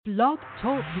Blog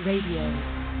Talk Radio.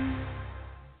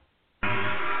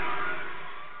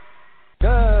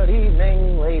 Good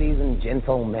evening, ladies and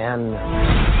gentlemen.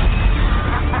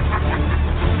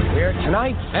 We're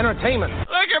tonight's entertainment. Look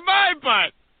at my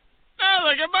butt. Now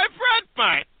look at my front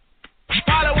butt.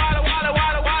 Walla, walla, walla,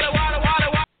 walla, walla, walla, walla,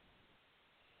 walla.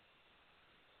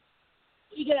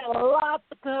 We got a lot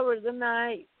to cover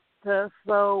tonight,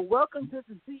 so welcome to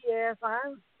the CS.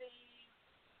 I'm Steve.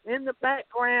 In the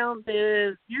background,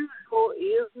 as usual,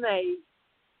 is Nate.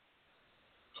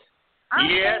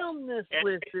 I found this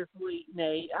list this week,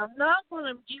 Nate. I'm not going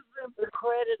to give them the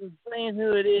credit and saying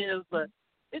who it is, but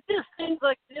it just seems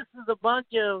like this is a bunch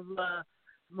of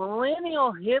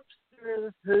millennial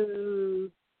hipsters who,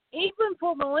 even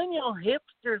for millennial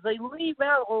hipsters, they leave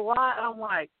out a lot. I'm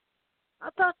like,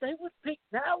 I thought they would pick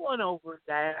that one over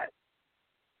that.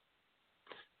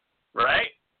 Right?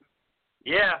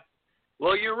 Yeah.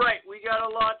 Well, you're right. We got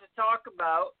a lot to talk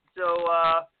about. So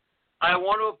I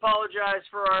want to apologize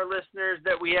for our listeners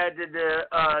that we had to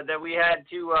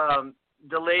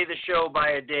delay the show by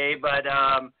a day. But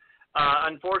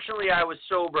unfortunately, I was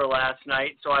sober last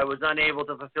night, so I was unable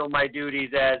to fulfill my duties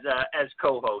as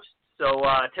co-host. So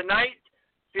tonight,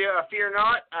 fear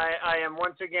not, I am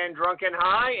once again drunk and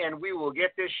high, and we will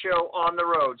get this show on the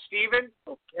road. Stephen,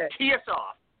 tee us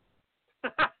off.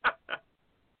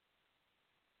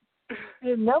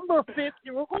 In number 50,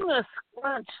 we're going to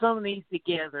scrunch some of these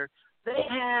together. They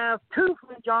have two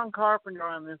from John Carpenter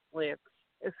on this list.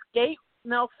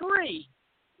 Three.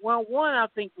 Well, one I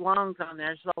think belongs on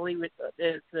there, so I'll leave it to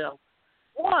itself.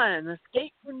 One,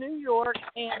 Escape from New York,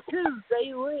 and two,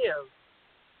 They Live.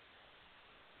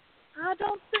 I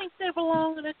don't think they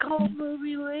belong in a cult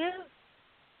movie list.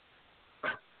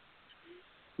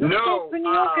 No. Escape from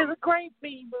New York is a great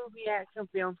B-movie action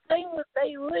film. Same with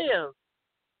They Live.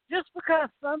 Just because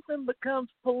something becomes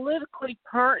politically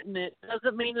pertinent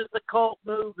doesn't mean it's a cult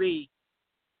movie.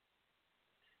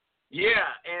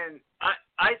 Yeah, and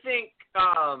I think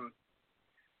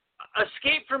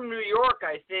Escape from New York,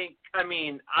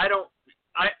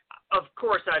 of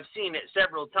course I've seen it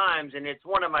several times, and it's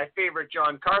one of my favorite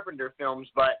John Carpenter films,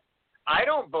 but I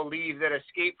don't believe that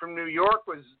Escape from New York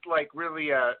was really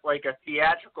a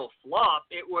theatrical flop.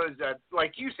 It was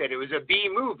like you said, it was a B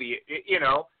movie,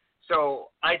 So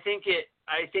I think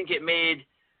it made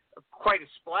quite a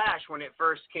splash when it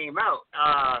first came out.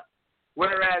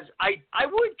 Whereas I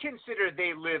would consider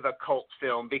They Live a cult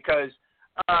film because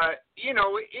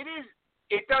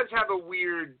it does have a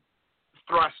weird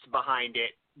thrust behind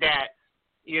it that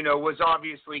was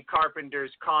obviously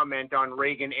Carpenter's comment on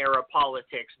Reagan era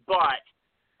politics, but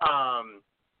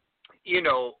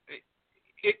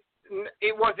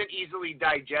it wasn't easily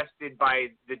digested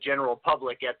by the general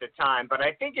public at the time, but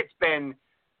I think it's been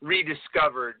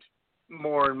rediscovered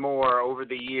more and more over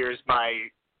the years by,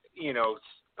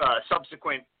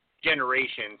 subsequent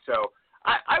generations. So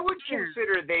I would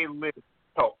consider They Live a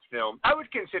cult film. I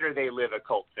would consider They Live a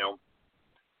cult film.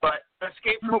 But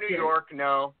Escape from New York,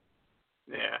 no.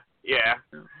 Yeah.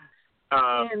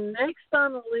 And next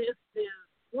on the list is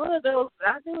one of those,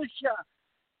 I do a show.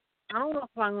 I don't know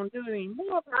if I'm going to do it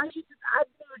anymore, but I do a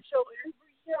show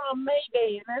every year on May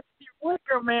Day, and that's the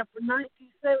Wicker Man from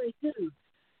 1972.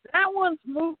 That one's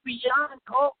moved beyond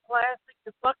cult classic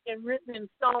to fucking written in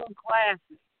stone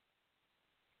classic.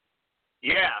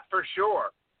 Yeah, for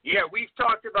sure. Yeah, we've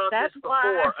talked about this before.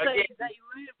 That's why I say They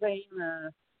Live ain't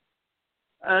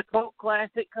a cult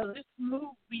classic, because it's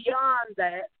moved beyond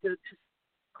that to just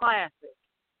classic.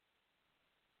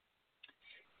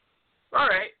 All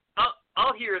right.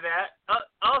 I'll hear that.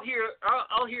 I'll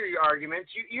hear your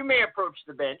arguments. You may approach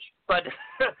the bench, but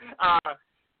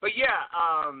yeah,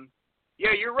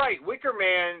 you're right. Wicker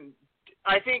Man.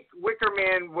 I think Wicker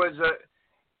Man was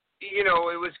it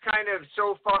was kind of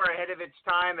so far ahead of its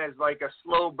time as like a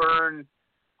slow burn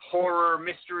horror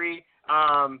mystery.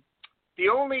 The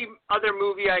only other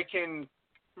movie I can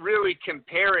really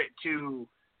compare it to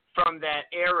from that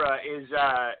era is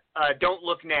Don't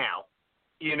Look Now.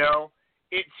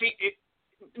 It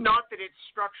not that it's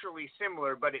structurally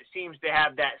similar, but it seems to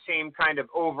have that same kind of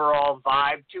overall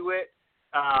vibe to it,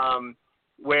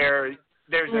 where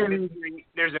there's a mystery,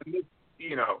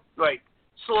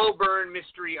 slow burn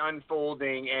mystery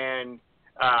unfolding, and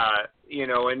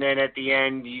and then at the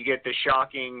end you get the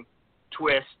shocking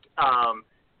twist.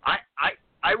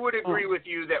 I would agree with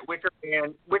you that Wicker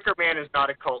Man is not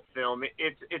a cult film.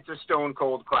 It's a stone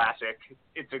cold classic.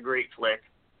 It's a great flick.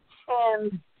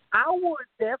 And I would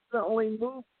definitely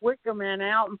move Wicker Man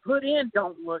out and put in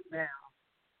Don't Look Now.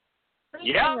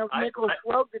 Speaking of Nicholas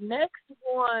Roeg, the next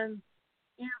one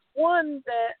is one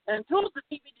that, until the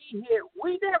DVD hit,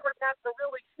 we never got to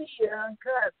really see it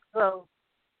uncut. So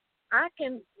a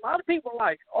lot of people are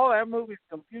like, oh, that movie's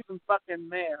a confusing fucking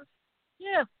mess.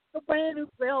 Yes, The Man Who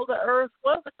Fell to Earth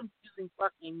was a confusing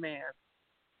fucking mess.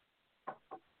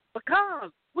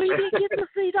 Because we didn't get to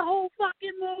see the whole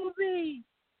fucking movie.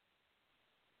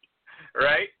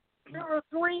 Right? There were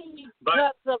 3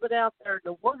 cuts of it out there.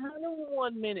 The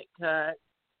 101-minute cut.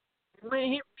 When it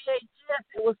hit VHS,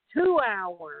 it was 2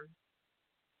 hours.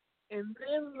 And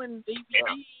then when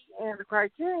DVD and the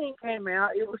Criterion came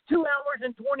out, it was 2 hours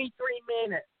and 23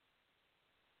 minutes.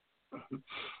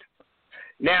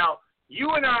 Now,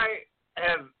 you and I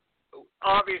have,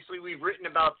 obviously, we've written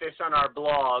about this on our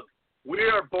blog. We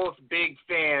are both big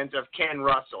fans of Ken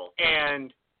Russell.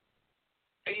 And,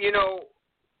 you know,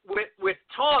 with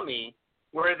Tommy,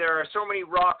 where there are so many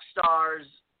rock stars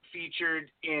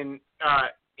featured in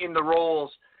the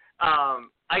roles,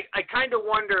 I kind of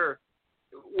wonder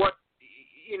what,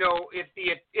 you know, if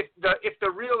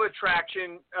the real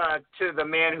attraction to The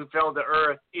Man Who Fell to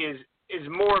Earth is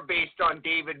more based on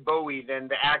David Bowie than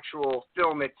the actual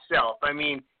film itself. I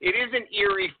mean, it is an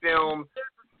eerie film,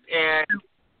 and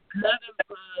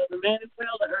The Man Who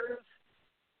Fell to Earth,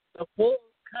 the full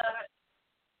cut.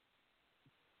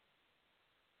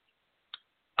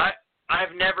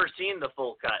 I've never seen the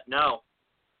full cut. No.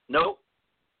 Nope.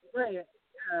 Right. It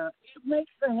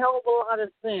makes a hell of a lot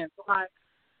of sense. Like,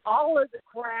 all of the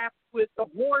crap with the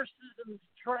horses and the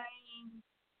train,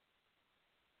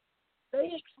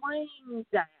 they explain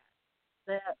that's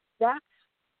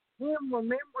him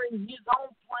remembering his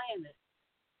own planet,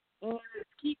 and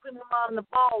it's keeping him on the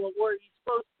ball of where he's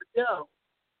supposed to go.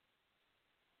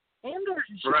 And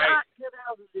there's a shot cut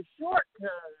out of the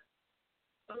shortcut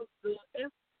of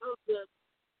the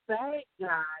bad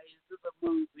guys of the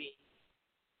movie.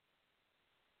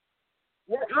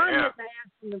 What I had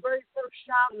asked in the very first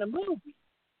shot in the movie.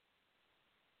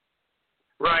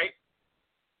 Right.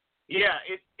 Yeah.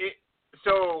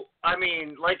 So, I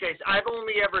mean, like I said, I've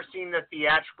only ever seen the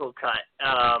theatrical cut.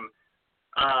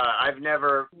 I've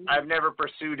never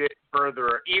pursued it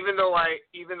further. Even though I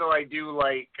do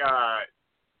like,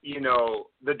 you know,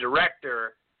 the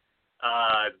director.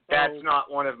 That's not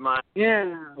one of my.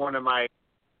 Yeah.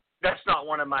 That's not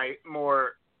one of my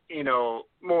more, you know,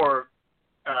 more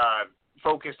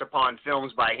focused upon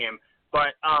films by him.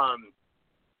 But I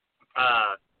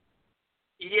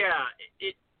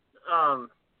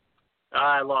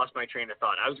lost my train of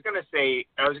thought. I was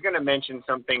gonna mention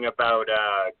something about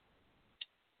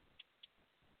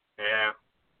I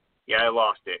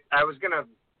lost it. I was gonna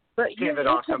pivot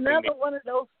off something. It's another one of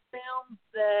those films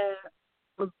that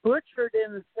was butchered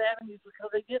in the 70s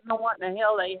because they didn't know what in the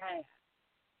hell they had.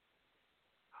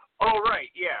 Oh,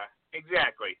 right. Yeah,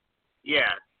 exactly.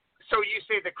 Yeah. So you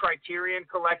say the Criterion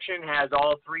Collection has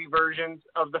all 3 versions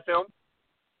of the film?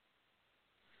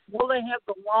 Well, they have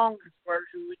the longest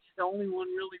version, which is the only one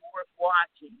really worth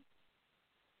watching.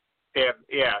 They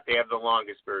have the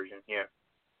longest version. Yeah.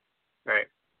 Right.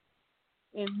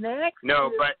 And next is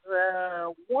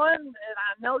one that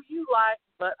I know you like,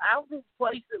 but I would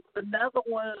replace it with another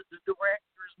one of the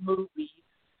director's movies,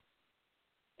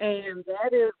 and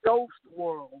that is Ghost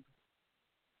World.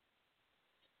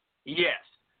 Yes.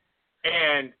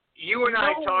 And you and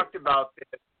I talked about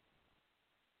this.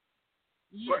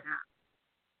 Yeah.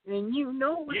 And you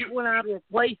know which one I'd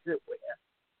replace it with.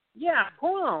 Yeah,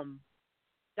 Crumb.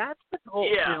 That's the cult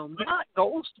film, not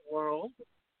Ghost World.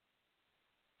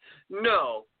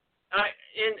 No.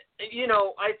 You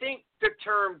know, I think the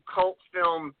term cult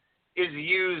film is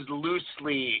used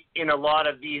loosely in a lot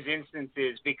of these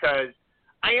instances because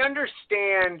I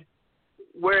understand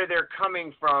where they're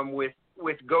coming from with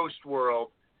Ghost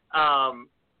World. Where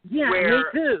me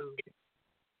too.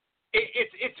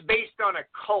 It's based on a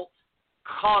cult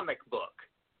comic book,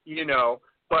 you know,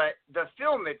 but the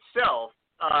film itself,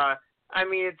 I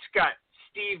mean, it's got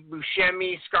Steve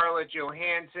Buscemi, Scarlett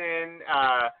Johansson,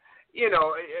 you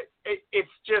know, it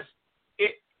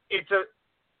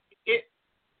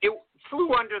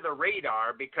flew under the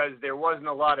radar because there wasn't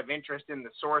a lot of interest in the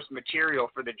source material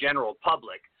for the general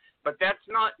public. But that's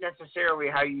not necessarily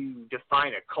how you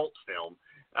define a cult film.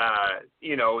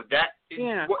 You know, that.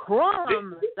 Yeah,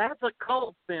 Crumb, that's a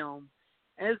cult film.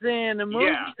 As in a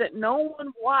movie that no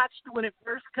one watched when it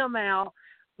first come out,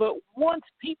 but once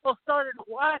people started to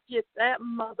watch it, that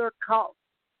mother caught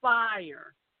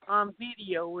fire on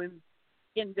video and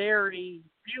secondary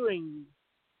viewing.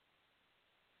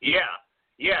 Yeah.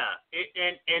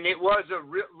 And it was a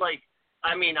real, like,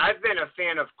 I mean, I've been a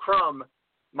fan of Crumb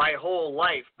my whole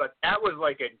life, but that was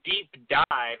like a deep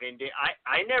dive into.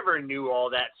 I never knew all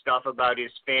that stuff about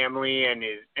his family and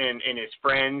his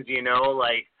friends.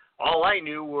 Like all I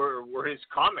knew were his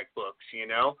comic books.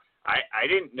 I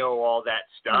didn't know all that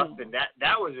stuff, and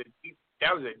that was a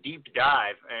deep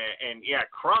dive. And yeah,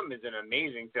 Crumb is an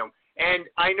amazing film, and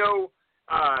I know.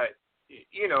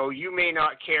 You may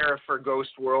not care for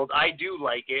Ghost World. I do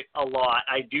like it a lot.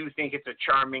 I do think it's a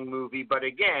charming movie, but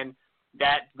again,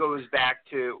 that goes back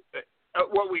to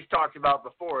what we've talked about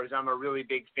before. Is I'm a really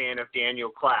big fan of Daniel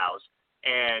Clowes,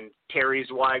 and Terry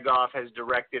Zwigoff has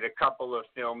directed a couple of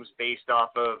films based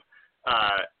off of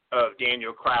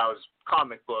Daniel Clowes'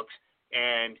 comic books,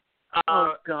 and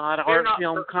oh God, Art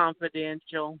Film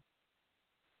Confidential.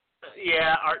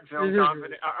 Yeah, Art Film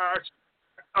Confidential.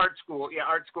 Art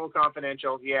School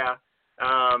Confidential, yeah.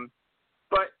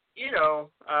 But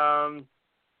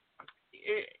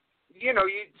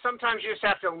sometimes you just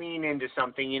have to lean into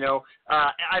something.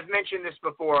 I've mentioned this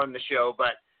before on the show,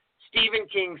 but Stephen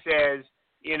King says,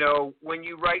 when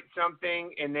you write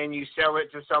something and then you sell it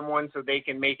to someone so they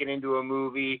can make it into a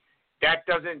movie, that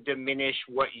doesn't diminish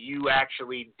what you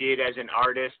actually did as an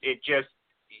artist.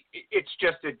 It's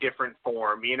just a different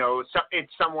form,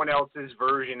 it's someone else's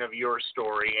version of your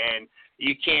story, and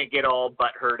you can't get all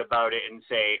butthurt about it and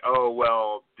say, oh,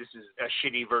 well, this is a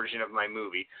shitty version of my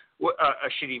movie, a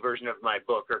shitty version of my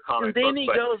book or comic book. And then he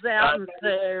goes out and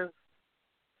says,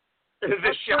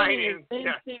 The Shining. Then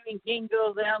Stephen King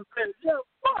goes out and says, yo,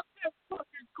 fuck that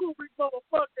fucking Kubrick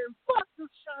motherfucker, and fuck The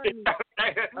Shining.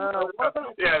 What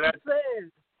else he says?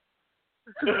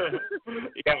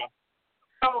 Yeah.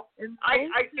 Oh,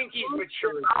 I think he's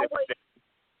mature.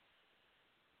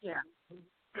 Yeah.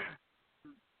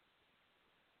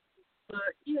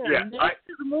 But yeah, next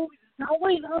to the movies, it's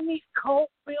always on these cult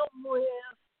film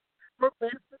lists, for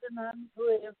best of the 90s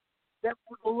list, that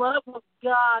for the love of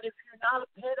God, if you're not a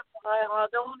pedophile, I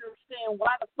don't understand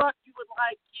why the fuck you would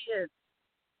like kids.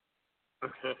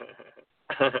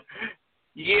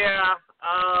 Yeah.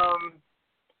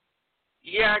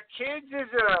 Yeah, kids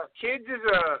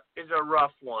is a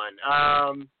rough one.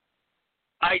 I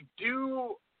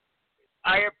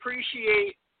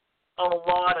appreciate a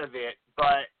lot of it,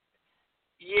 but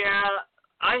yeah,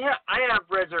 I have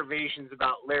reservations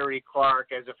about Larry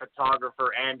Clark as a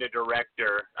photographer and a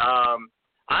director.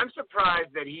 I'm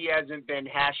surprised that he hasn't been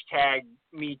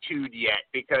 #MeToo'd yet,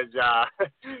 because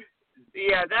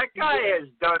yeah, that guy has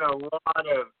done a lot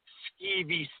of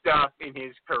skeevy stuff in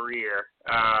his career.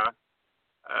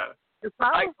 If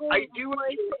I do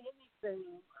anything,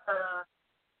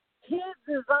 Kids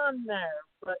is on there,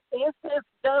 but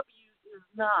SFW is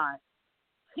not.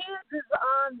 Kids is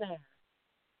on there,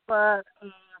 but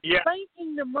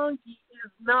Spanking the Monkey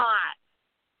is not.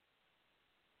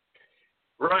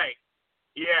 Right.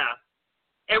 Yeah.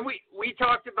 And we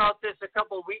talked about this a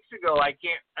couple of weeks ago. I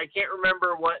can't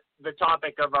remember what the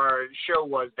topic of our show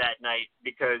was that night,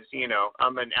 because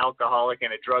I'm an alcoholic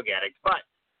and a drug addict. But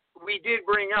we did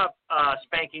bring up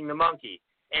Spanking the Monkey,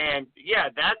 and yeah,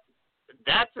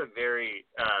 that's a very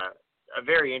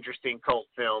interesting cult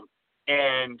film,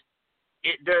 and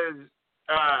it does.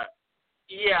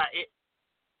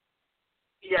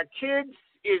 Kids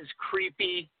is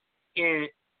creepy in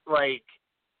like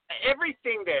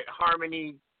everything that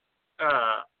Harmony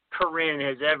Korine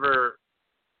has ever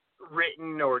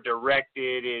written or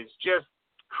directed is just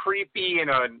creepy and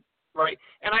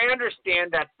and I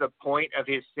understand that's the point of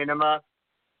his cinema,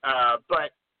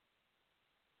 but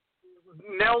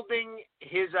melding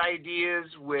his ideas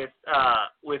with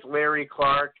Larry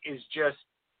Clark is just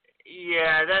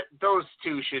those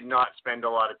two should not spend a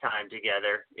lot of time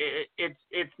together.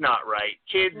 It's not right.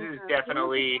 Kids is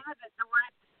definitely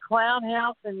Clown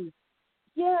House, and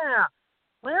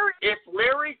Larry. If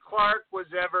Larry Clark was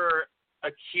ever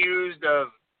accused of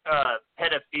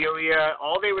pedophilia,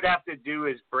 all they would have to do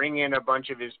is bring in a bunch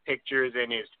of his pictures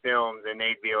and his films, and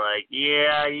they'd be like,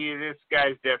 this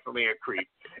guy's definitely a creep.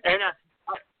 And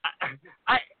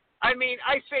I mean,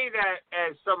 I say that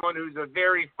as someone who's a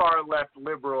very far left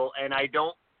liberal, and I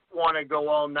don't want to go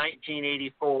all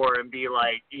 1984 and be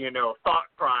like, thought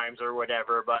crimes or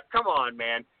whatever, but come on,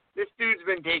 man. This dude's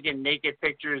been taking naked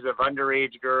pictures of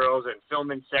underage girls and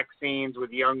filming sex scenes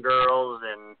with young girls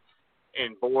and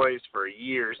boys for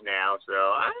years now. So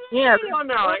I don't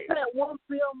know. What's that one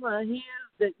film of his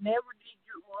that never did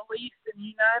get released in the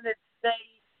United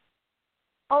States?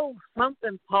 Oh,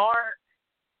 something Park.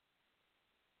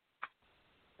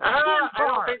 I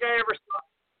don't think I ever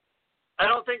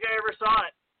saw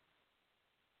it.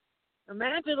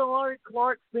 Imagine a Larry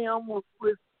Clark film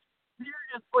with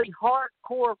seriously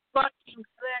hardcore fucking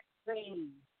sex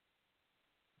scenes.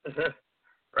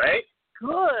 right?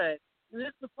 Good. And this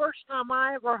is the first time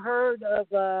I ever heard of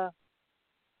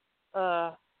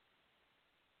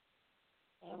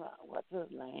what's his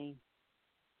name?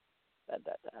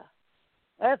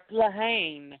 That's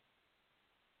Lahane.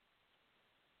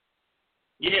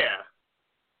 Yeah.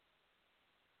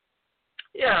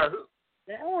 Yeah.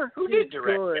 That was Who did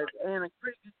direct good and a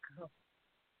pretty good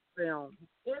film.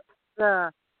 It's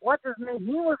what's his name?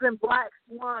 He was in Black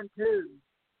Swan too.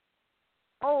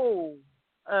 Oh,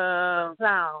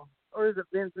 Casal, or is it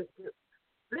Vincent?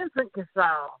 Vincent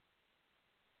Casal.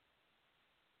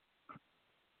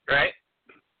 Right.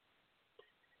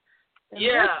 And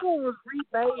yeah. This one was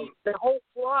remade. The whole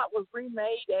plot was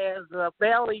remade as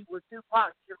Belly with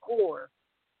Tupac Shakur.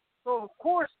 So of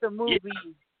course the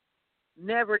movie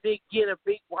never did get a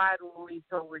big wide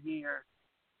release over here.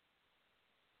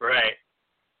 Right.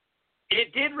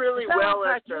 It did really well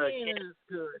at the. Is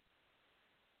good.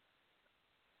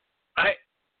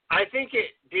 I think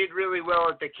it did really well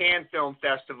at the Cannes Film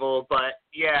Festival, but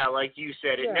yeah, like you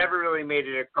said, it never really made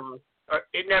it across.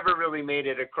 It never really made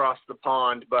it across the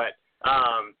pond, but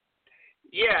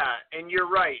yeah, and you're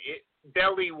right.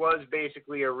 Belly was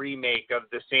basically a remake of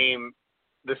the same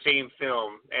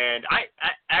film, and I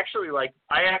actually like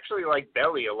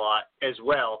Belly a lot as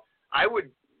well. I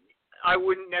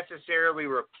wouldn't necessarily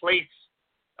replace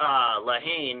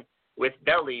Lahane with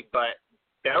Belly, but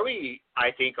Belly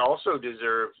I think also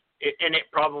deserves it, and it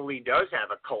probably does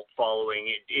have a cult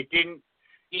following. It didn't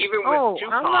even with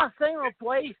Tupac. I'm not saying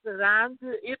replace it.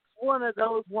 It's one of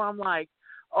those where I'm like,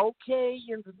 okay,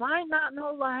 you might not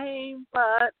know Lahane,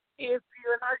 but if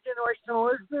you're in our generation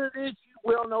listening to this, you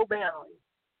will know Belly.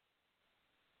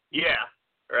 Yeah.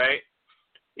 Right.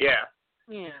 Yeah.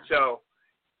 Yeah. So.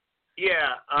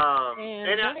 Yeah.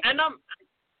 And I'm.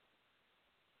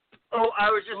 Oh,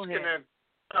 I was just gonna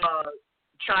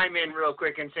chime in real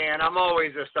quick and saying I'm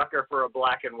always a sucker for a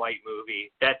black and white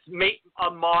movie. That's a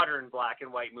modern black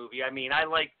and white movie. I mean,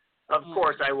 of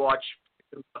course, I watch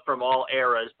from all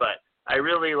eras, but I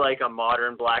really like a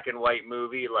modern black and white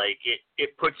movie. Like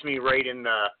it puts me right in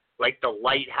the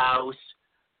Lighthouse,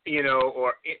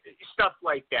 or stuff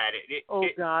like that.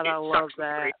 I love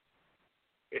that.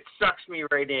 It sucks me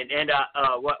right in. And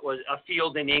what was A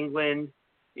Field in England?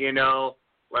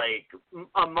 Like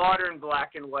a modern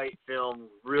black and white film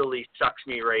really sucks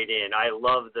me right in. I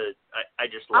love I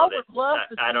just love it. I would love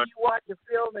to see you watch A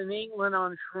Field in England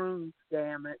on shrooms.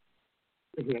 Damn it.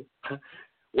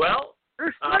 Well,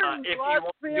 there's certain drug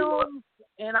films,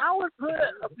 and I would put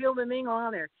A Field in England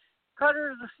on there. Because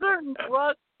there's a certain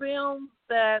drug film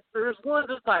that there's one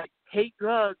that's like, hate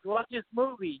drugs, watch this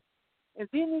movie. And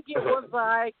then you get ones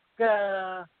like,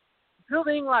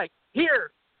 building like,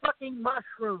 here, fucking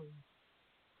mushrooms.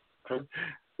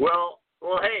 Well,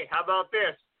 hey, how about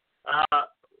this?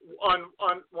 On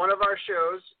one of our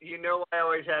shows, I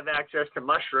always have access to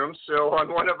mushrooms. So on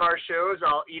one of our shows,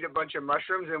 I'll eat a bunch of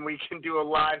mushrooms and we can do a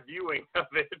live viewing of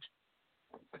it.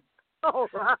 All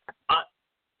right.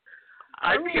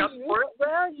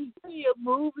 Well, you see a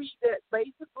movie that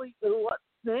basically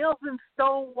nails in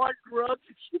stone what drugs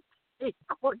you should take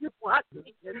when you're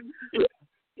watching it.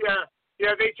 Yeah,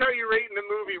 they tell you right in the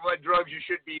movie what drugs you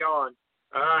should be on.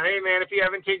 Hey man, if you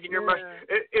haven't taken your mushroom,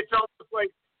 it's almost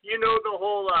like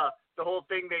the whole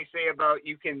thing they say about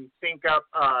you can sync up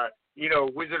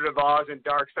Wizard of Oz and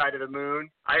Dark Side of the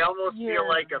Moon. I almost feel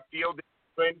like a field in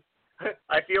England.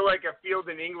 I feel like a field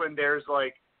in England. There's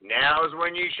like, now's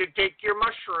when you should take your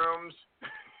mushrooms.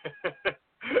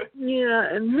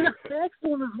 Yeah, and this next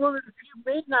one is one of the few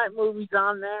midnight movies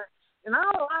on there, and I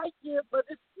like it, but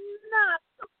it's not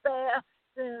the best.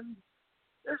 And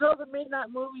there's other midnight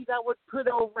movies I would put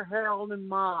over Harold and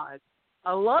Maude.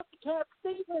 I love the Cat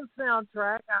Stevens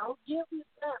soundtrack. I'll give you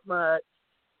that much.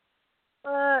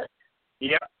 But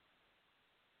yeah,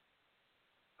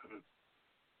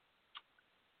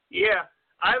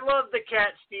 I love the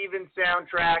Cat Stevens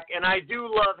soundtrack, and I do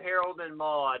love Harold and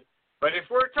Maude. But if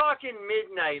we're talking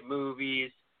midnight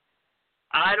movies,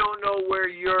 I don't know where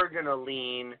you're gonna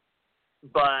lean,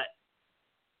 but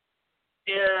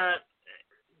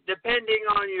depending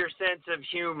on your sense of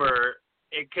humor,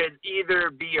 it could either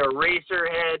be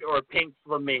Eraserhead or Pink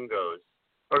Flamingos.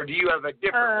 Or do you have a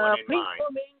different one in Pink mind?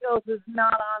 Flamingos is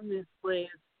not on this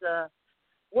list.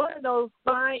 One of those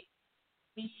might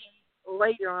be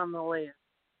later on the list.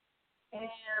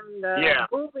 And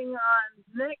moving on,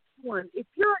 next one. If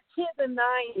you're a kid in the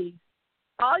 90s,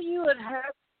 all you would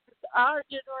have, our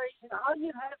generation, all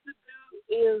you have to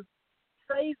do is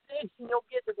say this and you'll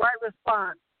get the right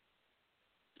response.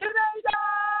 Canada!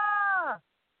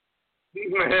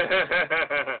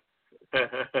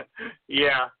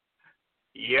 Yeah.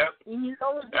 Yep. And you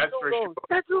always That's for go,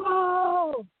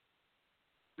 Tetsuo!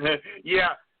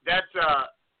 Yeah, that's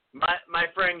my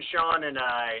friend Sean and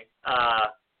I,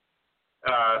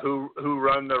 who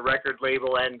run the record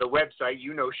label and the website.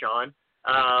 You know Sean.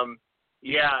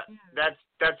 Yeah,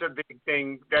 that's a big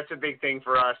thing. That's a big thing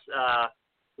for us.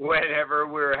 Whenever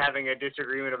we're having a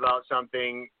disagreement about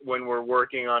something, when we're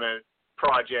working on a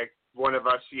project, one of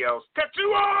us yells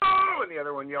Tetsuo, and the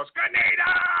other one yells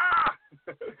Kaneda.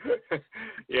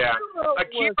 Yeah,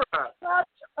 Akira. Such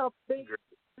a big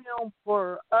film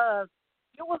for us.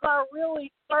 It was our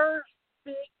really first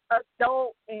big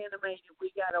adult animated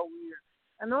we got over here.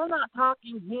 And I'm not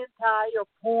talking hentai or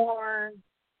porn.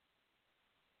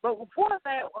 But before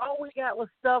that, all we got was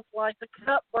stuff like the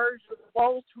cut version of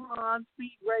Voltron,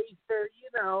 Speed Racer,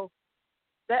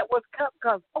 that was cut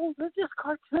because, they're just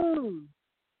cartoons.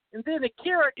 And then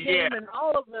Akira came and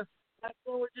all of us, like,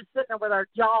 we were just sitting there with our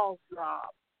jaws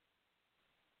dropped.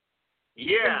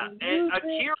 Yeah, and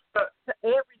Akira. To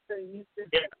everything.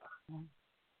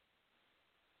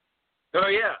 Oh,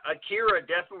 yeah. Akira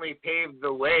definitely paved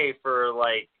the way for,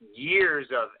 like, years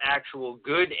of actual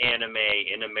good anime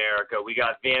in America. We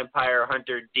got Vampire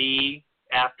Hunter D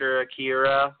after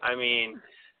Akira. I mean,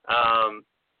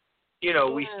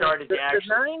 we started to actually...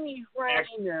 The 90s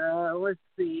reign, let's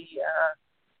see,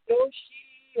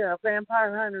 Yoshi,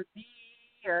 Vampire Hunter D,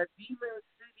 Demon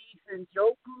City,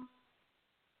 Senjoku,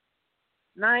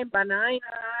 9 by 9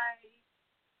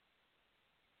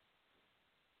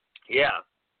 Yeah.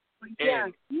 Yeah,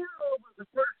 Hero was the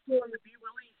first one to be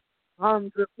released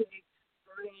on the big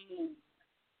screen.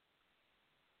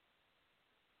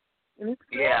 And it's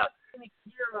in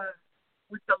Akira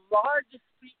with the largest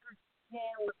speakers you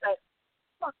can with that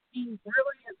fucking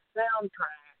brilliant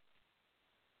soundtrack.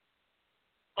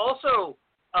 Also,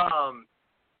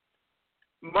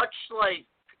 much like,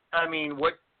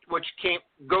 which came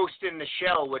Ghost in the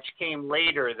Shell, which came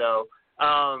later though,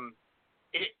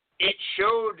 it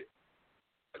showed,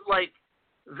 like,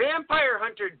 Vampire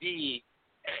Hunter D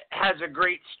has a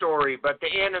great story, but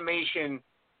the animation,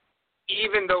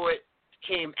 even though it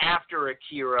came after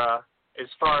Akira, as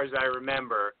far as I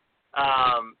remember,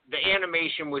 the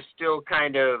animation was still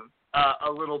kind of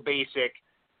a little basic.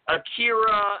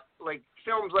 Akira, like,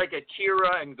 films like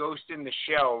Akira and Ghost in the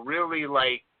Shell really,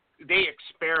 like, they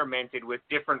experimented with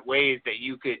different ways that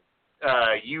you could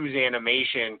use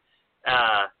animation,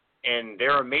 and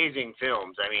they're amazing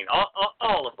films. I mean,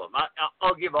 all of them.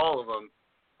 I'll give all of them.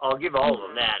 I'll give all of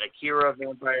them that. Akira,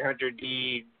 Vampire Hunter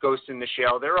D, Ghost in the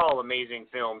Shell, they're all amazing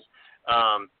films.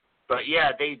 But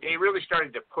yeah, they really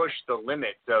started to push the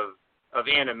limits of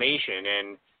animation,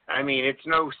 and I mean, it's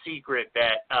no secret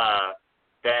that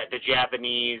that the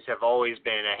Japanese have always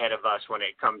been ahead of us when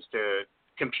it comes to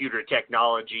computer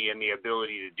technology and the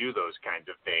ability to do those kinds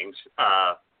of things.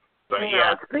 But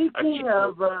yeah. Speaking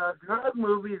of drug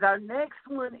movies, our next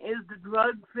one is the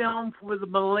drug film for the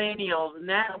millennials, and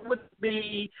that would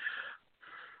be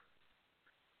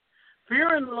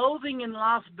Fear and Loathing in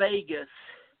Las Vegas.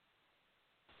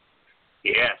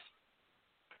 Yes.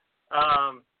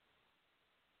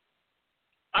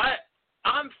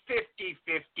 I'm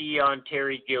 50-50 on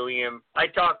Terry Gilliam. I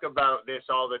talk about this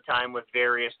all the time with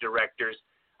various directors.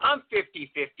 I'm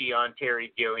 50-50 on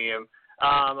Terry Gilliam.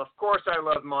 Of course, I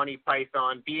love Monty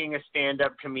Python. Being a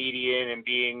stand-up comedian and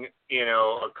being,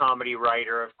 a comedy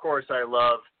writer, of course I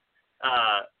love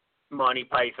Monty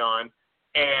Python.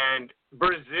 And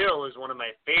Brazil is one of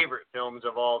my favorite films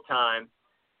of all time.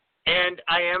 And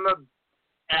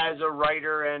as a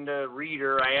writer and a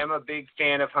reader, I am a big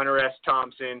fan of Hunter S.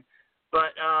 Thompson.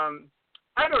 But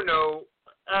I don't know.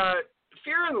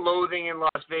 Fear and Loathing in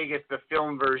Las Vegas, the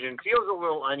film version, feels a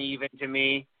little uneven to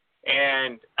me.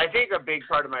 And I think a big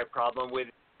part of my problem with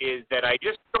it is that I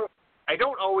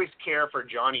don't always care for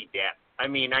Johnny Depp. I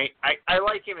mean, I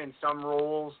like him in some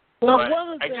roles, but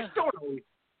I just don't always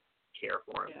care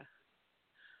for him. Yeah.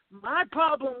 My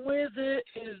problem with it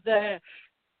is that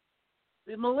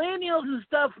the millennials and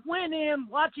stuff went in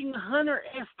watching the Hunter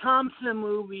S. Thompson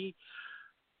movie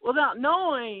without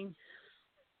knowing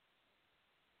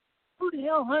who the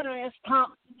hell Hunter S.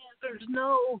 Thompson is. There's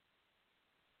no...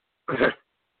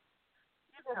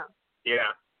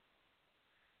 Yeah.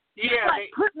 It's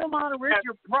like putting them on a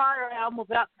Richard Pryor album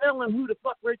without telling who the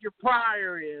fuck Richard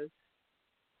Pryor is.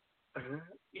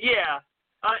 Yeah,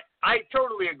 I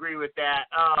totally agree with that.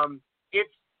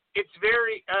 It's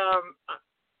very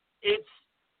it's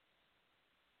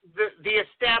the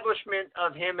establishment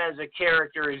of him as a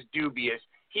character is dubious.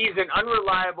 He's an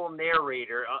unreliable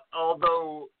narrator,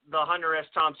 although the Hunter S.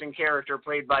 Thompson character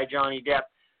played by Johnny Depp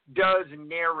does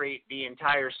narrate the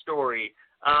entire story.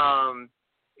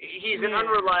 he's an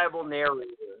unreliable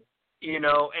narrator, you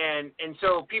know, and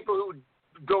so people who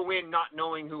go in not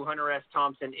knowing who Hunter S.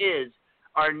 Thompson is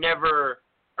are never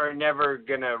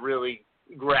gonna really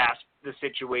grasp the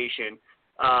situation.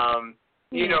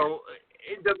 You know,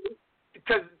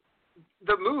 because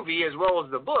the movie as well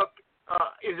as the book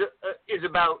is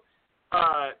about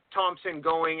Thompson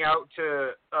going out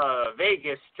to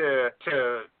Vegas to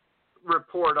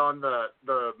report on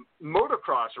the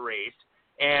motocross race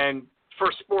and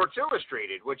for Sports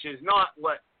Illustrated, which is not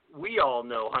what we all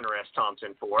know Hunter S.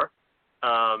 Thompson for.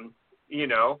 You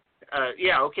know,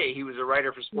 he was a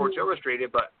writer for Sports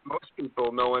Illustrated, but most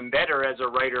people know him better as a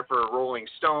writer for Rolling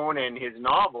Stone and his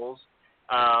novels.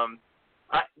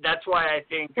 That's why I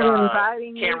think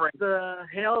riding Cameron with the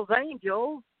Hells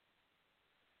Angels.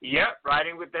 Yeah,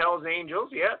 riding with the Hells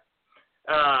Angels. Yeah,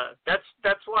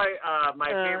 that's why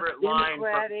my favorite line.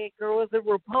 Democratic or was it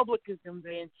Republican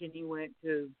convention he went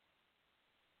to?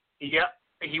 Yeah,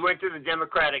 he went to the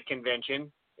Democratic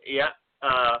convention. Yeah.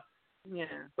 Yeah.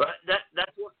 But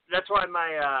that's why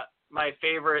my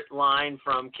favorite line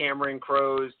from Cameron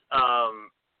Crowe's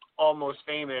Almost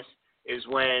Famous is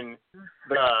when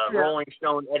the Rolling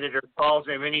Stone editor calls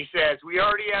him and he says, "We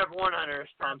already have one Hunter S.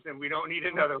 Thompson. We don't need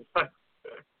another one."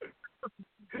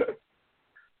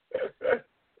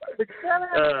 But shut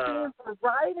up, for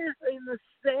writers in the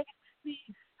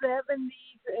 60s,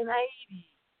 70s, and 80s,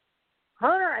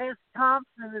 Hunter S.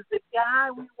 Thompson is the guy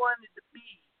we wanted to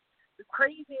be. The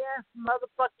crazy-ass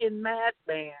motherfucking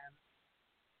madman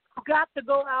who got to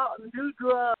go out and do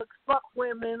drugs, fuck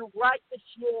women, write the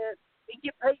shit, and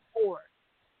get paid for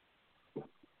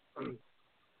it.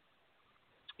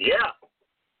 Yeah.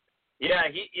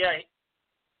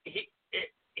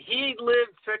 He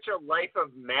lived such a life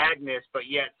of madness, but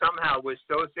yet somehow was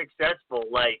so successful.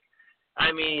 Like,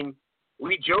 I mean,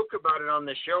 we joke about it on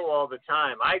the show all the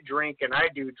time. I drink and I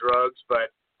do drugs,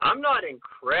 but I'm not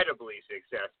incredibly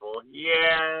successful.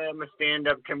 Yeah, I'm a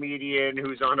stand-up comedian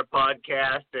who's on a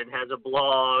podcast and has a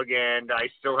blog, and I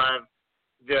still have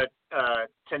the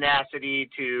tenacity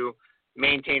to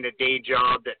maintain a day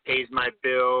job that pays my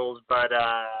bills, but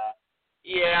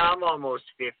yeah, I'm almost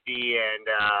 50, and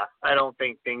I don't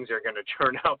think things are going to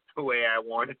turn out the way I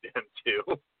wanted them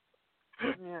to.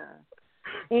 Yeah.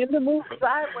 And to move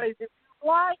sideways, if you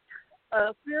like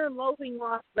Fear and Loathing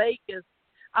Las Vegas,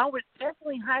 I would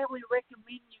definitely highly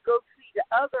recommend you go see the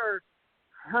other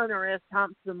Hunter S.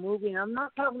 Thompson movie. And I'm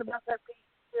not talking about that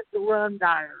piece, The Run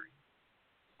Diary.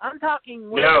 I'm talking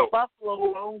with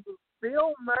Buffalo owns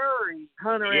Bill Murray,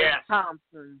 Hunter S.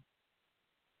 Thompson.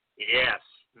 Yes.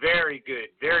 Very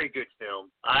good film.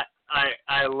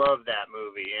 I love that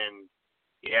movie, and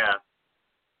yeah,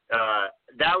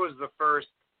 that was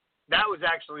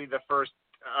actually the first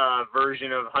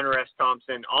version of Hunter S.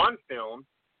 Thompson on film,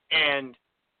 and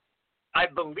I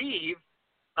believe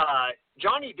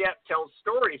Johnny Depp tells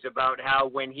stories about how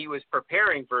when he was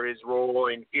preparing for his role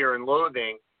in Fear and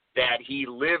Loathing, that he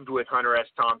lived with Hunter S.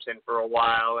 Thompson for a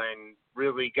while and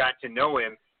really got to know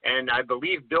him. And I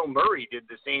believe Bill Murray did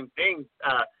the same thing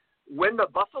when the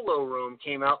Buffalo Room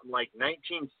came out in like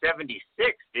 1976,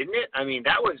 didn't it? I mean,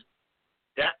 that's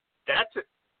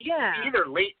either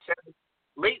late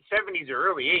 70s or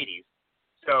early 80s.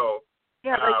 So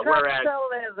yeah, they tried to sell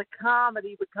it as a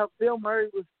comedy because Bill Murray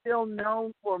was still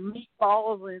known for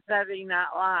Meatballs and Saturday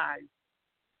Night Live.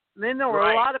 And then there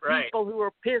were a lot of people who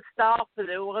were pissed off that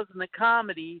it wasn't a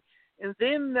comedy, and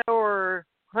then there were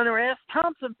Hunter S.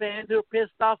 Thompson fans who were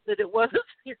pissed off that it wasn't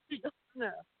serious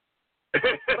enough.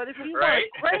 But if you want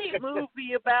a great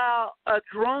movie about a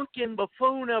drunken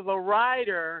buffoon of a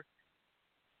writer,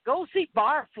 go see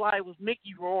Barfly with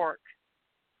Mickey Rourke.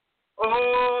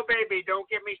 Oh, baby, don't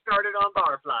get me started on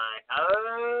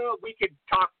Barfly. We could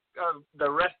talk the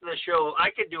rest of the show. I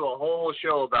could do a whole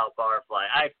show about Barfly.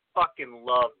 I fucking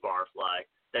love Barfly.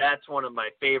 That's one of my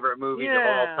favorite movies of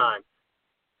all time.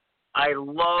 I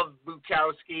love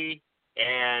Bukowski,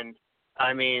 and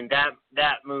I mean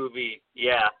that movie.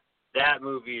 Yeah, that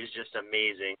movie is just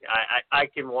amazing. I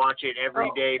can watch it every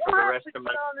day for the rest of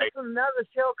my life. It's another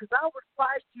show because I would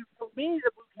fight you. For me,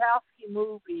 the Bukowski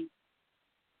movie,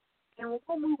 and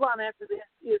we'll move on after this,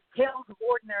 is Tales of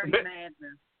Ordinary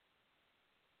Madness.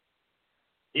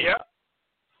 Yep.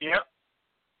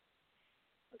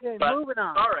 Okay, moving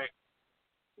on. All right.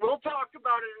 We'll talk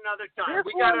about it another time.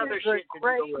 We got other shit to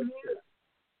do with.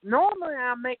 Normally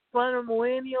I make fun of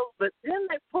millennials, but then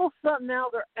they pull something out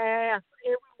of their ass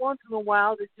every once in a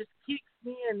while that just kicks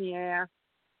me in the ass.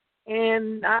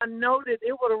 And I noted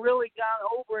it would have really got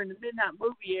over in the Midnight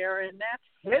Movie era, and that's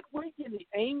Hedwig and the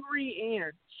Angry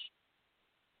Inch.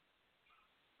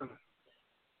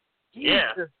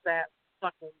 Jesus, that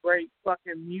fucking great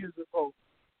fucking musical.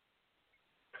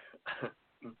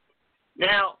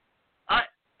 Now,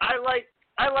 I like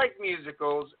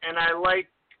musicals, and I like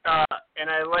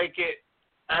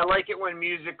it when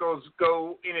musicals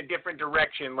go in a different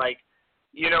direction. Like,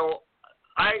 you know,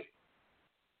 I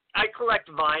collect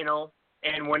vinyl,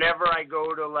 and whenever I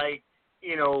go to, like,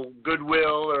 you know,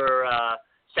 Goodwill or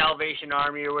Salvation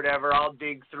Army or whatever, I'll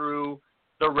dig through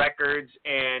the records,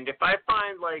 and if I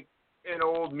find, like, an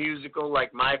old musical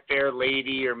like My Fair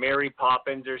Lady or Mary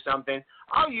Poppins or something,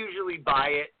 I'll usually buy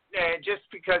it just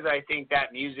because I think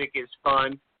that music is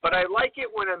fun. But I like it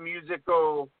when a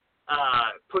musical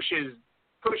pushes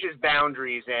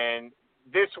boundaries, and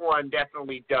this one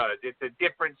definitely does. It's a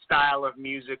different style of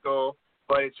musical,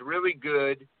 but it's really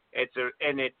good. It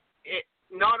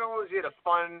not only is it a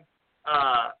fun.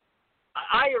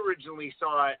 I originally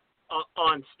saw it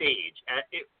on stage.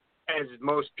 As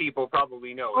most people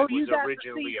probably know, Oh, it was you got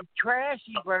originally to see the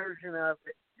trashy version of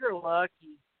it. You're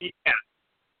lucky.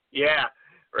 Yeah,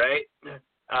 right.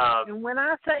 And when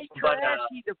I say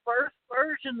trashy, the first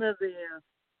version of this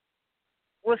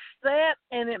was set,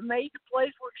 and it made the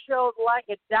place look showed like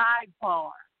a dive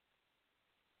bar.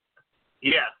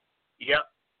 Yeah. Yep.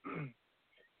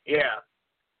 Yeah.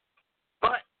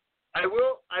 But I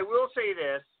will say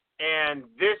this, and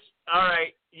this. All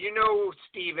right. You know,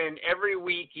 Stephen, every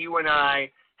week you and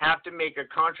I have to make a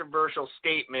controversial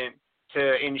statement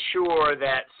to ensure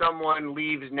that someone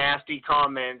leaves nasty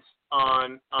comments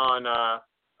on our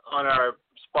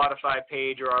Spotify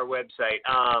page or our website.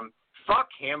 Fuck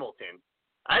Hamilton.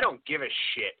 I don't give a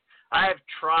shit. I have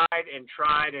tried and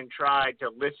tried and tried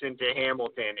to listen to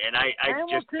Hamilton, and I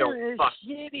just don't. Hamilton is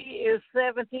shitty as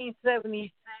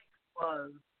 1776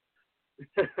 was.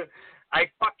 I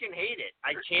fucking hate it.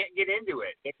 I can't get into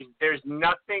it. There's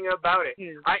nothing about it.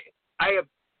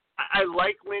 I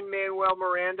like Lin-Manuel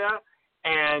Miranda,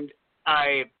 and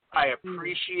I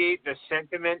appreciate the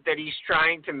sentiment that he's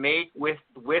trying to make with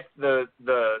the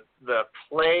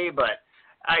play, but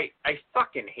I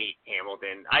fucking hate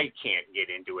Hamilton. I can't get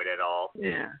into it at all.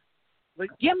 Yeah. But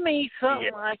give me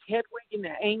something like Hedwig and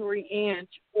the Angry Inch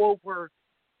over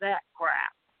that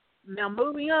crap. Now,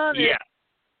 moving on. Yeah.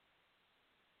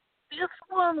 This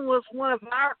one was one of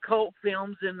our cult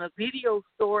films in the video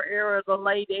store era of the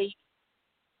late 80s.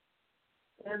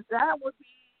 And that would be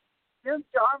Jim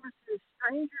Jarmus's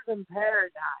Strangers in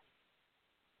Paradise.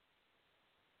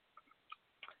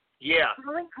 Yeah.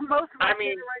 I think for most of my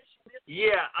generation,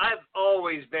 yeah, I've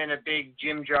always been a big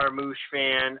Jim Jarmusch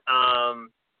fan.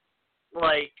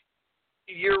 Like,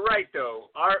 you're right, though.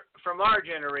 From our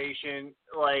generation,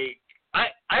 like,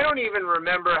 I don't even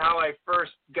remember how I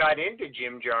first got into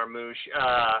Jim Jarmusch.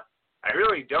 I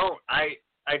really don't. I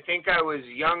think I was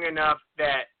young enough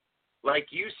that,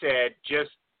 like you said,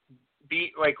 just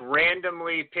be like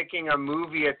randomly picking a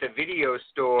movie at the video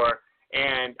store,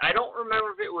 and I don't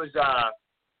remember if it was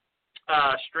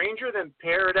Stranger Than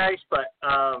Paradise, but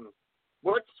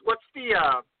what's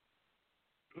the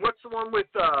one with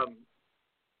Tom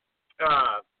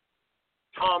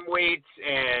Waits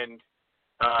and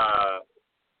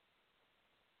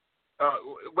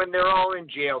when they're all in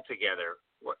jail together.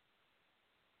 What?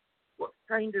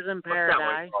 Strangers in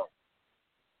Paradise.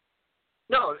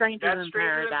 No, Strangers in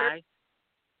Paradise.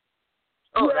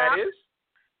 Oh, yeah. That is?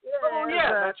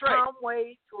 Yeah, that's right. Tom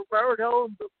Waits, Roberto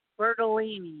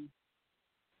Bertolini.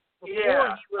 Before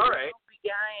Yeah, he was all a right. movie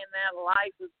guy in that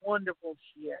Life is Wonderful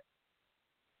shit.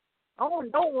 Oh,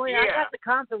 don't worry, I Yeah. got the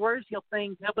controversial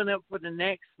thing coming up for the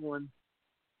next one.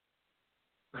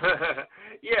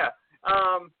 Yeah.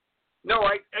 No,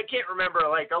 I can't remember.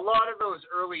 Like, a lot of those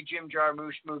early Jim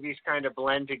Jarmusch movies kind of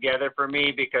blend together for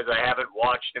me because I haven't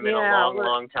watched them in a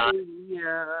long time.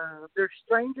 Yeah, they're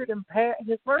Stranger Than Paradise.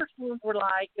 His first ones were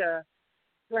like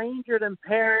Stranger Than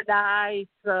Paradise,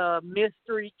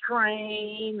 Mystery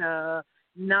Train,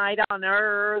 Night on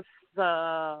Earth,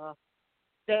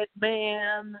 Dead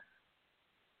Man.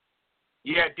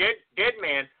 Yeah, Dead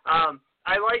Man.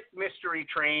 I like Mystery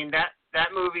Train.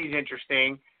 That movie's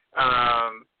interesting.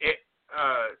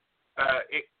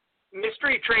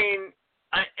 Mystery Train,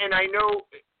 and I know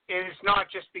it's not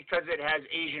just because it has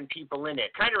Asian people in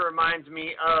it. Kind of reminds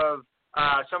me of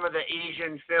some of the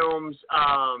Asian films.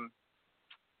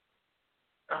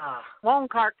 Wong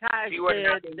Kar-kai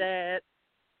said that.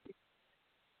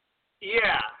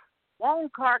 Yeah. Wong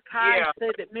Kar-kai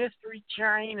said that Mystery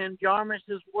Train and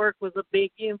Jarmusch's work was a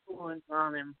big influence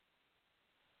on him.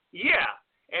 Yeah,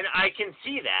 and I can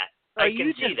see that. So I you can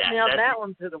just see that. nailed that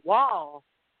one to the wall.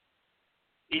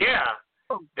 Yeah.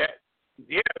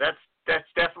 That's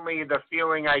definitely the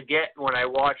feeling I get when I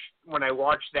watch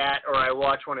that or I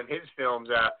watch one of his films.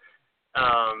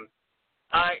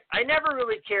 I never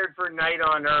really cared for Night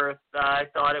on Earth. I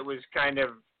thought it was kind of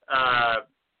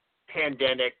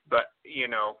pandemic, but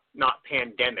not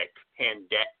pandemic,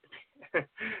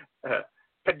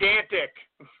 pedantic.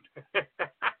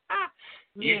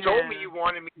 You told me you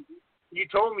wanted me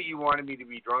to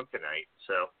be drunk tonight,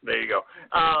 so there you go.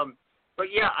 But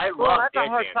yeah, I love that's Dead a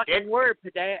hard Man. fucking word,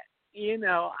 pedantic. Even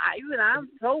I'm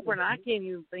sober and I can't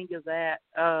even think of that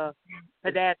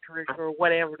pediatric or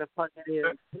whatever the fuck it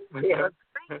is. But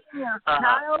speaking of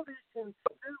childish and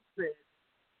stupid,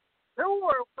 there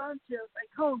were a bunch of, they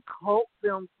call them cult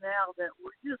films now that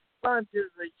were just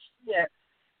bunches of shit.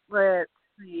 Let's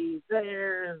see,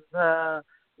 there's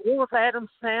one with Adam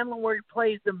Sandler where he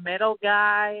plays the metal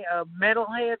guy,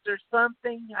 Metalheads or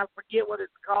something. I forget what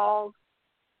it's called.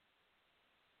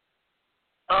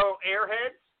 Oh,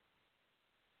 Airheads?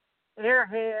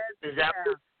 Airheads. Is that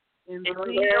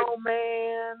Encino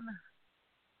Man.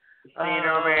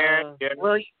 Encino Man. Yeah.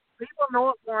 Well, people know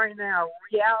it right now.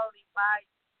 Reality Bites.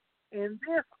 And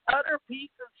this other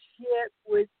piece of shit,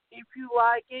 which if you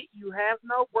like it, you have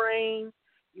no brain,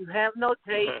 you have no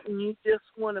taste, and you just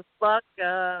want to fuck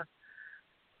the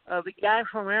guy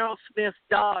from Aerosmith's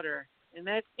daughter, and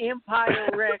that's Empire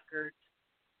Records.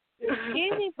 If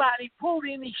anybody pulled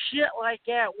any shit like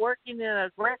that working in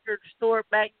a record store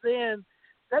back then,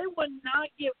 they would not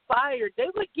get fired.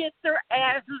 They would get their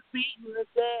asses beaten to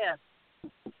death.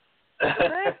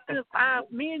 Imagine if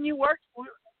me and you worked in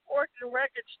a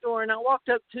record store and I walked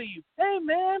up to you, hey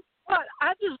man, what?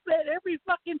 I just bet every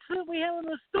fucking cent we have in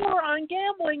the store on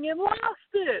gambling and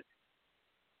lost it.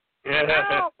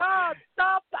 Ow, God,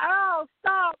 stop, ow,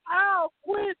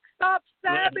 quick, stop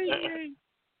stabbing me.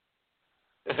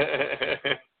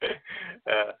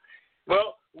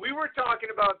 Well, we were talking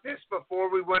about this before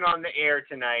we went on the air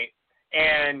tonight,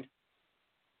 and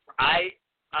I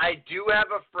do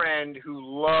have a friend who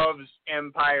loves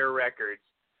Empire Records.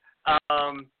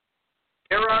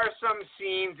 There are some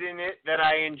scenes in it that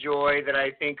I enjoy that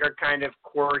I think are kind of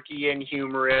quirky and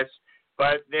humorous,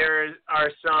 but there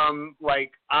are some,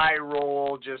 like, eye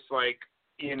roll, just like,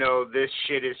 this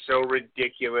shit is so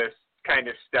ridiculous kind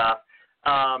of stuff.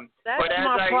 That's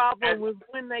my problem with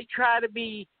when they try to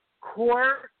be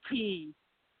quirky.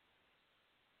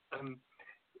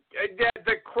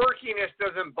 The quirkiness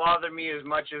doesn't bother me as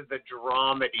much as the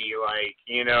dramedy, like,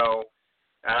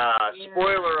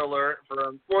 spoiler alert for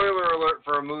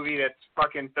a movie that's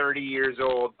fucking 30 years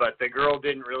old, but the girl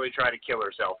didn't really try to kill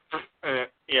herself.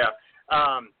 Yeah.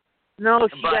 No,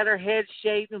 she got her head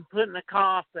shaved and put in a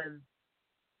coffin.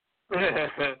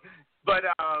 But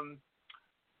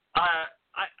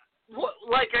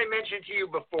like I mentioned to you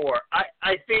before,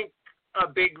 I think a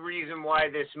big reason why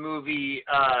this movie,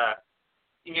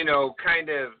 kind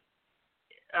of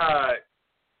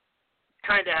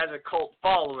has a cult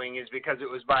following is because it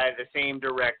was by the same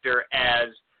director as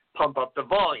Pump Up the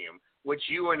Volume, which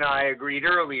you and I agreed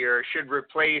earlier should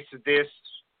replace this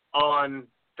on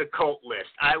the cult list.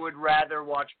 I would rather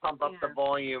watch Pump Up the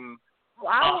Volume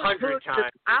 100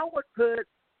 times. I would put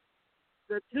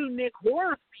the two Nick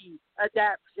Hornby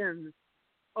adaptations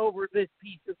over this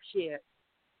piece of shit.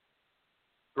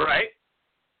 Right?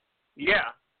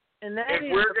 Yeah. And that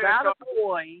is About a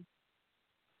Boy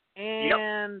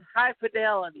and High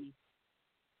Fidelity.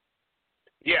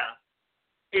 Yeah.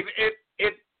 If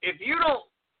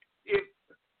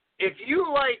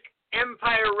you like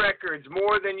Empire Records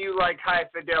more than you like High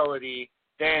Fidelity,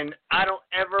 then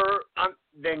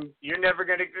then you're never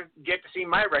gonna get to see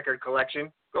my record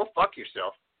collection. Go fuck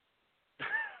yourself.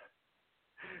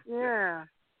 Yeah.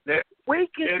 That, we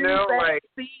could do that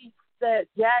speech that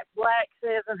Jack Black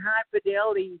says in High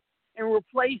Fidelity and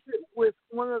replace it with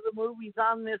one of the movies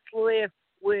on this list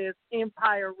with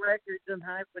Empire Records and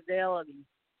High Fidelity.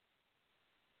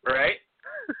 Right?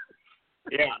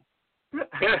 Yeah.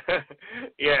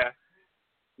 Yeah.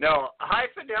 No, High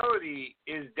Fidelity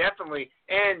is definitely,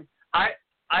 and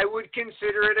I would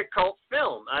consider it a cult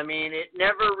film. I mean, it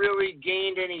never really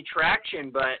gained any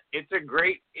traction, but it's a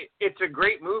great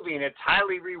movie, and it's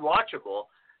highly rewatchable.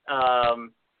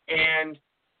 And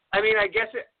I mean, I guess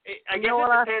it depends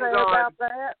what I say on about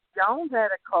that? Jones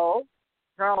had a cult.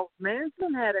 Charles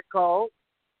Manson had a cult.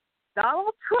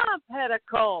 Donald Trump had a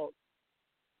cult.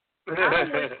 I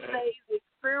would say the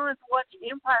experience watching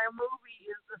Empire movie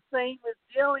is the same as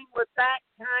dealing with that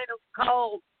kind of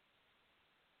cult.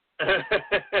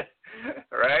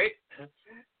 Right?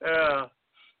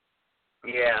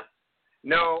 Yeah.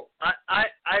 No,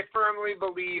 I firmly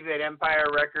believe that Empire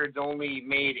Records only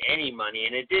made any money,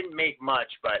 and it didn't make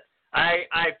much, but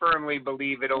I firmly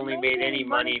believe it only made any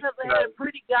money because they had a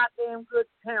pretty goddamn good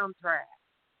soundtrack.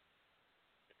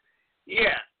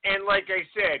 Yeah, and like I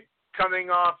said, coming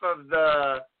off of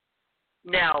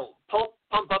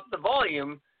Pump Up the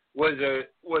Volume was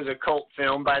a cult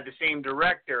film by the same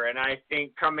director, and I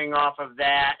think coming off of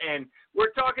that, and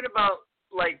we're talking about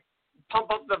like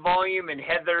Pump Up the Volume and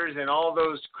Heathers and all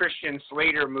those Christian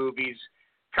Slater movies,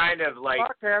 kind of like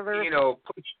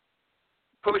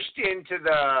pushed into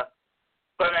the.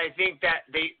 But I think that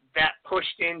that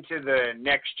pushed into the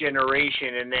next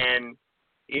generation, and then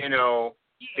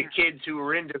the kids who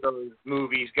were into those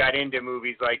movies got into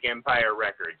movies like Empire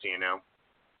Records.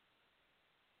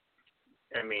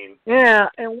 I mean. Yeah,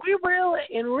 and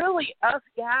really, us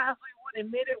guys, we would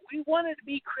admit it. We wanted to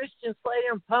be Christian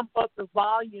Slater and pump up the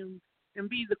volume and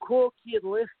be the cool kid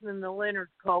listening to Leonard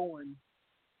Cohen.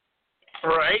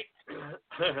 Right.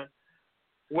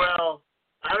 Well,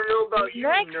 I don't know about you,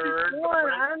 next nerd.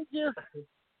 One,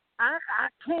 I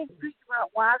can't figure out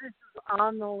why this is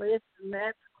on the list, and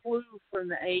that's Clue from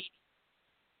the 80s.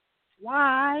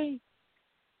 Why?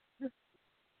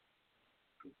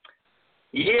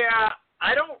 Yeah,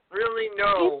 I don't really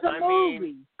know. It's a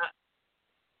movie.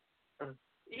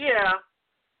 Yeah,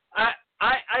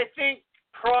 I think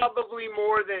probably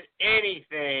more than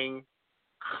anything,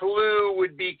 Clue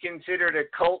would be considered a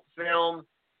cult film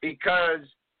because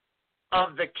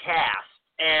of the cast.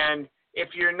 And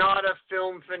if you're not a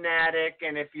film fanatic,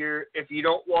 and if you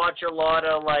don't watch a lot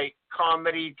of like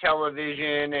comedy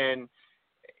television and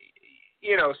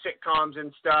sitcoms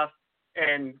and stuff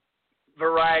and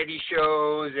variety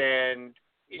shows and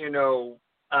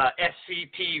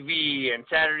SCTV and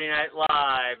Saturday Night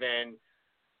Live and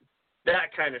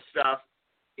that kind of stuff,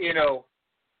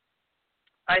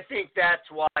 I think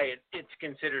that's why it's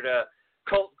considered a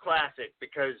cult classic,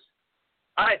 because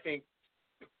I think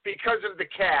because of the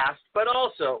cast, but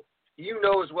also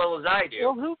as well as I do.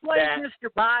 Well, who played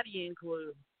Mr. Body in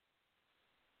Clue?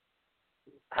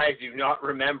 I do not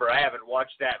remember. I haven't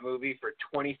watched that movie for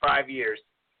 25 years.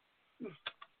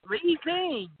 Lee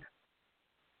Bing.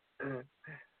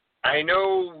 I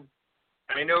know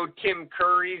Tim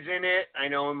Curry's in it. I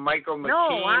know Michael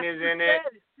McKean is in it.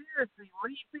 Seriously,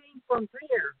 Lee Bing from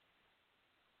there.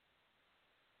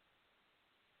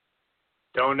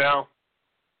 Don't know.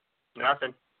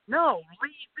 Nothing. No,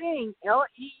 Lee Bing,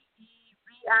 Leeving,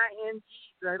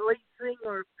 the lead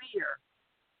singer of Fear.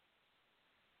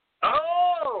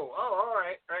 Oh, all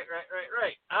right.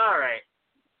 All right.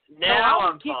 Now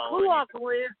I'm keep following. Clue off the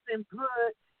list and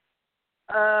put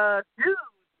Dude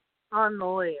on the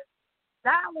list.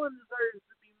 That one deserves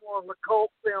to be more of a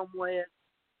cult film list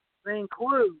than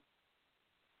Clue.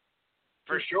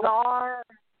 For sure.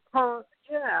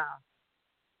 Yeah.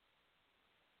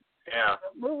 Yeah.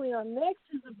 Moving on, next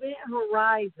is Event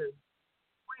Horizon,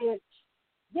 which,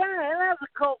 that's a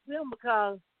cult film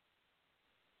because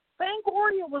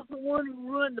Fangoria was the one who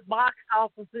ruined the box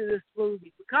office of this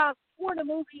movie. Because before the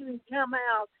movie even came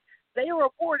out, they were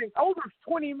reporting, there's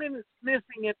 20 minutes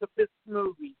missing at this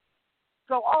movie.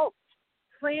 So,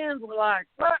 fans were like,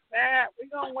 fuck that, we're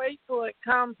going to wait till it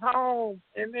comes home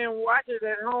and then watch it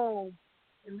at home.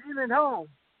 And then at home.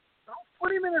 Those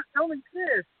 20 minutes don't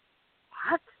exist.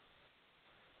 What?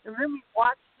 And then we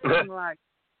watched it and like,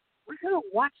 we could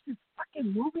have watched this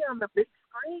fucking movie on the big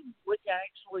screen, which I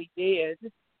actually did.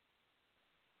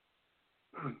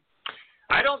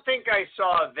 I don't think I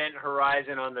saw Event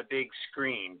Horizon on the big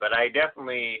screen, but I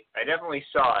definitely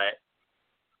saw it.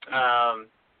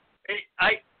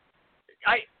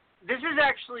 This is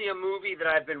actually a movie that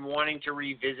I've been wanting to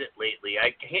revisit lately.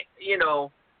 I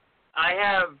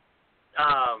have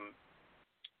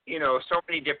so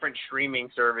many different streaming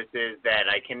services that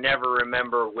I can never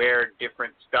remember where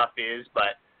different stuff is,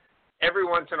 but every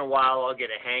once in a while I'll get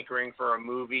a hankering for a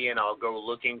movie and I'll go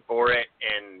looking for it,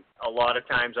 and a lot of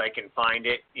times I can find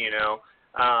it,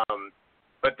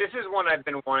 but this is one I've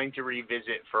been wanting to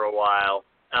revisit for a while.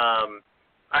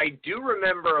 I do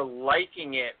remember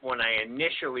liking it when I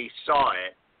initially saw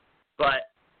it,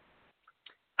 but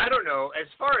I don't know, as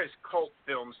far as cult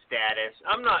film status,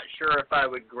 I'm not sure if I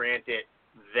would grant it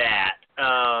that.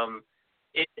 I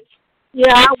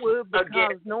would,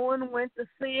 because no one went to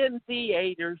see it in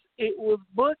theaters. It was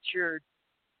butchered.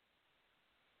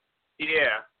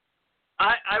 Yeah,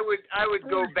 I would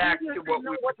go back to what we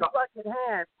were talking. What the fuck it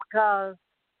had, because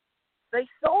they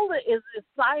sold it as a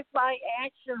sci-fi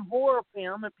action horror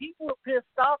film, and people were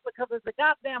pissed off because it's a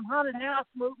goddamn haunted house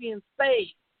movie in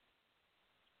space.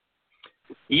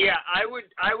 Yeah, I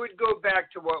would go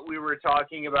back to what we were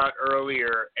talking about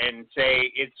earlier and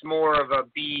say it's more of a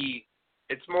B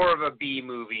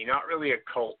movie, not really a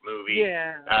cult movie.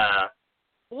 Yeah.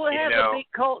 Well, it has a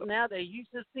big cult now. They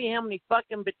used to see how many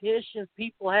fucking petitions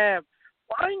people have.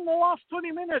 I ain't gonna lost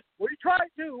 20 minutes. We tried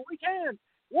to. We can.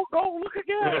 We'll go look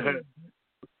again.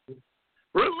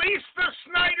 Release the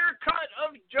Snyder Cut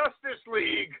of Justice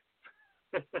League.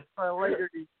 Later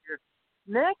this year.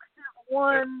 Next is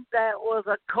one that was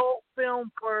a cult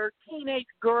film for teenage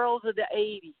girls of the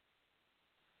 80s.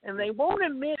 And they won't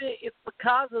admit it. It's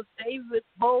because of David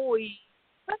Bowie.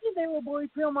 Second David Bowie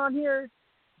film on here.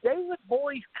 David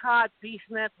Bowie's Codpiece,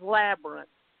 and that's Labyrinth.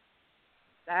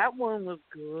 That one was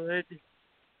good.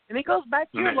 And it goes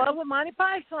back to your love of Monty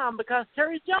Python because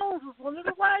Terry Jones was one of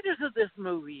the writers of this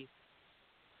movie.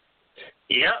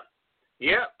 Yep.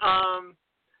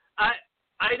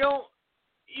 I don't,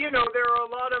 there are a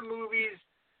lot of movies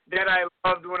that I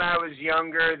loved when I was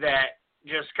younger that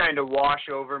just kind of wash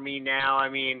over me now. I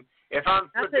mean, if I'm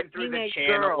flipping through the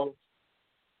channels.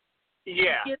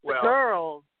 Yeah, get the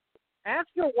girls. Ask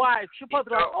your wife. She'll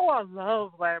probably be like, oh, I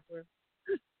love Labyrinth.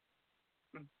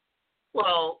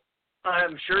 Well,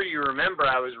 I'm sure you remember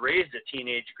I was raised a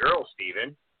teenage girl,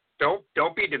 Stephen.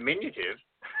 Don't be diminutive.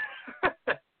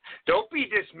 Don't be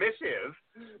dismissive.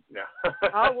 No.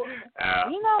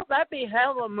 That'd be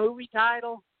hell of a movie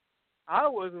title. I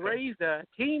was raised a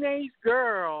teenage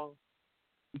girl.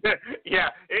 Yeah,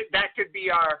 that could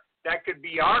be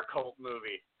our cult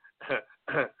movie.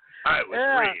 I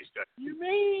was raised a You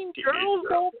mean teenage girls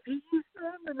girl. don't piece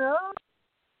them enough?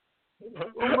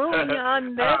 Well, moving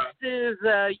on, next is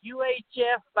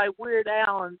UHF by Weird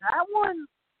Al, and that one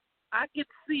I could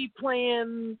see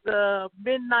playing the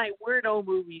Midnight Weirdo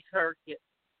movie circuit.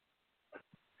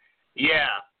 Yeah,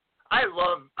 I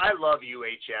love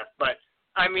UHF, but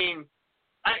I mean,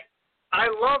 I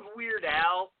love Weird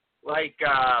Al. Like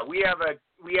we have a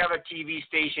TV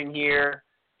station here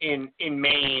in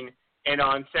Maine, and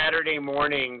on Saturday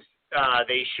mornings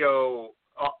they show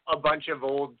a bunch of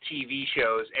old TV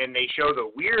shows, and they show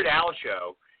the Weird Al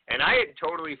show, and I had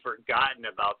totally forgotten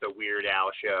about the Weird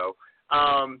Al show.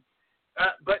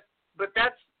 But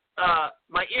that's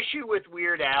my issue with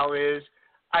Weird Al is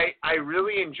I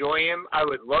really enjoy him. I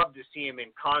would love to see him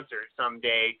in concert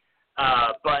someday.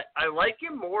 But I like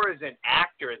him more as an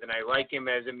actor than I like him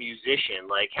as a musician.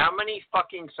 Like, how many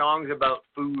fucking songs about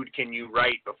food can you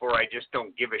write before I just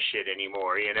don't give a shit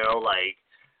anymore,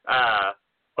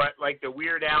 But like the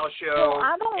Weird Al show. Well,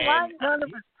 I don't like none of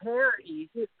his parodies.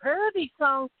 His parody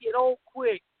songs get old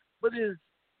quick, but his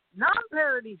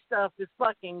non-parody stuff is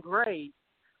fucking great.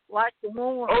 Like the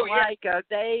one with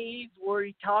Days where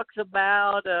he talks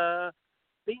about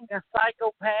being a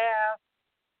psychopath.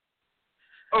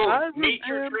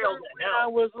 Nature Trail to when Hell. I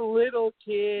was a little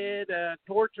kid,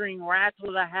 torturing rats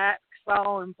with a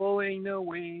hacksaw and pulling the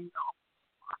wing.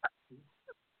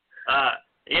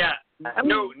 Yeah. I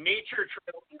mean, Nature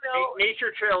Trail.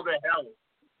 Nature Trail to Hell.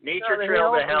 Nature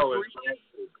Trail to Hell is.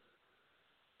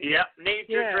 Yep.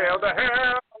 Nature Trail to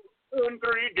Hell in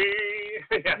 3D.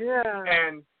 Yeah.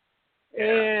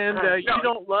 And You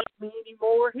Don't Love Me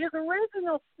Anymore. His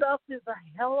original stuff is a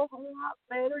hell of a lot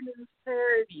better than his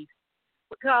parodies.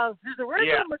 Because his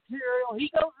original material, he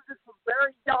goes into some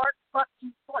very dark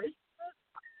fucking places.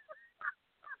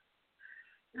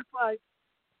 It's like,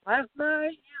 last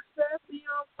night you set me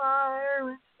on fire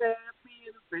and stabbed me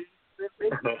in the face and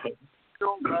made me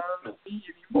don't love me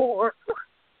anymore.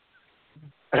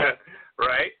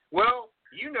 Right. Well,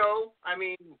 I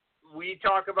mean, we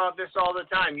talk about this all the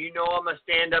time. I'm a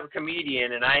stand-up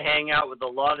comedian, and I hang out with a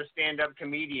lot of stand-up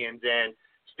comedians, and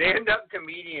stand-up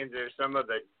comedians are some of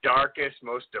the darkest,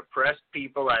 most depressed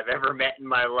people I've ever met in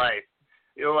my life.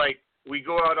 We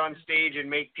go out on stage and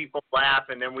make people laugh,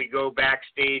 and then we go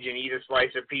backstage and eat a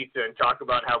slice of pizza and talk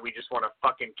about how we just want to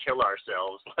fucking kill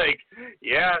ourselves.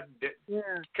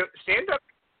 Stand-up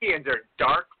comedians are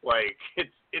dark.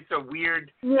 It's a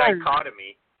weird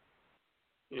dichotomy,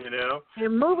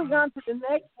 And moving on to the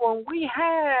next one, we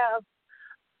have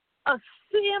a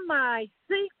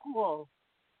semi-sequel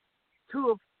to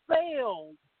a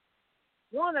failed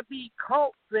wannabe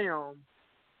cult film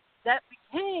that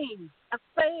became a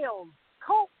failed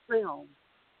cult film.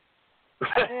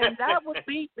 And that would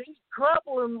be Big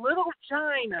Trouble in Little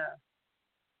China.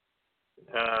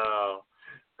 Oh.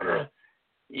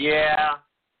 Yeah.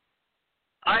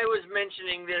 I was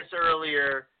mentioning this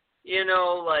earlier,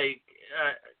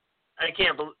 I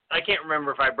can't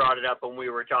remember if I brought it up when we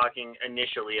were talking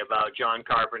initially about John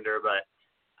Carpenter, but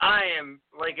I am,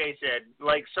 like I said,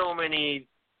 like so many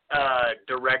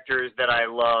directors that I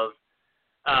love,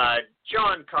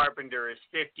 John Carpenter is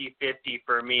 50-50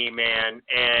 for me, man,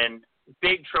 and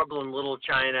Big Trouble in Little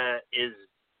China is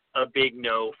a big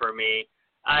no for me.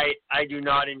 I do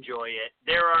not enjoy it.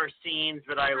 There are scenes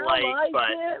that I like,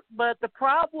 it, but the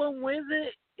problem with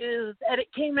it is that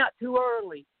it came out too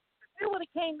early. it would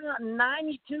have came out in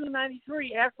 92,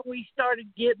 93 after we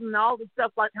started getting all the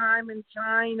stuff like Hyman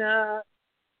China,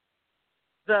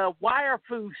 the wire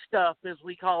fu stuff, as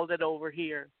we called it over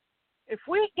here. If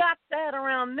we got that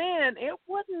around then, it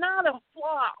would not have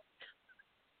flopped.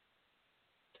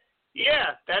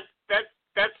 Yeah,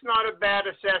 that's not a bad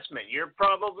assessment. You're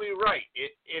probably right.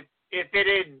 If it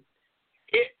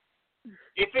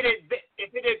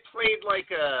had played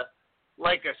like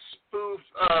a spoof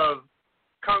of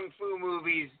kung fu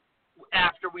movies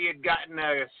after we had gotten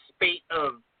a spate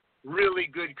of really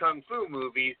good kung fu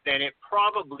movies, then it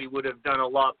probably would have done a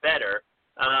lot better.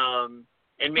 And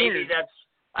maybe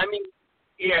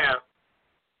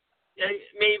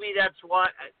maybe that's why,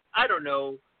 I don't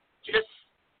know,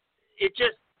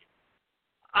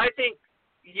 I think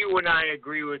you and I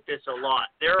agree with this a lot.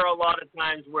 There are a lot of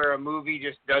times where a movie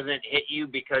just doesn't hit you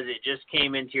because it just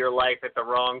came into your life at the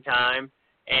wrong time.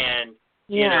 And,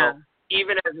 you know,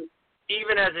 even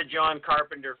as a John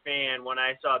Carpenter fan, when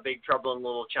I saw Big Trouble in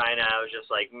Little China, I was just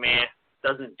like, meh,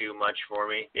 doesn't do much for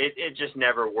me. It just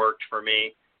never worked for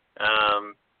me.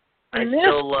 I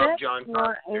still love John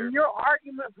Carpenter. And your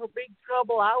argument for Big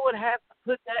Trouble, I would have to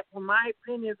put that, for my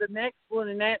opinion, the next one,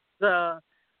 and that's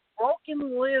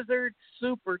Broken Lizard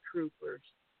Super Troopers.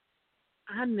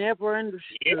 I never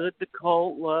understood the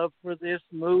cult love for this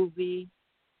movie.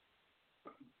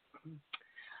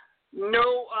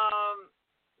 No,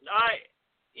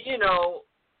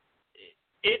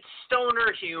 it's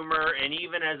stoner humor, and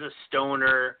even as a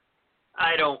stoner,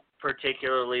 I don't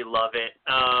particularly love it.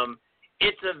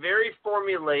 It's a very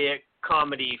formulaic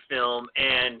comedy film,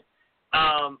 and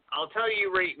I'll tell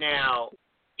you right now,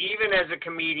 even as a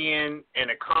comedian and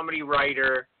a comedy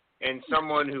writer and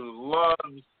someone who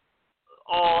loves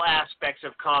all aspects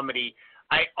of comedy,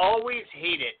 I always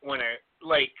hate it when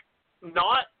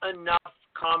not enough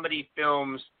comedy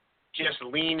films just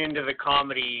lean into the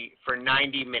comedy for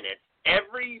 90 minutes.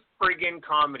 Every friggin'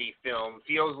 comedy film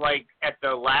feels like at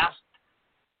the last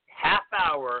half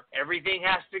hour, everything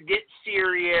has to get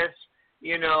serious,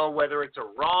 whether it's a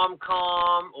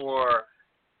rom-com or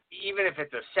even if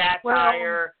it's a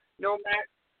satire, no matter,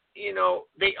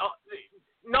 they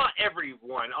not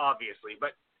everyone, obviously,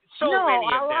 but many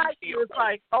of them feel it's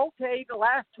like, okay, the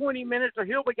last 20 minutes are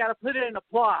here, we got to put it in a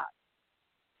plot.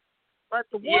 But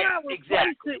the one I would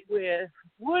replace it with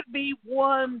would be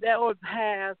one that would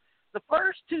have the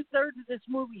first 2/3 of this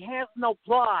movie has no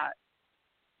plot.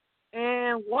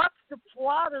 And what's the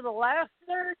plot of the last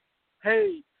third?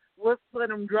 Hey, let's let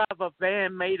them drive a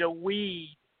van made of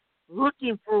weed,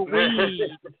 looking for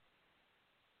weed.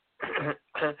 I'm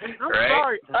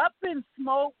sorry, Up in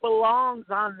Smoke belongs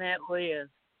on that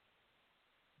list.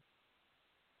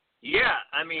 Yeah,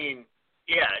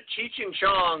 Cheech and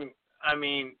Chong.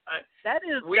 That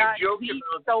is we joked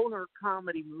about stoner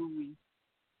comedy movie.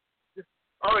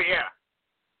 Oh yeah,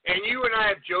 and you and I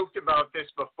have joked about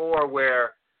this before,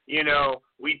 where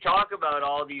we talk about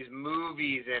all these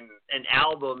movies and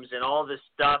albums and all this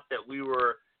stuff that we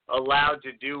were allowed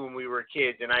to do when we were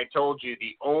kids, and I told you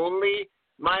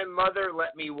my mother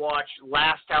let me watch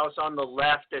Last House on the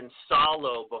Left and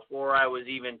Solo before I was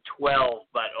even 12.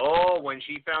 But when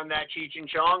she found that Cheech and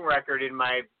Chong record in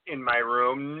my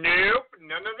room, nope,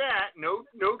 none of that. No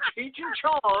Cheech and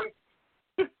Chong.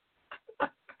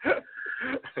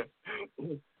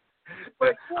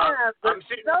 But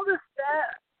notice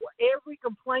that every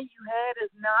complaint you had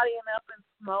is not in Up in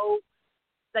Smoke.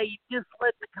 They just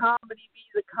let the comedy be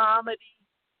the comedy.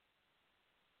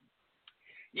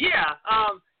 Yeah,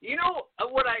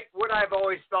 what I've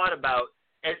always thought about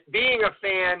as being a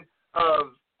fan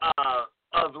of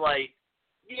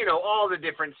all the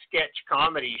different sketch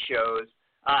comedy shows.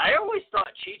 I always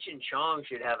thought Cheech and Chong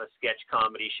should have a sketch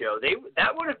comedy show.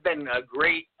 That would have been a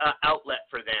great outlet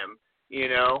for them.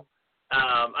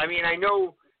 I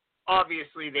know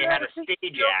obviously they had a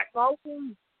stage act.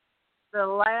 The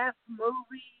last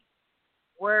movie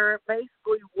where it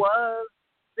basically was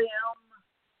them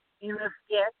in a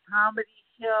sketch comedy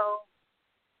show.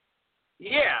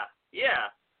 Yeah.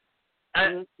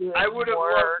 I would have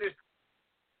loved to.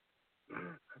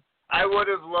 I would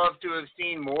have loved to have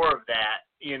seen more of that.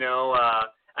 You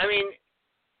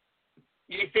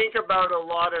think about a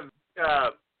lot of.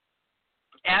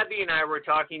 Abby and I were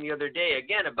talking the other day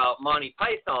again about Monty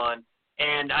Python,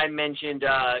 and I mentioned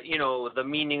the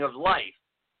meaning of life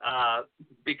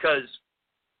because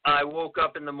I woke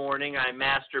up in the morning, I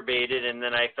masturbated, and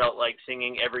then I felt like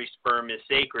singing "Every Sperm is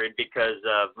Sacred" because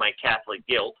of my Catholic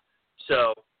guilt.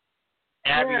 So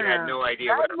Abby had no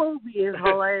idea. That movie is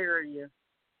hilarious.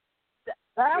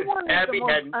 That one is the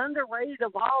most underrated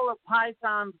of all of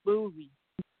Python's movies.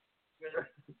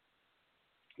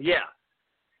 Yeah.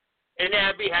 And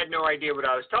Abby had no idea what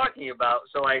I was talking about,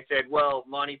 so I said, well,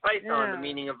 Monty Python, The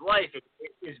Meaning of Life,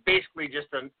 is basically just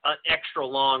an extra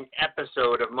long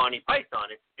episode of Monty Python.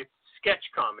 It's sketch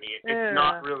comedy. It's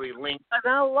not really linked.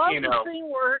 And I love the scene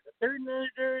where they're in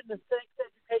the sex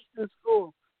education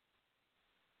school.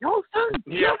 Yo, son,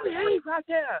 you behave right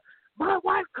there. My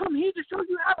wife come here to show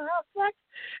you how to have sex,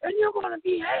 and you're going to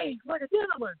behave like a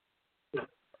gentleman.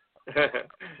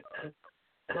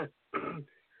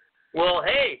 Well,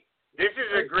 hey, this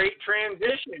is a great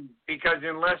transition because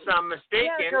unless I'm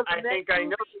mistaken, I think I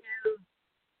know.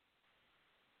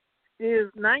 Is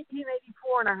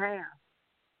 1984 and a half.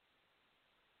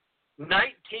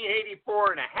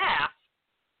 1984 and a half?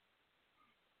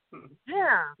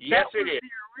 Yeah. Yes, it is.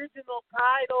 The original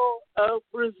title of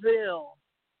Brazil.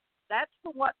 That's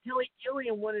what Tilly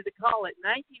Gilliam wanted to call it,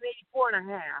 1984 and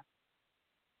a half.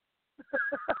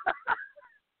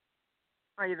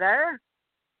 Are you there?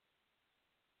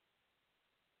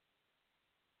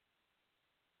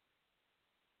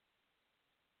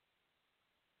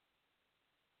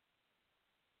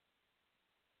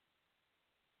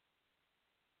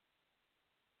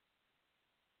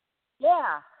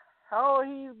 Yeah. Oh,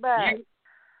 he's back.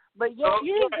 But yet,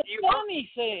 here's the funny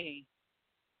thing.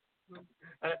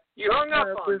 You hung up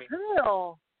on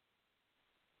Brazil.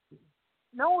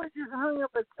 No, it just hung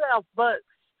up itself. But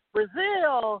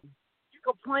Brazil, you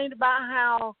complained about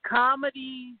how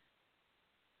comedies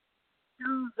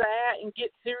do that and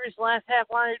get serious last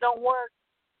half line don't work.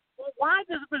 Well, why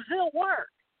does Brazil work?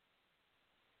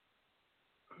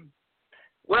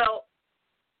 Well,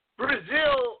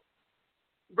 Brazil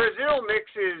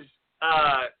mixes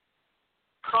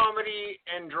comedy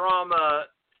and drama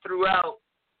throughout,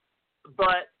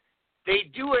 but they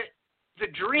do it. The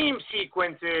dream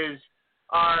sequences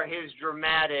are his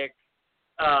dramatic,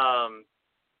 are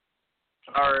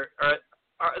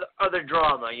the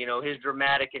drama. You know, his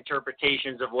dramatic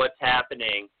interpretations of what's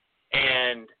happening,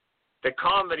 and the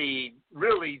comedy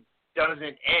really doesn't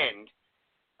end.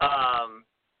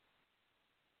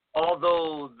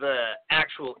 Although the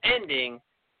actual ending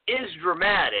is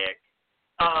dramatic,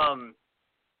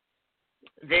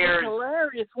 it's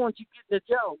hilarious once you get the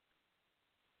joke.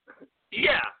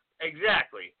 Yeah,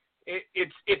 exactly.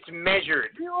 It's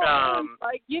measured.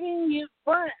 By getting his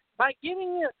friend,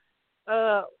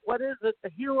 what is it? The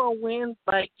hero wins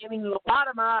by getting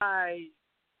lobotomized.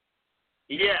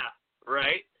 Yeah,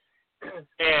 right.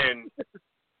 And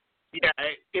yeah,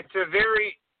 it's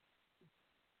very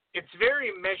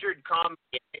measured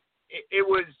comedy. It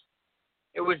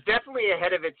was definitely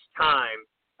ahead of its time.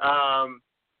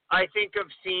 I think of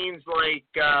scenes like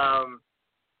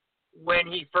when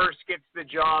he first gets the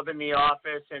job in the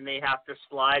office and they have to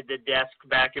slide the desk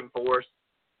back and forth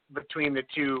between the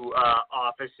two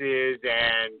offices,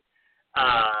 and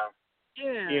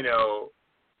you know,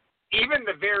 even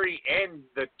the very end,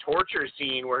 the torture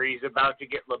scene where he's about to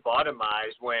get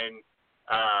lobotomized, when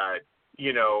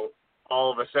you know,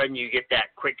 all of a sudden you get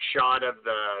that quick shot of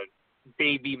the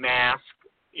baby mask.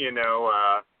 You know,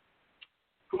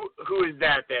 who is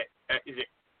that? Is it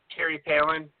Terry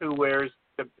Palin who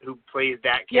plays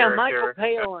that character? Yeah, Michael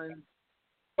Palin.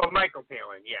 Michael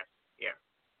Palin. Yes, yeah.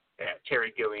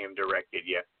 Terry Gilliam directed.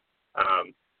 Yeah,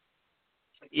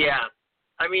 yeah.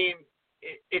 I mean,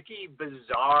 it's a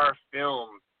bizarre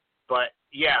film, but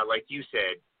yeah, like you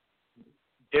said,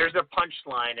 there's a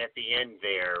punchline at the end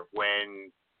there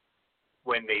when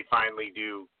they finally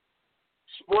do.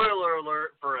 Spoiler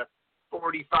alert for a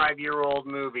 45-year-old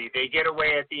movie. They get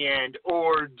away at the end,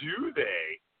 or do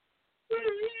they?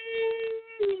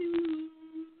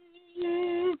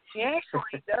 He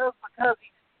actually does, because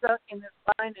he's stuck in his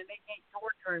mind and they can't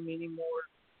torture him anymore.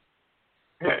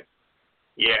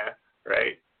 Yeah,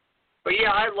 right. But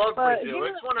yeah, I love Brazil.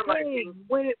 It's one of my things.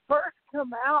 When it first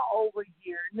came out over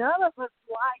here, none of us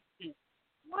liked it.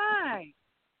 Why?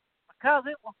 Because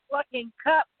it was fucking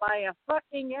cut by a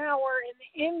fucking hour and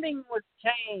the ending was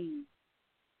changed.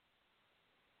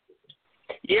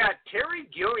 Yeah, Terry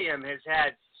Gilliam has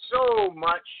had so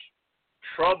much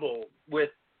trouble with,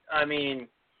 I mean,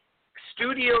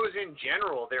 studios in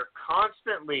general. They're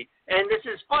constantly, and this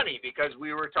is funny because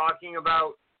we were talking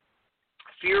about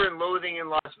Fear and Loathing in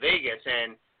Las Vegas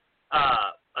and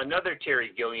another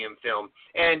Terry Gilliam film,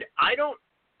 and I don't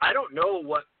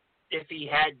know if he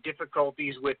had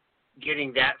difficulties with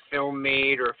getting that film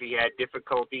made, or if he had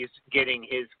difficulties getting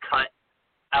his cut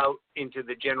out into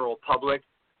the general public.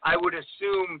 I would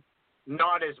assume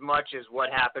not as much as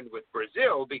what happened with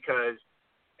Brazil, because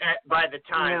by the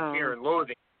time Fear and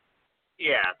Loathing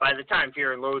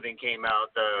came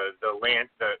out, the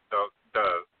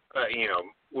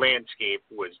landscape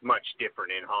was much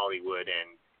different in Hollywood,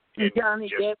 and Johnny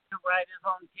just, Depp to write his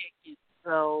own ticket.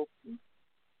 So,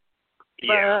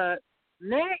 yeah. but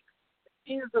next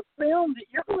is a film that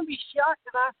you're going to be shocked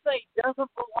that I say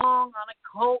doesn't belong on a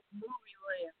cult movie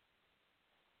list.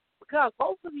 Because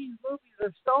both of these movies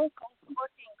are stone cold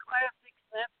fucking classics.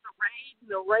 That's The Raid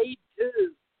and The Raid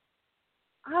 2.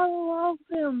 I love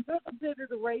them. They're considered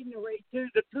The Raid and The Raid 2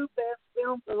 the two best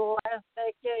films of the last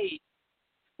decade.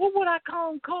 What would I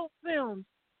call them, cult films?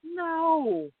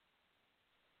 No.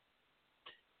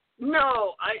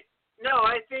 No,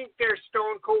 I think they're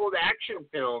stone cold action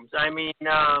films. I mean,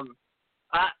 I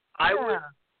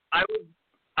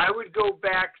would go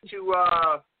back to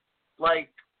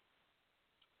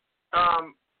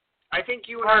I think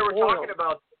you and I were talking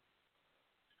about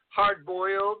Hard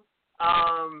Boiled,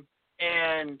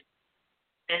 and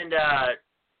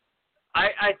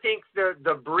I think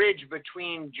the bridge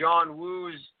between John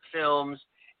Woo's films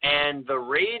and the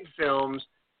Raid films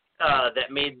that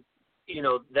made,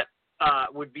 that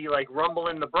would be like Rumble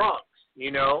in the Bronx.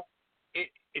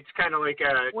 It's kind of like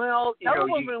a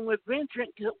Woman with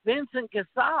Vincent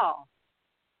Cassel.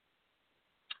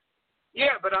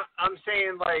 Yeah, but I'm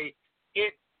saying like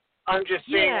it. I'm just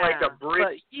saying like a bridge.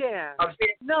 But yeah. I'm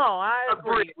saying I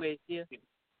agree with you. a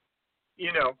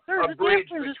There's a bridge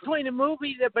difference between a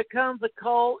movie that becomes a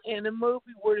cult and a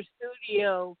movie where the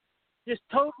studio just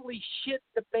totally shit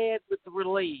the bed with the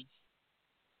release.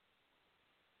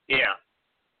 Yeah.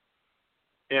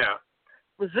 Yeah.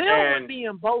 Brazil would be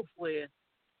in both lists.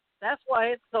 That's why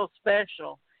it's so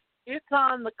special. It's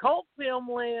on the cult film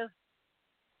list,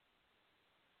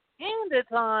 and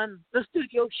it's on the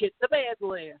studio shit the bed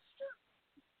list.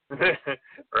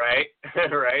 Right.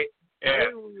 Right. Yeah.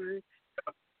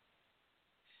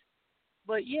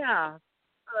 But yeah,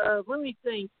 let me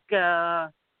think. I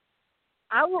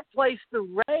replace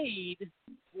The Raid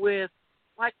with,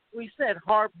 like we said,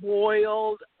 Hard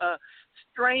Boiled,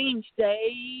 Strange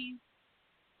Days.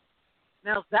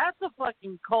 Now that's a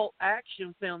fucking cult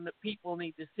action film that people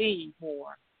need to see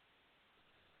more.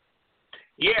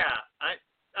 Yeah,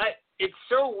 it's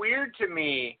so weird to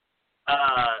me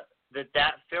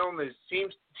that film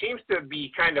seems to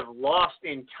be kind of lost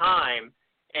in time,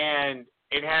 and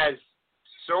it has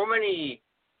so many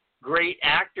great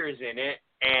actors in it,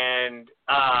 and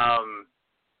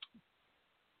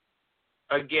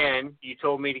again, you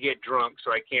told me to get drunk,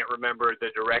 so I can't remember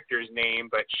the director's name,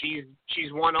 but she's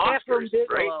won Oscars,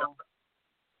 right?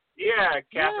 Yeah,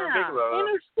 Catherine Bigelow. And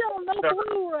there's still no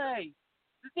Blu-ray.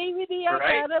 The DVD I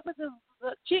got up is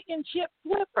the chicken chip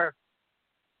flipper.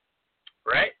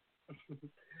 Right?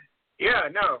 Yeah,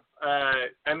 no.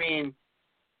 I mean,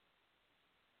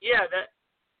 yeah,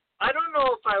 I don't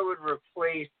know if I would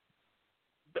replace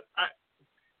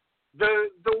the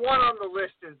one on the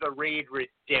list is The Raid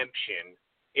Redemption.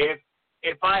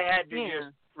 If I had to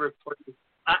just replace,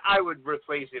 I would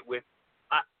replace it with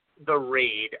The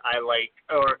Raid. I like,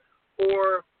 or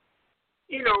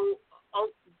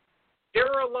there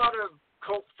are a lot of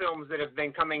cult films that have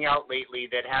been coming out lately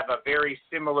that have a very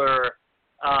similar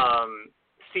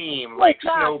theme, like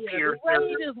Snowpiercer. The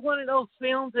Raid is one of those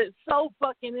films that's so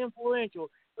fucking influential.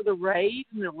 For The Raid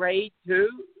and The Raid 2.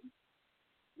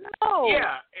 No.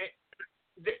 Yeah.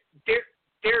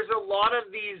 There's a lot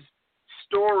of these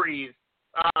stories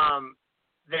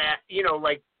that,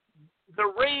 like The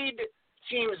Raid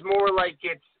seems more like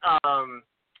it's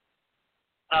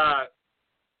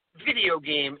video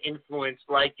game influenced,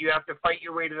 like you have to fight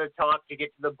your way to the top to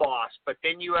get to the boss. But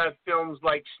then you have films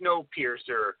like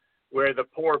Snowpiercer, where the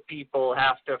poor people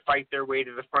have to fight their way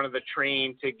to the front of the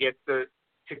train to kill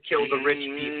the rich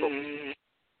people.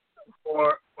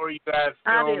 Or you have films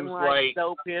I didn't like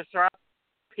Snowpiercer.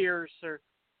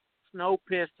 No.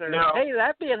 Hey,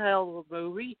 that'd be a hell of a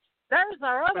movie. There's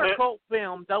our other cult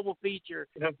film double feature.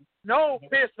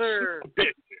 Snowpiercer.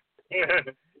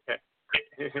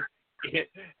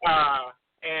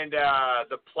 And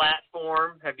The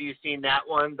Platform. Have you seen that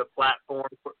one? The Platform,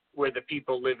 where the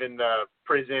people live in the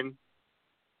prison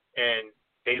and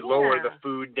they lower the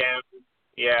food down.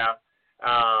 Yeah.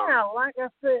 Like I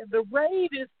said, The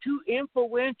Raid is too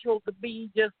influential to be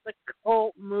just a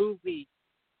cult movie.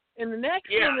 And the next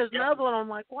one is another one. I'm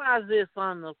like, why is this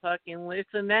on the fucking list?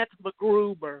 And that's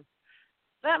MacGruber.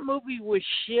 That movie was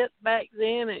shit back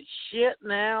then. It's shit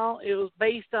now. It was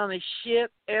based on a shit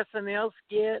SNL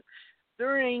skit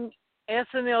during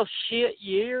SNL shit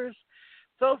years.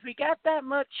 So if you got that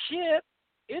much shit,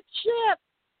 it's shit.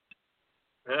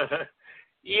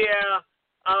 Yeah.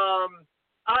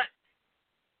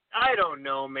 I don't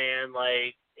know, man.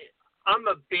 Like, I'm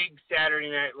a big Saturday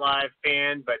Night Live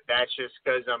fan, but that's just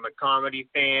because I'm a comedy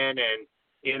fan, and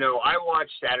You know, I watch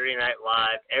Saturday Night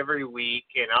Live every week,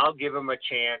 and I'll give them a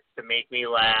chance to make me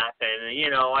laugh. And,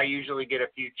 you know, I usually get a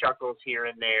few chuckles here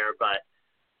and there, but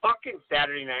fucking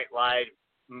Saturday Night Live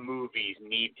movies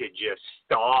need to just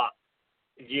stop.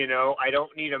 You know, I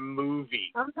don't need a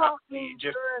movie. I'm talking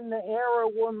during the era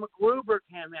when MacGruber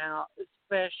came out,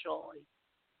 especially.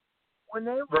 When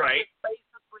they were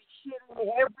basically shitting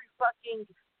every fucking...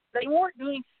 They weren't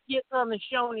doing skits on the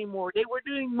show anymore. They were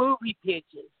doing movie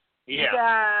pitches. Yeah. You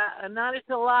got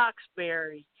Anita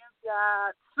Loxbury. You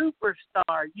got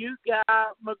Superstar. You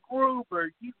got MacGruber.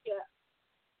 You got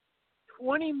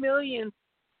 20 million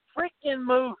freaking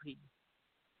movies.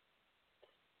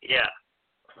 Yeah.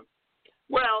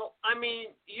 Well, I mean,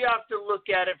 you have to look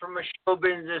at it from a show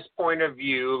business point of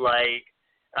view. Like,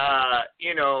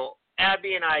 you know,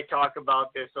 Abby and I talk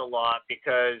about this a lot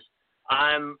because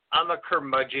I'm a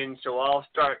curmudgeon, so I'll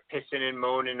start pissing and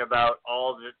moaning about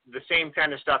all the same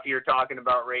kind of stuff you're talking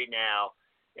about right now.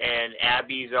 And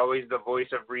Abby's always the voice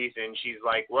of reason. She's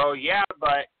like, well, yeah,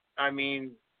 but, I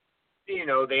mean, you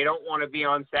know, they don't want to be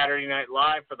on Saturday Night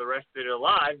Live for the rest of their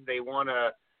lives. They want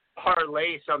to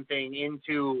parlay something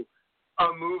into a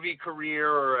movie career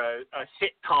or a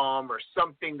sitcom or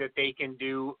something that they can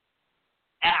do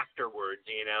afterwards,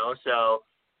 you know. So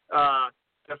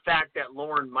the fact that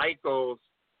Lorne Michaels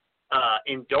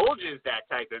indulges that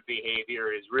type of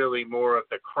behavior is really more of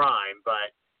the crime.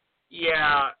 But,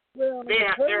 yeah, well,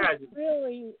 there has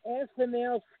really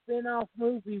SNL spin-off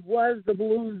movie was the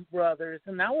Blues Brothers,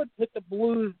 and I would put the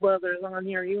Blues Brothers on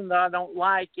here even though I don't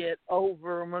like it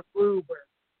over MacGruber.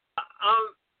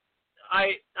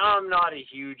 I'm not a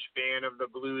huge fan of the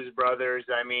Blues Brothers.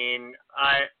 I mean,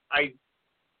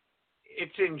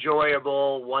 it's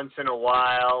enjoyable once in a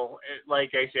while.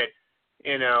 Like I said,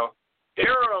 you know,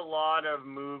 there are a lot of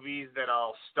movies that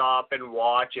I'll stop and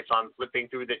watch if I'm flipping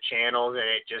through the channels and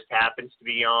it just happens to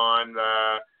be on,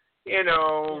 you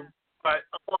know, but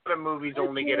a lot of movies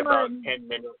only get about 10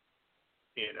 minutes,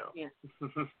 you know. Yeah.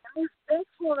 That's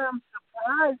what I'm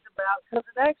surprised about, because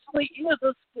it actually is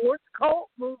a sports cult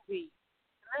movie.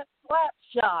 And that's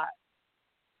Slapshot.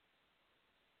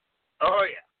 Oh,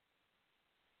 yeah.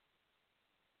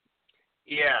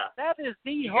 Yeah. That is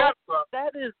the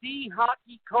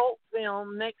hockey cult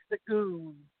film next to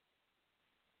Goon.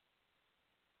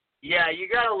 Yeah, you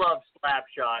gotta love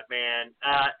Slapshot, man.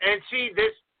 And see,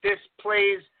 this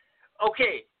plays.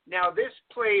 Okay, now this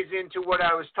plays into what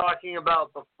I was talking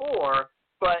about before,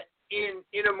 but in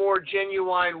a more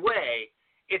genuine way.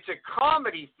 It's a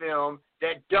comedy film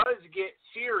that does get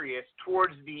serious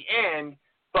towards the end,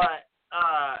 but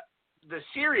the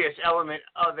serious element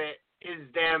of it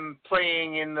is them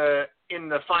playing in the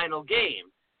final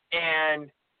game,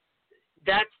 and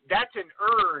that's an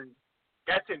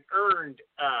earned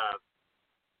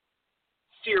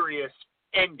serious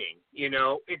ending. You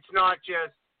know, it's not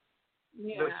just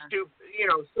the stupid. You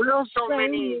know, so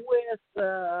many with.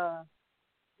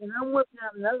 And I'm looking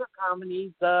at another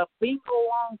comedy, the Bingo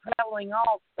Long Traveling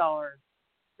All-Stars.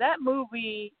 That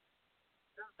movie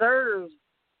earned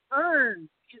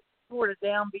its sort of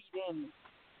downbeat ending.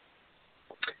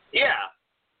 Yeah.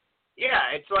 Yeah,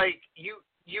 it's like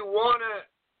you want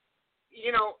to,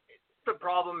 you know, the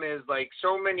problem is, like,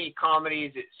 so many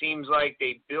comedies, it seems like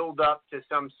they build up to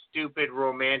some stupid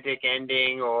romantic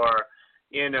ending, or,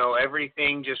 you know,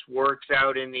 everything just works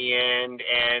out in the end,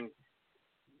 and,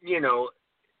 you know,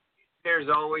 there's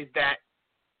always that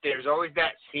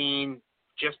scene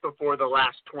just before the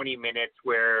last 20 minutes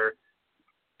where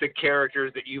the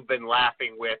characters that you've been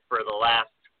laughing with for the last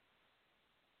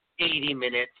 80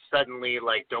 minutes suddenly,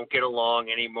 like, don't get along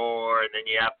anymore, and then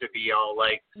you have to be all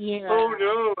like, oh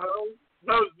no,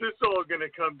 how's this all gonna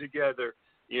come together,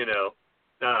 you know?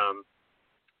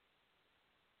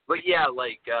 But yeah,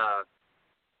 like,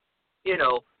 you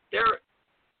know,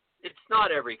 it's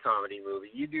not every comedy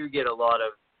movie. You do get a lot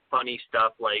of funny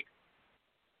stuff, like,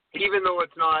 even though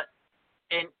it's not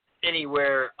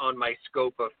anywhere on my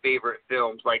scope of favorite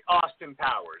films, like Austin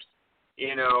Powers,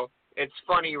 you know, it's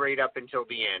funny right up until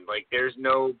the end. Like, there's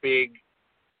no big,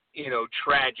 you know,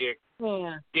 tragic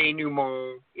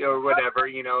denouement or whatever,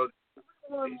 you know.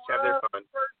 They just have their fun.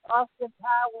 Austin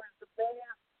Powers the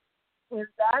best, and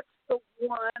that's the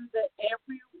one that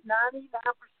every 99%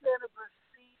 of us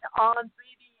seen on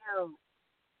video.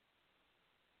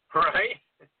 Right?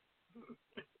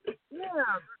 Yeah,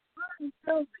 there's certain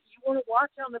films that you want to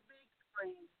watch on the big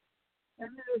screen, and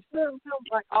there's certain films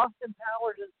like Austin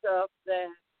Powers and stuff that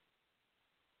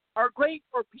are great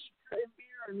for pizza and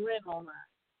beer and rental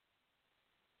night.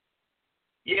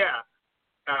 Yeah.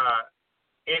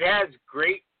 It has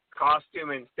great costume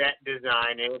and set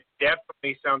design, and it's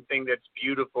definitely something that's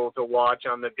beautiful to watch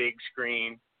on the big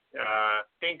screen.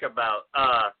 Think about,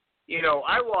 I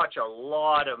watch a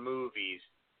lot of movies,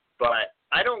 but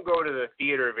I don't go to the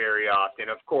theater very often.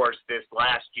 Of course, this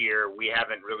last year we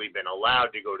haven't really been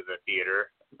allowed to go to the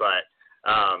theater, but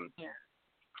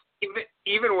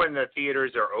even when the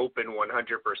theaters are open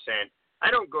 100%, I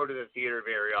don't go to the theater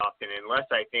very often unless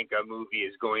I think a movie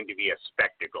is going to be a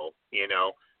spectacle,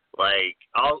 Like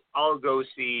I'll go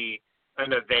see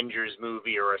an Avengers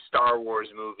movie or a Star Wars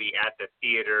movie at the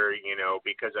theater,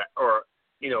 because a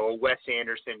Wes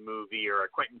Anderson movie or a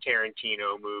Quentin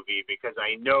Tarantino movie because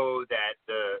I know that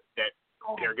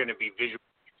they're going to be visually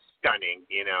stunning,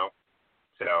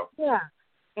 So yeah,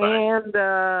 but, and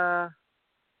the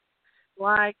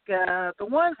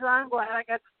ones that I'm glad I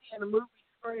got to see in the movie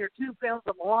screen are two films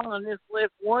that belong on this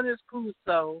list. One is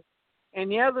Crusoe,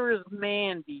 and the other is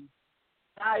Mandy.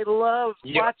 I love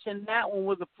watching that one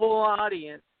with a full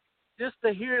audience, just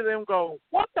to hear them go,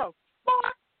 "What the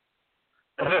fuck?"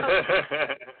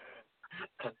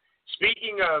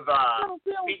 Speaking of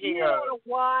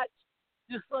watch,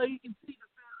 just so you can see the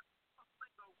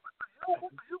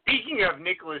Speaking of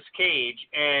Nicolas Cage,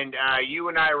 and you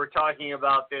and I were talking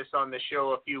about this on the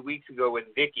show a few weeks ago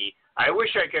with Vicky. I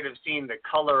wish I could have seen The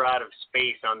Color Out of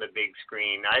Space on the big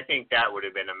screen. I think that would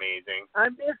have been amazing. I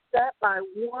missed that by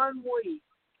 1 week.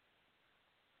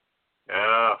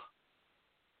 Oh.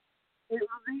 It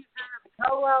was either The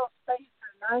Color Out of Space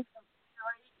or Nice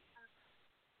Configuration,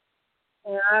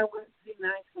 and I went to see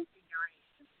Nice Configuration.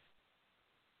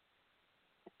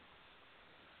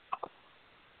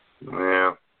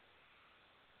 Yeah.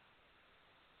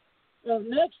 So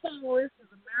next on the list is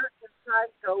American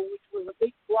Psycho, which was a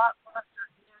big blockbuster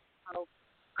hit, so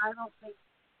I don't think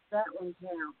that one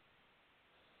counts.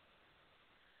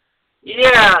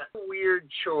 Yeah, weird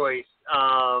choice.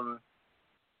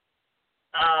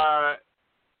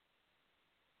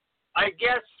 I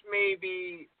guess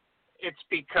maybe it's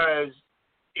because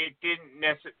it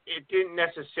didn't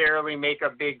necessarily make a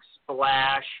big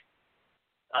splash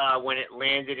when it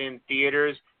landed in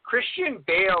theaters. Christian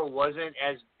Bale wasn't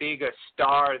as big a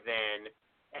star then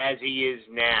as he is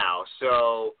now,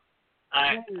 so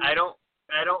I don't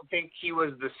think he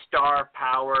was the star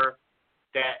power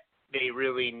that they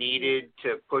really needed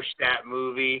to push that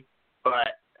movie.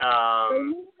 But they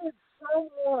needed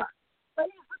somewhat.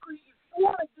 Basically, if you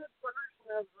want a good version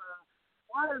of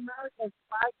what American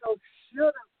Psycho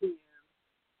should have been,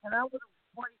 and I would have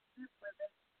replaced it with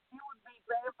it, it would be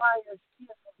Vampire's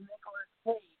Kiss with Nicolas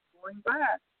Cage going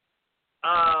back.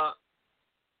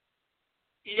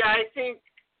 Yeah, I think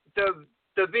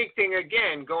the big thing,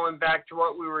 again, going back to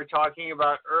what we were talking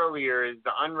about earlier, is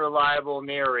the unreliable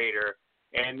narrator.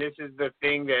 And this is the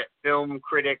thing that film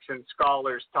critics and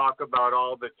scholars talk about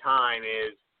all the time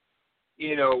is,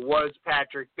 was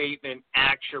Patrick Bateman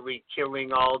actually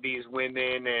killing all these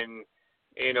women? And,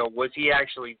 was he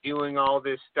actually doing all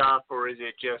this stuff? Or is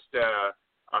it just a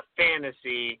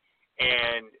fantasy?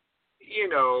 And,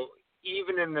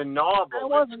 even in the novel,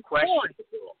 it's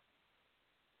questionable.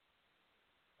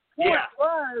 It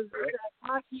was that,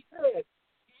 like he said, even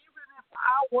if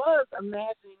I was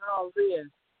imagining all this,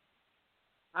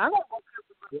 I don't know if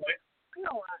it's real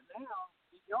right now.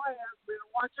 Your ass better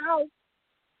watch out.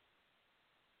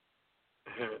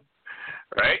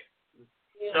 Right?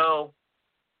 Yeah. So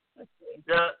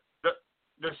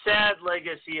the sad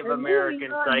legacy of American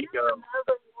Psycho.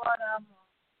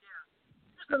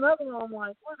 There's another one I'm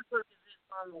like, what the fuck is this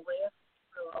on the list?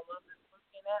 So I love this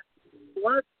looking at.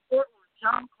 Bloodsport with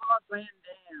Jean-Claude Van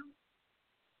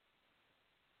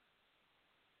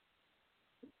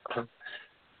Damme.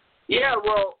 Yeah,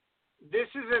 well, this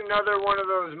is another one of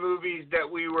those movies that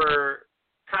we were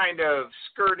kind of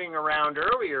skirting around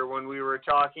earlier when we were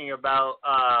talking about,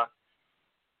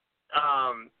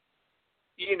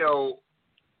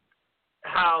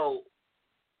 how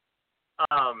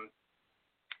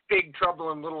Big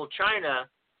Trouble in Little China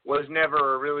was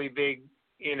never a really big,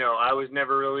 I was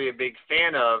never really a big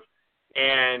fan of.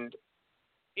 And,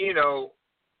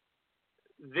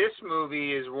 this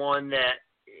movie is one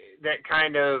that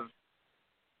kind of,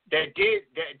 that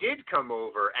did come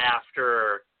over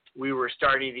after we were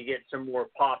starting to get some more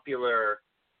popular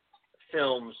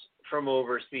films from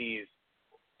overseas.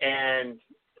 And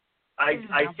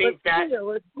I think that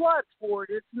still, it's Bloodsport.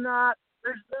 It's not.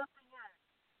 There's nothing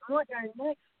in it. Like our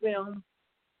next film.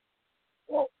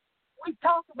 Well, we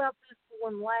talked about this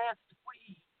one last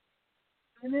week,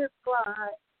 and it's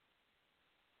like,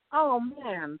 oh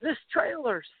man, this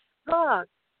trailer sucks.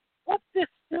 What's this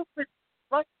stupid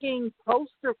fucking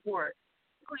poster for it?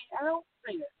 The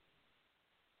outfit.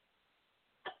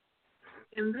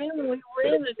 And then we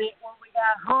rented it when we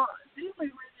got home. Then we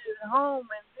rented it home,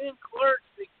 and then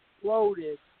Clerks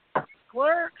exploded.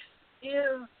 Clerks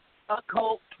is a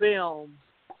cult film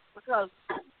because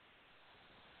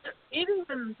it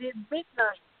even did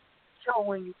midnight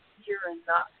showings here in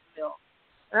Knoxville.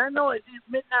 And I know it did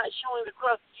midnight showings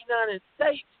across the United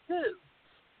States, too.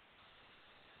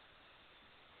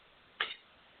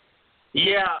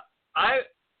 Yeah, I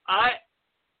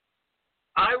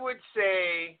would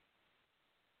say,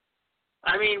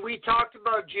 I mean, we talked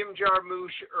about Jim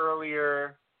Jarmusch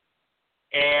earlier,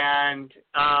 and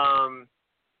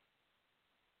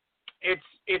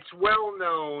it's well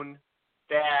known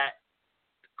that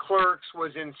Clerks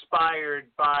was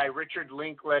inspired by Richard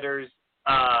Linklater's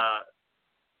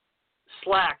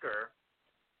Slacker.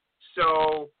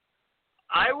 So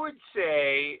I would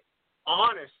say,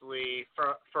 honestly,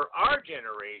 for our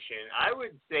generation, I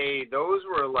would say those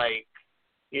were like,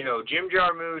 you know, Jim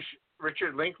Jarmusch,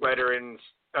 Richard Linklater, and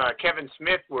Kevin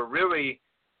Smith were really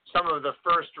some of the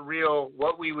first real,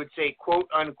 what we would say,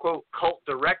 quote-unquote, cult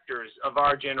directors of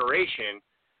our generation.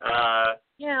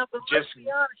 Yeah, but let's be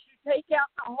honest, you take out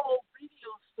the whole video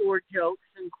store jokes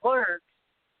and Clerks,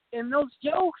 and those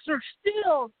jokes are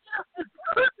still just as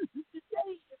good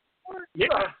today as Clerks.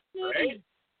 Yeah, right?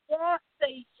 Gas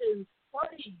stations,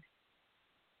 place.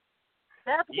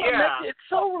 That's what makes it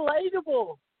so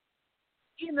relatable.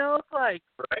 You know, it's like,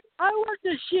 right. I worked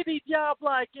a shitty job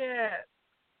like that.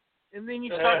 And then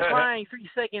you start crying 3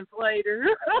 seconds later.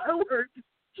 I worked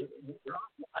a shitty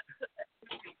job like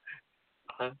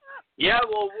that. Yeah,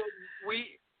 well,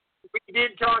 we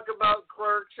did talk about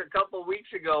Clerks a couple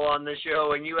weeks ago on the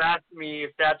show, and you asked me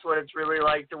if that's what it's really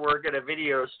like to work at a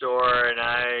video store, and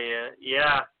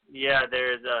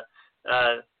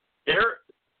there's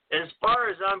as far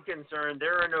as I'm concerned,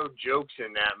 there are no jokes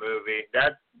in that movie.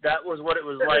 That was what it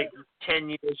was like 10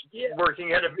 years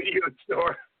working at a video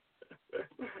store.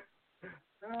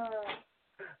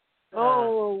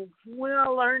 When I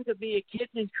learned to be a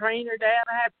kitchen trainer, Dad,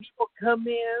 I had people come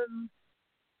in,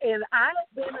 and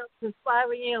I've been up since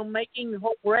 5 a.m. making the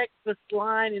whole breakfast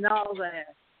line and all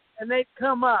that. And they'd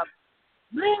come up,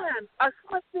 man, I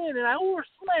slept in and I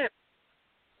overslept.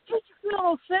 Can't you feel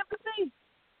no sympathy?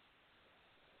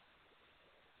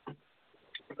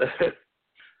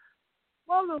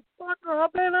 Motherfucker,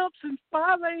 I've been up since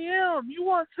 5 a.m. You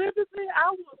want sympathy? I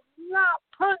will not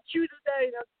punch you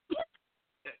today.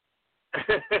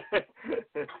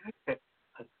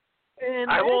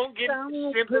 And I won't get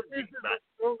sympathy.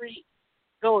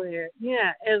 Go ahead.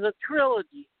 Yeah, as a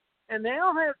trilogy. And they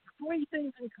all have 3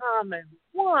 things in common.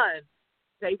 1,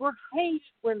 they were hated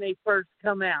when they first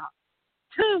come out.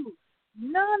 2,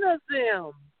 none of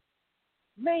them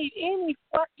made any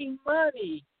fucking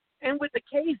money. And with the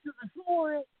case of the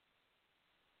Florence.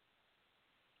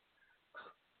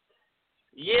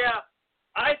 Yeah,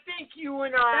 I think you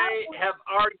and I have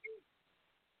argued.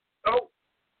 Oh.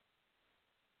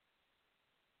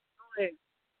 Go ahead.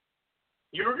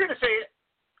 You were going to say it.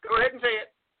 Go ahead and say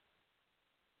it.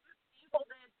 Evil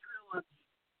Dead trilogy.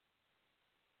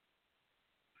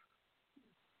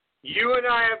 You and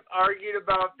I have argued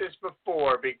about this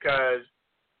before because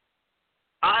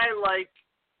I like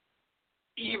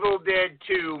Evil Dead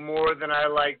 2 more than I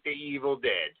like The Evil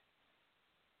Dead.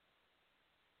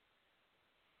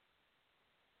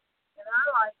 And I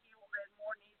like Evil Dead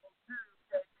more than Evil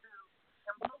Dead 2.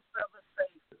 And most of us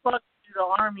say, fuck you, the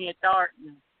Army of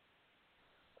Darkness.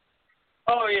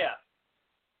 Oh, yeah.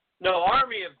 No,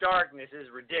 Army of Darkness is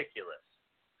ridiculous.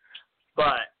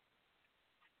 But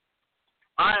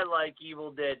I like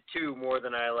Evil Dead 2 more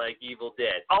than I like Evil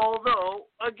Dead. Although,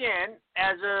 again,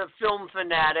 as a film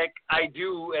fanatic, I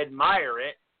do admire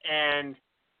it, and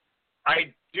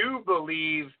I do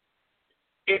believe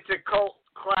it's a cult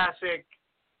classic.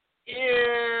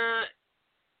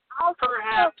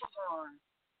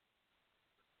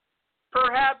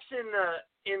 Perhaps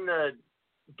in the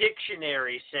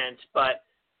dictionary sense, but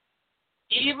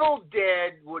Evil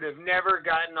Dead would have never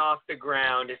gotten off the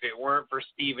ground if it weren't for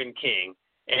Stephen King.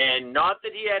 And not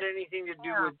that he had anything to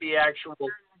do with the actual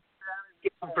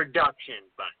production,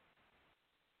 but,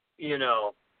 you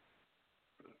know,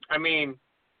 I mean,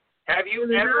 have you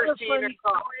ever seen a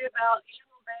story about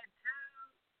Evil Dead 2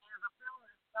 is a film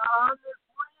that's not on this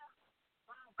list?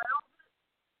 Blue Velvet,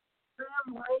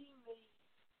 Sam Raimi,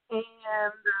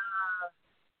 and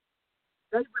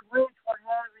David Lynch were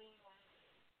having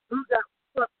Who Got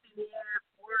Fucked in the Ass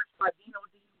Worse by Dino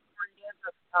D.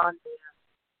 Morientes contest.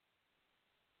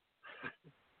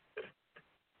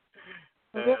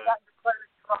 And then got declared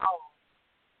wrong.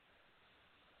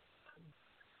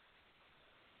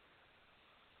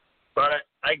 But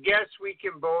I I guess we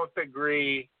can both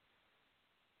agree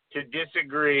to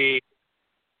disagree.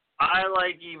 I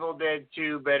like Evil Dead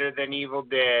 2 better than Evil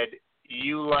Dead.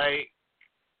 You like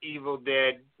Evil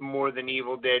Dead more than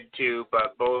Evil Dead 2,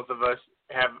 but both of us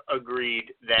have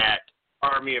agreed that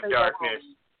Army of Darkness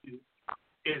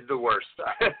is the worst.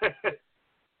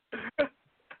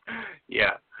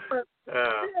 Yeah. But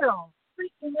still,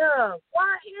 speaking of,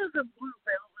 why isn't Blue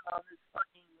Velvet on this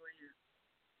fucking list?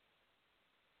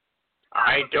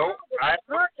 I don't.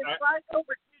 Psycho,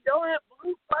 but you don't have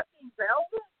Blue fucking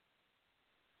Velvet?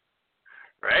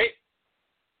 Right?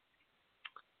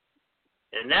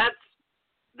 And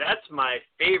that's my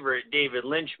favorite David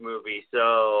Lynch movie,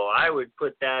 so I would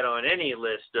put that on any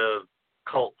list of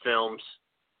cult films.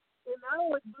 And I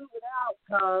would move it out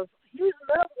because here's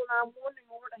another one I'm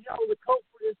wondering where the hell the cult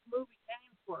for this movie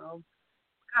came from.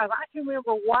 Because I can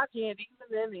remember watching it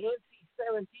even in the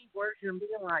NC-17 version and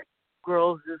being like,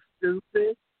 girls are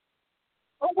stupid.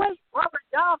 Oh, wait, Robert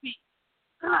Davi.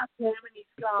 God damn it, he's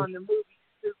gone. The movie's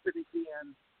stupid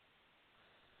again.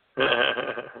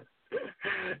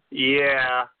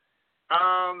 Yeah.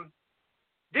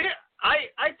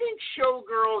 I think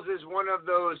Showgirls is one of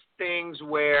those things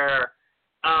where,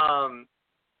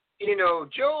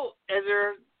 Joe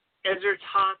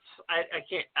Ezerhatz,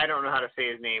 I don't know how to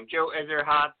say his name. Joe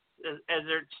Ezerhatz,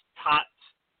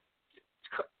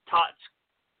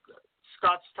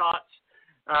 Scott's Tots.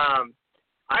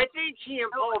 I think he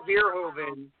and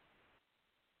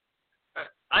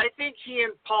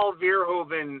Paul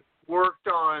Verhoeven worked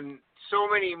on so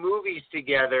many movies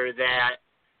together that,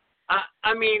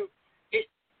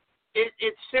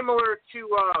 it's similar to,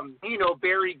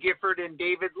 Barry Gifford and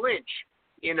David Lynch.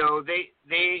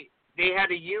 They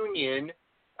had a union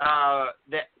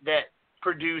that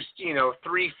produced,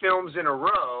 3 films in a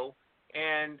row.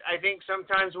 And I think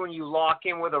sometimes when you lock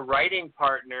in with a writing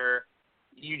partner,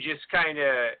 you just kind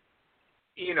of,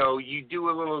 you do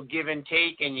a little give and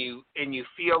take, and you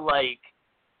feel like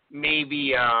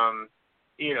maybe,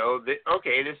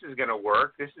 okay, this is going to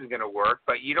work,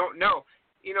 but you don't know.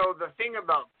 The thing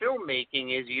about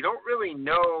filmmaking is you don't really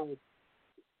know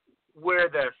where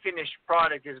the finished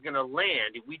product is going to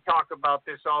land. We talk about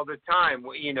this all the time,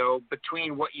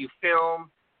 between what you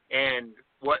film and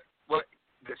what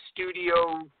the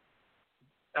studio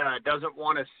doesn't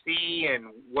want to see and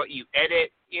what you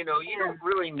edit. You don't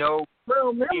really know.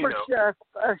 Well, remember,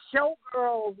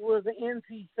 Showgirls was an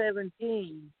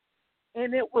NC-17,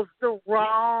 and it was the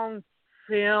wrong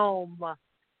film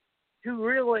to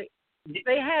really.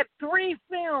 They had 3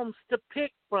 films to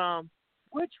pick from.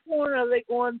 Which one are they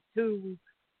going to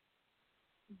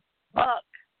buck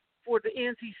for the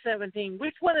NC-17?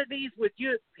 Which one of these would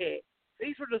you pick?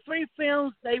 These were the 3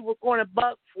 films they were going to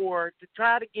buck for to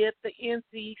try to get the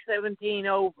NC-17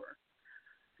 over.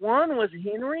 One was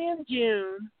Henry and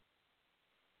June.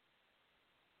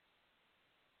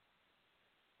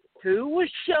 2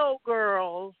 was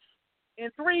Showgirls.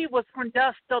 And 3 was From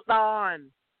Dusk Till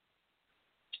Dawn.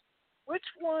 Which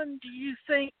one do you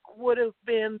think would have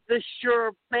been the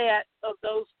sure bet of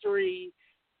those 3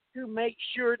 to make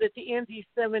sure that the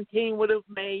NC-17 would have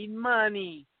made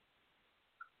money?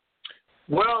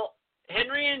 Well,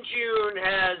 Henry and June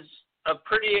has a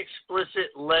pretty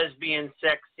explicit lesbian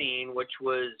sex scene, which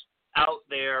was out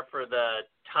there for the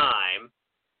time,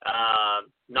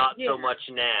 not so much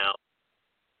now.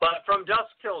 But From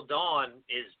Dusk Till Dawn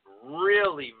is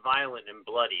really violent and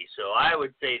bloody, so I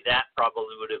would say that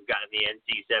probably would have gotten the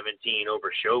NC-17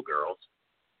 over Showgirls.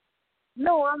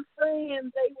 No, I'm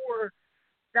saying those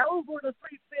were the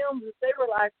 3 films that they were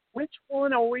like, which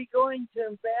one are we going to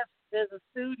invest as a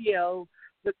studio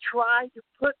to try to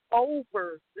put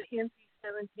over the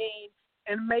NC-17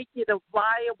 and make it a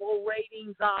viable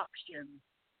ratings option?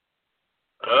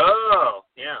 Oh,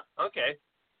 yeah, okay.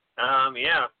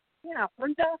 Yeah. Yeah,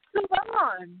 From Dusk Till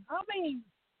Dawn. I mean,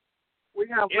 we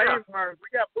got vampires, we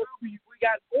got movies, we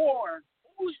got gore.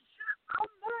 Oh shit, I'm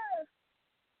there.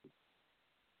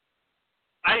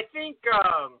 I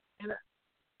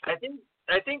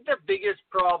think the biggest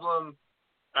problem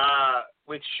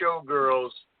with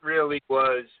Showgirls really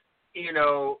was,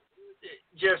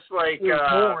 just like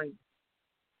boring.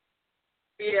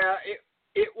 Yeah,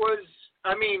 it was.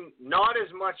 I mean, not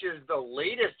as much as the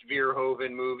latest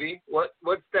Verhoeven movie.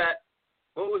 What's that?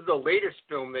 What was the latest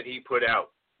film that he put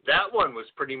out? That one was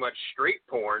pretty much straight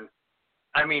porn.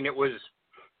 I mean, it was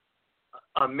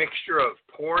a mixture of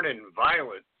porn and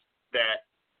violence that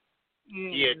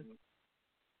he had.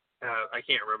 I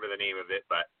can't remember the name of it,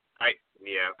 but if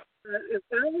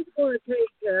I was going to take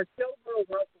Showgirls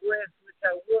off the list, which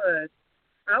I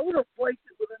would have placed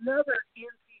it with another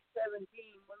NC-17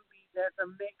 movie that's a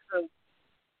mix of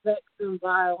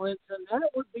violence, and that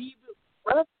would be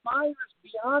Bret Myers'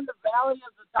 Beyond the Valley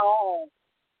of the Dolls.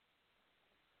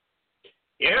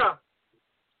 Yeah.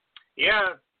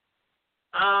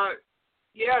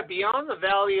 Beyond the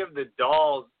Valley of the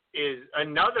Dolls is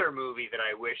another movie that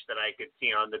I wish that I could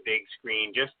see on the big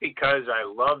screen, just because I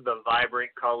love the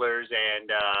vibrant colors and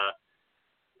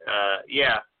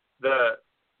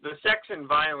the sex and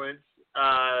violence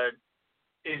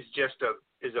is just a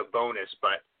bonus,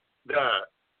 but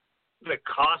the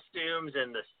costumes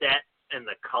and the sets and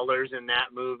the colors in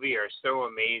that movie are so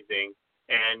amazing.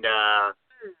 And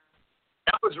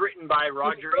that was written by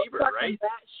Roger Ebert, right?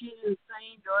 That shit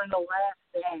insane during the last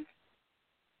act.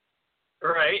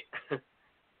 Right.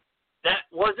 That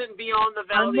wasn't Beyond the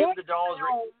Valley of the Dolls. It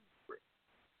was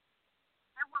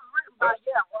written by,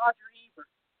 Roger Ebert.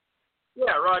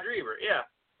 Yeah, Roger Ebert. Yeah,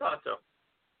 thought so.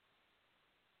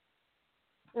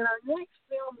 And our next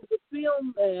film is a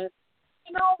film that,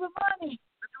 the money,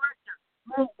 the director,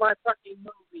 move my fucking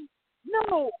movie.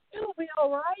 No, it'll be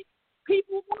all right.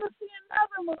 People want to see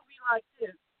another movie like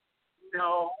this.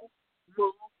 No,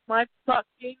 move my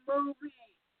fucking movie.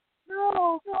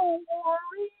 No, don't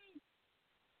worry.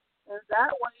 And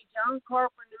that way, John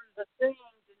Carpenter's The Thing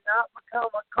did not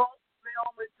become a cult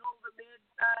film until the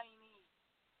mid-90s.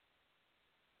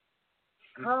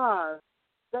 Because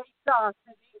they thought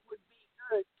that it would be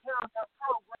good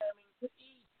counter-programming to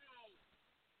E.T.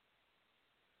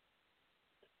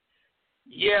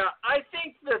 Yeah, I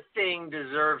think The Thing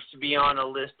deserves to be on a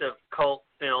list of cult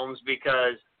films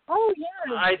because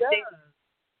I think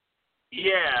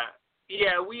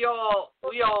we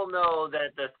all know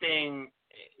that The Thing,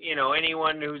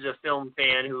 anyone who's a film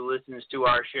fan who listens to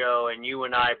our show, and you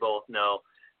and I both know,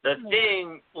 The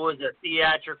Thing was a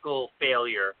theatrical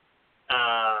failure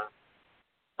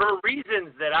for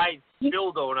reasons that I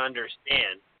still don't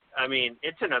understand. I mean,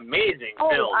 it's an amazing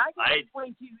film. I got it way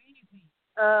too easy.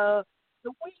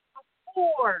 The week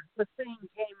before The Thing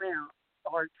came out,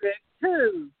 Star Trek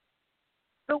 2.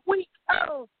 The week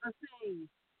of The Thing,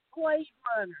 Blade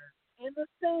Runner and The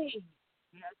Thing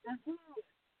head to head.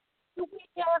 The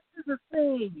week after The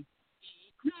Thing,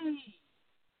 E.T.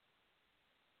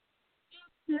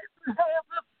 It didn't have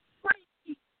a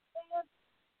freaky chance.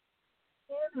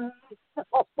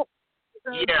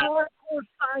 Hardcore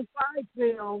sci-fi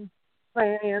film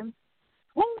fans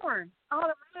torn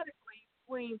automatically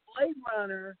between Blade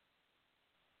Runner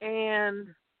and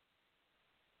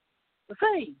The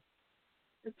Thing.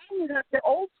 And then you got the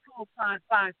old school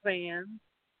sci-fi fans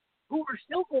who are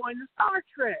still going to Star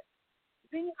Trek.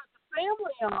 Then you got the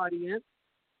family audience,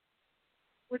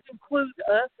 which includes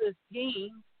us as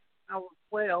teens. I was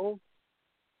 12.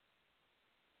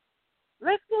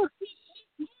 Let's go see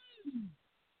E.T.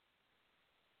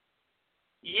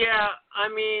 Yeah, I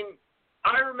mean,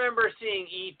 I remember seeing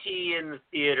E.T. in the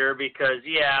theater because,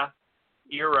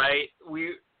 you're right.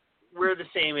 We're the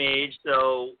same age,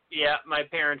 so, my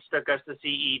parents took us to see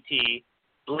E.T.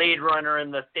 Blade Runner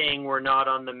and The Thing were not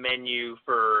on the menu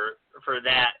for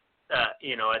that,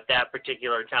 at that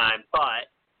particular time. But,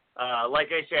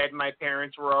 like I said, my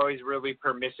parents were always really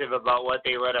permissive about what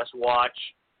they let us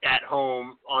watch at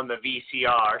home on the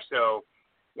VCR. So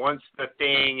once The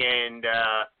Thing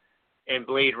and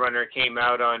Blade Runner came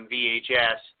out on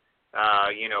VHS,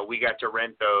 we got to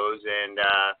rent those. And,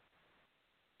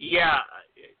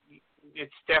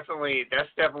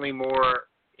 that's definitely more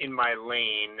in my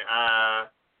lane.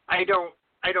 I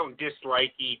don't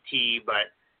dislike E.T.,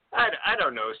 but I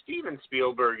don't know. Steven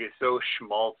Spielberg is so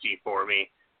schmaltzy for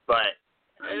me. But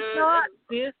I'm not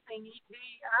dissing E.T.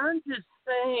 I'm just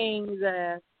saying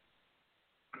that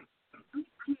we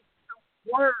picked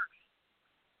the worst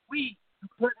week to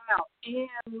put out.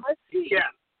 And let's see.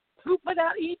 Yeah. Who put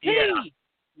out E.T.? Yeah.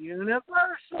 Universal.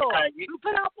 Who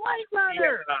put out Blade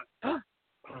Runner? Yeah.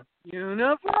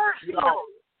 Universal.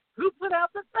 Who put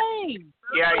out The Thing?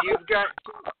 Yeah, you've got.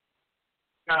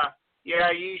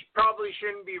 You probably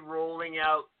shouldn't be rolling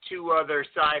out two other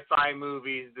sci-fi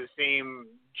movies the same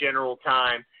general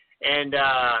time, and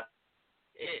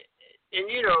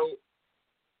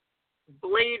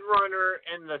Blade Runner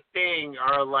and The Thing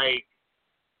are like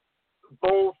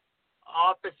both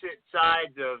opposite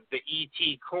sides of the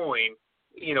E.T. coin.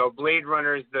 Blade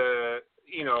Runner's the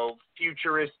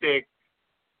futuristic,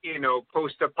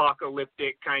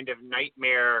 post-apocalyptic kind of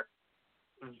nightmare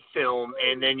film,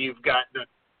 and then you've got the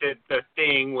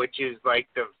Thing, which is like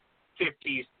the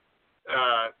 50s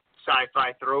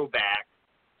sci-fi throwback.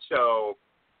 So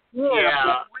when you look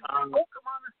them on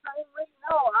the same ring,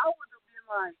 I would have been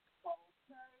like,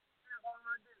 okay, here's what I'm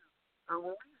gonna do. I'm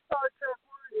gonna restart Trek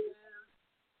where it is.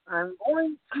 I'm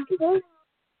going to move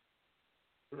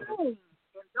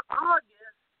into August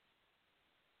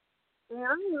And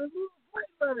I'm going to move way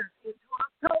better into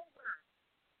October.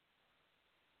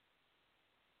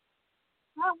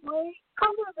 That way,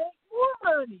 I'm going to make more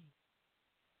money.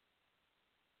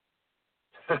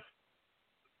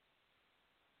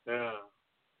 Yeah.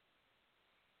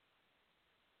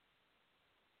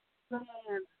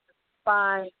 Fans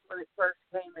despise when it first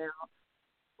came out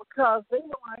because they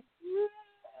were like, yes,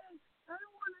 I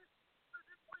want to see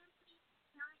the Twin Peaks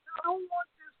series. I don't want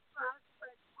this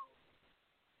flashback movie.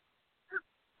 This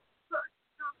such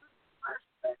a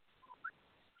flashback movie.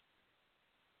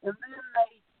 And then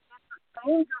they get the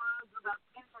same drugs about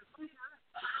 10 years later.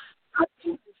 I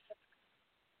can't do shit.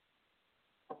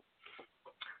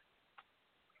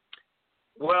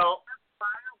 Well, But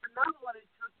not what it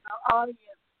took the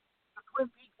audience, the Twin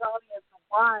Peaks audience, a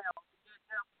while to get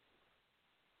them.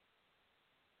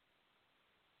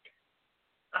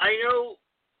 I know,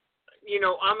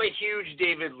 I'm a huge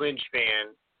David Lynch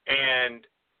fan, and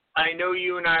I know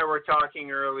you and I were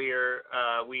talking earlier.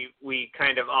 We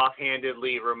kind of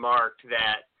offhandedly remarked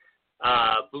that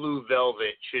Blue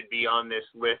Velvet should be on this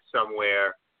list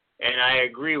somewhere, and I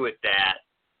agree with that.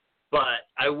 But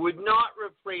I would not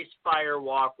replace Fire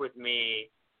Walk with Me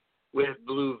with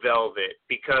Blue Velvet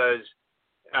because,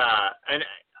 and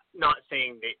not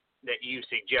saying that you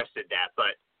suggested that,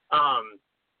 but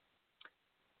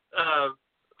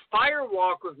Fire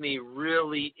Walk with Me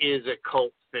really is a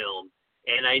cult film,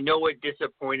 and I know it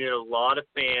disappointed a lot of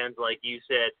fans, like you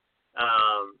said.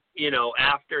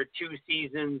 After 2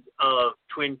 seasons of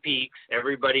Twin Peaks,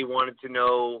 everybody wanted to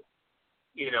know.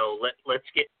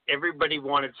 Everybody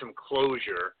wanted some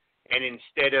closure, and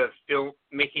instead of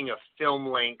making a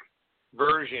film-length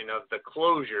version of the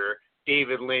closure,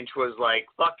 David Lynch was like,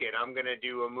 fuck it, I'm going to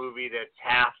do a movie that's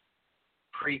half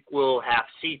prequel, half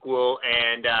sequel,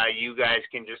 and you guys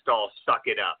can just all suck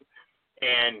it up.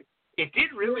 And it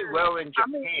did really well in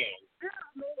Japan.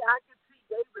 I could see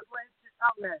David Lynch is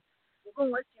talking about, we're going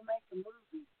to let you make a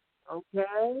movie,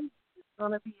 okay? It's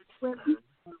going to be a Twin Peaks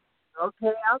movie.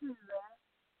 Okay, I'll do that.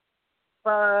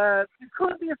 But it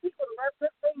could be a sequel to wrap that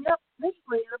thing up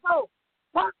neatly in a bow.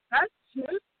 Fuck that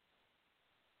shit.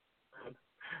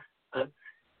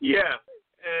 Yeah,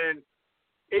 and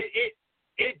it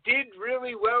did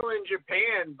really well in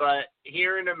Japan, but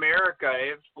here in America,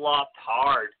 it flopped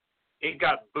hard. It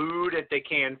got booed at the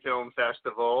Cannes Film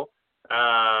Festival.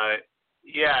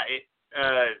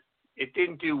 It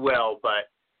didn't do well, but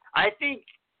I think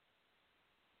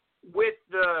with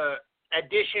the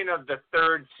addition of the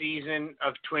 3rd season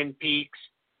of Twin Peaks,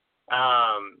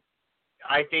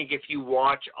 I think if you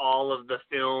watch all of the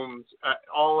films,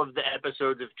 all of the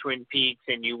episodes of Twin Peaks,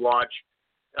 and you watch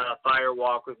Fire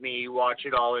Walk with Me, you watch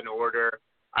it all in order,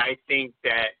 I think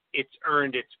that it's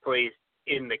earned its place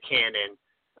in the canon.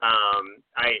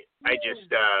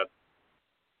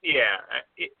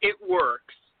 It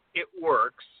works. It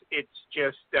works. It's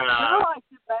just. I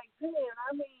liked it back then.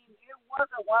 I mean, it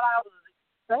wasn't what I was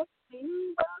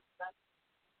expecting, but that's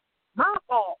my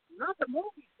fault, not the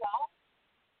movie's fault.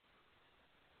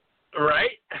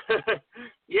 Right?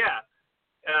 Yeah.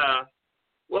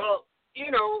 Well,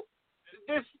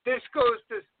 this goes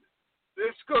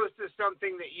to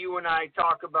something that you and I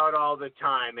talk about all the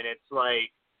time, and it's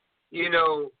like, you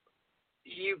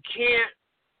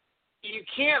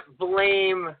can't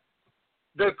blame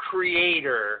the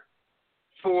creator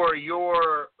for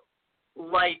your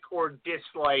like or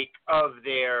dislike of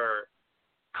their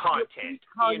content.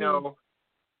 You're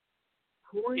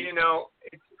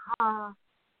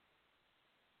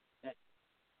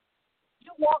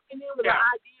walking in with an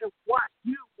idea of what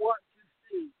you want to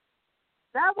see.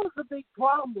 That was the big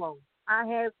problem I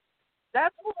had.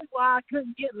 That's really why I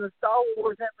couldn't get in the Star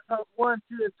Wars episodes 1,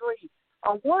 2, and 3.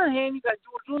 On one hand, you got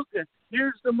George Lucas.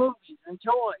 Here's the movies.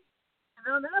 Enjoy. And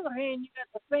on the other hand, you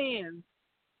got the fans.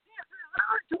 This is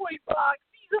our toy box.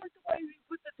 These aren't the ways we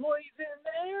put the toys in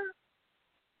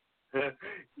there.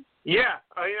 Yeah,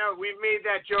 we've made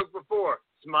that joke before.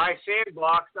 It's my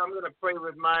sandbox. I'm going to play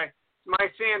with my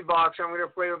sandbox. I'm going to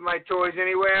play with my toys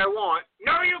any way I want.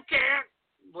 No, you can't.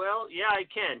 Well, yeah, I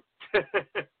can.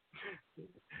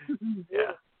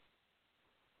 Yeah.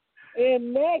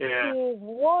 And next is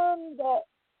one that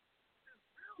is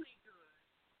really good.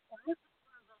 And this is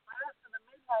one of the last of the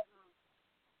Midnight Movies.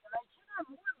 And I should have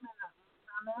more Midnight Movies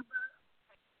on there,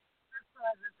 but this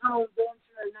has its own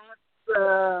venture, and that's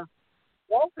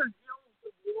Walter Gill's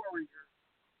The Warrior.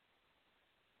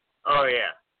 Oh,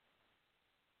 yeah.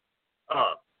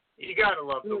 Oh, you got to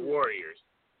love The Warriors.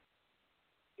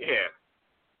 Yeah.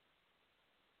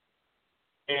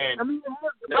 And I mean, it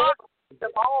has the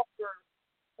ball for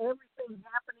everything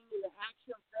happening in the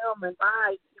action film, and in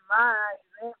my eyes,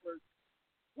 that was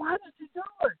Why did you do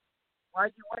it?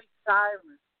 Why'd you waste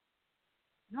silence?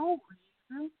 No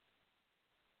reason.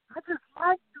 I just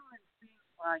like doing things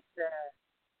like that.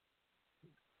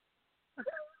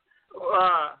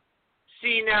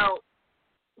 See, now,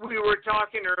 we were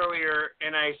talking earlier,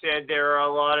 and I said there are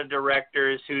a lot of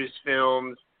directors whose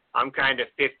films I'm kind of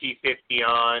 50-50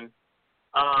 on.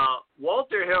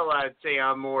 Walter Hill, I'd say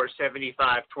I'm more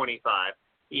 75-25.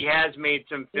 He has made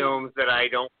some films that I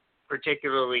don't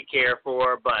particularly care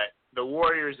for, but The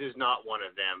Warriors is not one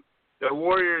of them. The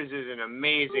Warriors is an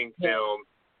amazing film,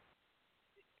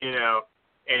 you know,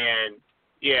 and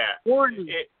yeah,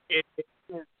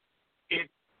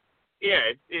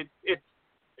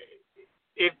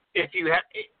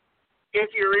 if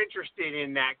you're interested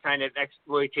in that kind of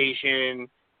exploitation,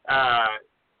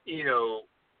 you know,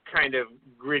 kind of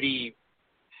gritty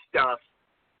stuff,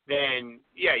 then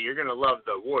yeah, you're gonna love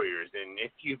The Warriors. And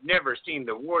if you've never seen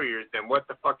The Warriors, then what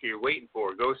the fuck are you waiting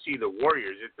for? Go see The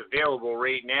Warriors. It's available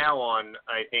right now on,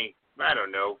 I think, I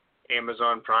don't know,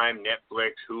 Amazon Prime,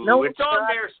 Netflix, Hulu. No, it's on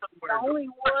there somewhere. The only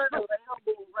one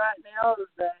available right now is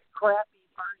that crappy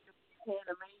version of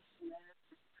animation, and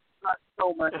it's not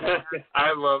so much.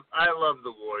 I love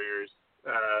The Warriors.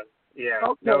 Yeah.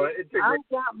 Okay, No, it's a I've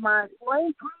got my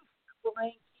flameproof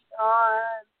blanket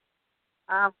on.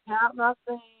 I've got my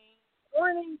thing.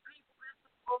 Warning people, this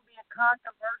is going to be a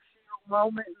controversial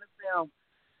moment in the film.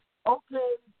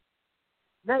 Okay,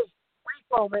 Nate,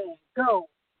 Repo Man, go.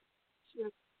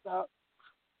 Shit, stop.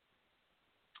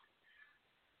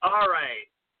 All right.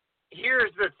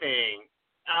 Here's the thing.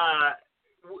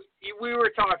 We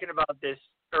were talking about this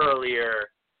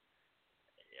earlier.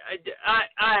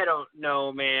 I don't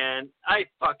know, man. I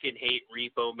fucking hate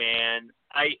Repo Man.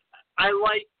 I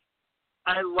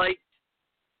liked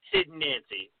Sid and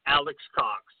Nancy, Alex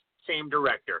Cox, same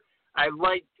director. I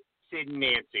liked Sid and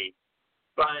Nancy,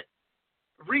 but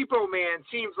Repo Man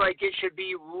seems like it should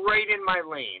be right in my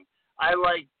lane. I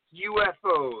like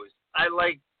UFOs. I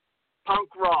like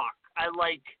punk rock. I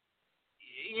like,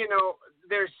 you know,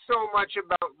 there's so much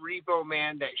about Repo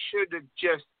Man that should have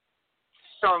just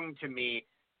sung to me.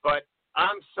 But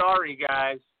I'm sorry,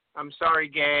 guys. I'm sorry,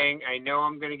 gang. I know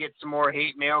I'm going to get some more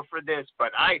hate mail for this,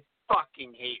 but I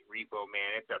fucking hate Repo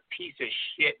Man. It's a piece of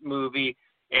shit movie,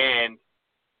 and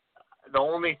the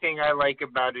only thing I like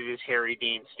about it is Harry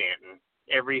Dean Stanton.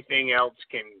 Everything else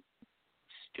can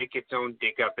stick its own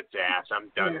dick up its ass. I'm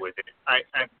done with it.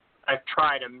 I've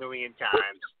tried a million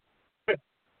times.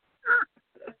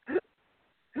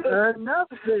 Enough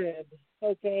said.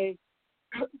 Okay.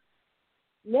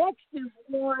 Next is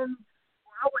one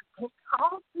I would take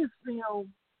off this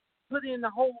film, put in the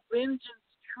whole Vengeance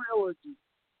trilogy.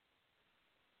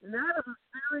 And that is a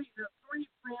series of 3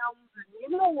 films, and you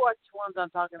know which ones I'm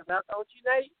talking about, don't you,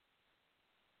 Nate?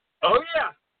 Oh,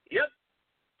 yeah. Yep.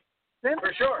 Sympathy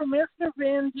for sure. for Mr.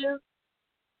 Vengeance,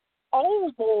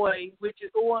 Old Boy, which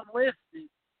is the one listed,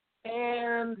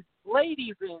 and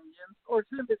Lady Vengeance, or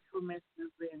Sympathy for Mr.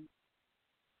 Vengeance,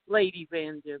 Lady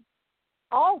Vengeance.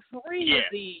 All 3 of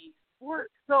these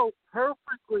work so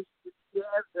perfectly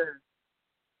together.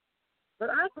 But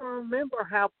I can remember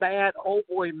how bad Old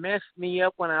Boy messed me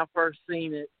up when I first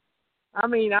seen it. I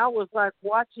mean, I was like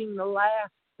watching the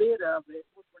last bit of it,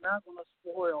 which we're not going to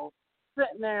spoil,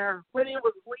 sitting there when it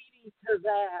was leading to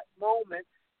that moment.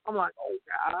 I'm like, oh,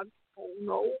 God, oh,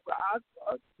 no, God,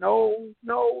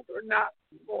 no, they're not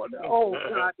going to, oh,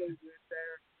 God, they get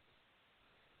there.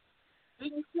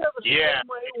 Didn't you feel the same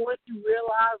way when you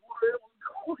realized where it was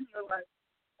going? You're like,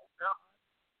 oh, God.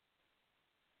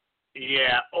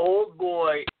 Yeah, Old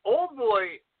Boy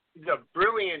is a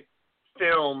brilliant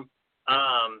film,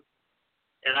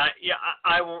 and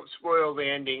I won't spoil the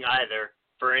ending either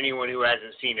for anyone who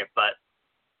hasn't seen it. But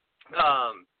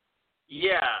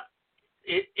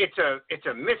it's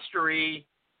a mystery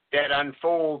that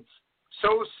unfolds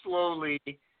so slowly.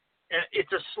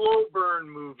 It's a slow burn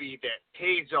movie that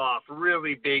pays off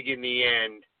really big in the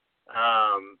end,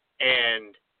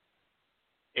 and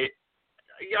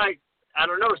I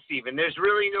don't know, Stephen. There's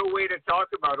really no way to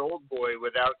talk about Old Boy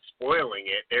without spoiling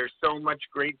it. There's so much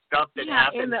great stuff that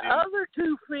happens. And the other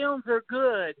 2 films are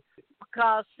good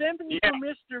because Sympathy for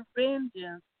Mr.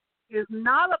 Vengeance is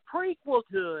not a prequel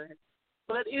to it,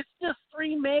 but it's just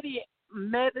 3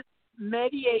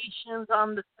 mediations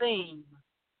on the theme.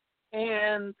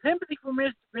 And Sympathy for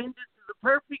Mr. Vengeance is a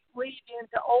perfect lead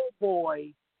into Old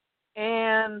Boy.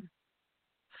 And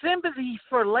Sympathy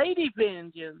for Lady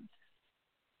Vengeance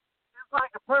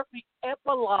like a perfect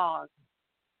epilogue.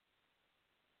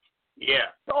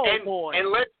 Yeah. Old Boy.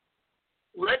 And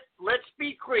let's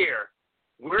be clear.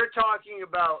 We're talking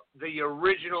about the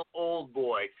original Old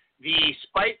Boy, the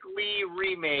Spike Lee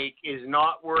remake is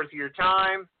not worth your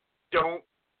time. Don't.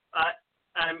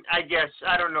 I guess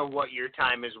I don't know what your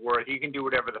time is worth. You can do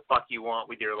whatever the fuck you want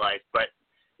with your life, but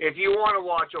if you want to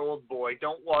watch Old Boy,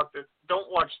 don't watch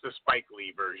the Spike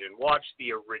Lee version. Watch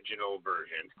the original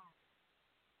version.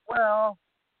 Well,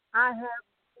 I have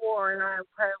before, and I'm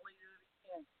proudly do it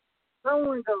again.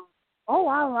 Someone goes, "Oh,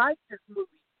 I like this movie.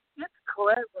 It's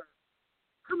clever.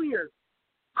 Come here,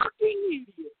 fucking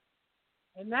idiot."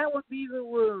 And that would be The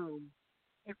Room.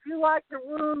 If you like The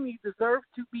Room, you deserve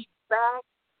to be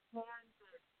backhanded.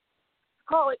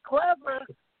 Call it clever.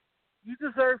 You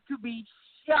deserve to be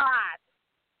shot.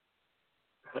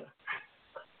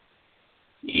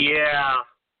 Yeah.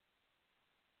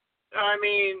 I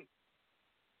mean,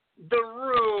 The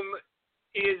Room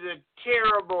is a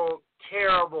terrible,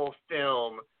 terrible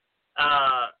film.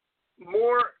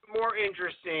 More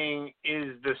interesting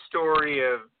is the story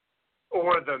of,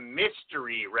 or the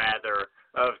mystery rather,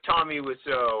 of Tommy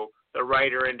Wiseau, the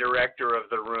writer and director of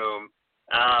The Room.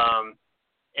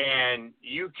 And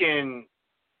you can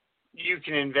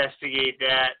investigate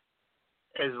that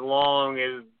as long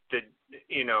as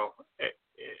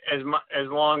as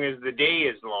long as the day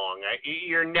is long.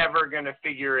 You're never gonna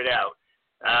figure it out.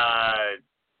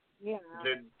 Yeah.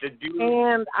 The dude.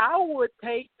 And I would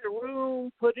take The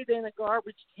Room, put it in a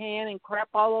garbage can, and crap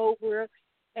all over it,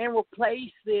 and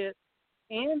replace it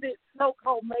and its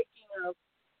so-called making of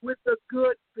with a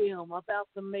good film about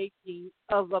the making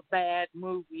of a bad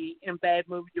movie and bad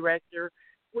movie director,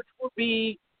 which would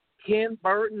be Tim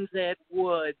Burton's Ed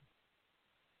Wood.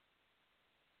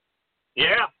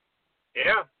 Yeah.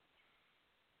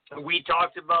 We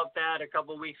talked about that a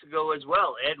couple weeks ago as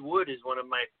well. Ed Wood is one of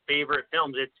my favorite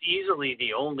films. It's easily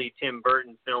the only Tim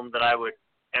Burton film that I would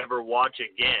ever watch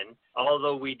again,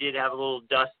 although we did have a little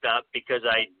dust up because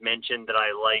I mentioned that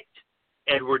I liked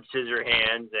Edward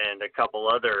Scissorhands and a couple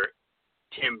other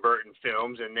Tim Burton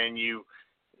films, and then you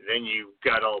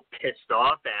got all pissed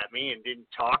off at me and didn't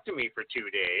talk to me for 2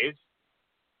 days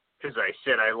because I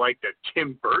said I liked a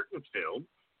Tim Burton film.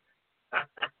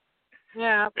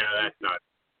 Yeah. No, that's not.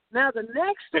 Now, the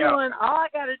next one, all I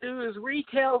got to do is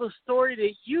retell the story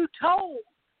that you told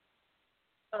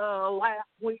last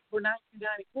week for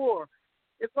 1994.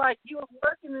 It's like you were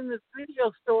working in this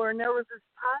video store, and there was this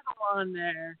title on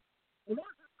there. And this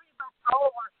is pretty much all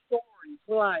of our stories.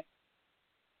 Like,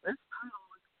 this title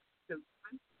looks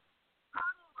stupid.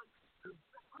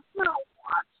 Let's not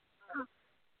watch this.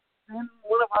 And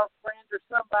one of our friends or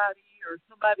somebody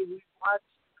we've watched,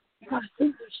 you got to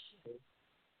see this shit.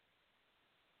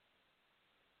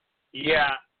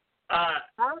 Yeah.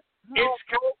 It's kind of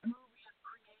movie is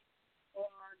created,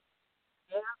 and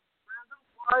yes,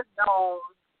 Reservoir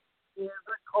Dogs is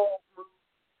a cult movie.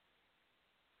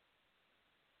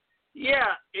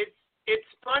 Yeah, it's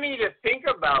funny to think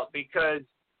about because,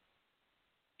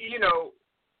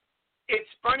 it's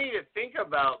funny to think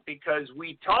about because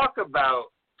we talk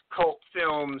about cult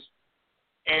films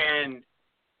and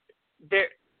there,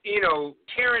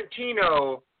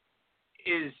 Tarantino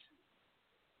is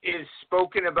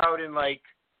spoken about in like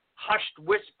hushed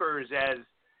whispers as,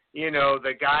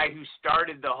 the guy who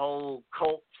started the whole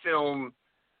cult film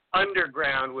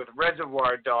underground with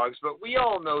Reservoir Dogs, but we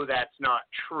all know that's not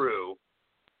true.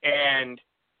 And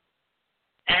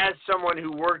as someone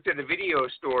who worked at a video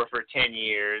store for 10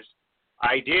 years,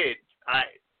 I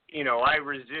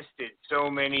resisted so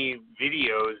many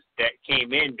videos that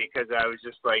came in because I was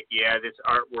just like, yeah, this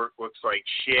artwork looks like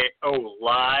shit. Oh,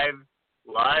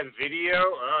 live video?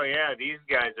 Oh, yeah, these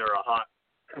guys are a hot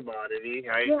commodity.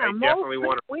 I definitely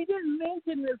want to. We didn't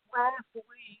mention this last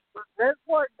week, but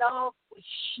Reservoir Dogs was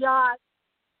shot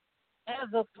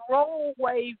as a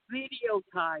throwaway video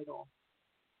title.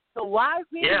 The live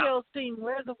video scene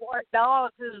Reservoir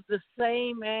Dogs is the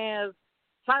same as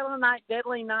Silent Night,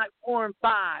 Deadly Night 4 and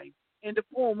 5 and the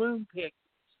Full Moon Pictures.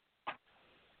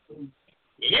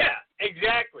 Yeah,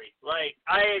 exactly. Like,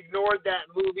 I ignored that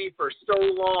movie for so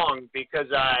long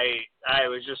because I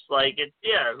was just like,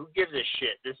 who gives a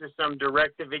shit? This is some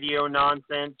direct-to-video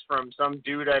nonsense from some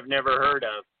dude I've never heard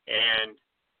of. And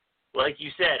like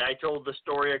you said, I told the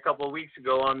story a couple of weeks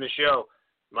ago on the show.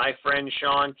 My friend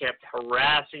Sean kept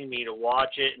harassing me to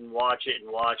watch it and watch it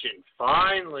and watch it. And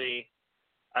finally,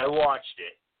 I watched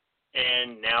it.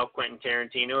 And now Quentin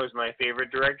Tarantino is my favorite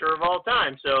director of all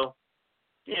time. So,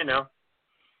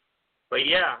 But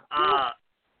yeah, I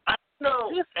don't know.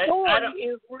 This story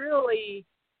is really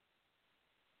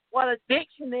what a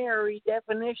dictionary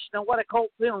definition of what a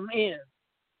cult film is.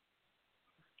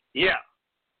 Yeah,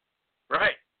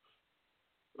 right.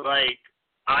 Like,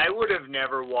 I would have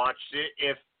never watched it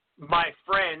if my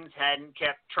friends hadn't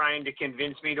kept trying to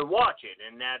convince me to watch it,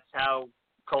 and that's how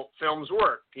cult films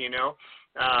work, you know.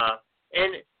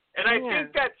 And I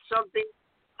think that's something.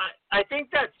 I think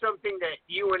that's something that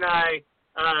you and I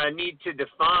need to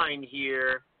define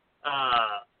here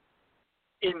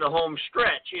in the home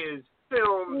stretch is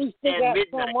films and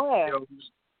midnight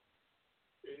films.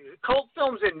 Cult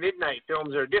films and midnight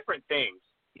films are different things,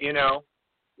 you know.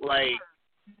 Like,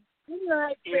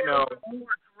 midnight you know, films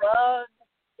were drug,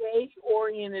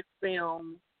 stage-oriented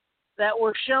films that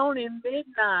were shown in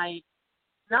midnight,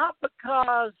 not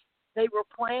because they were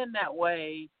planned that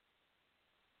way.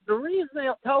 The reason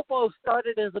El Topo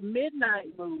started as a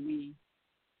midnight movie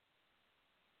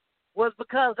was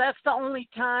because that's the only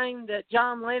time that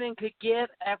John Lennon could get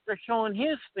after showing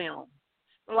his film.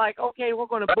 Like, okay, we're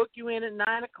going to book you in at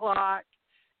 9 o'clock,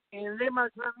 and then by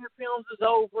the time your films is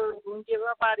over, we're going to give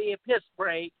everybody a piss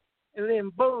break, and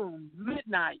then boom,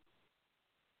 midnight.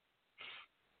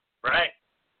 Right.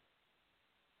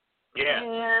 Yeah.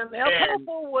 And El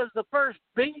Topo was the first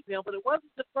big film, but it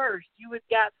wasn't the first. You had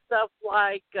got stuff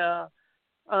like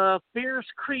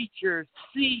Fierce Creatures,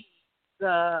 Seeds,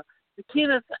 the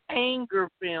Kenneth Anger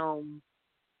film,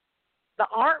 the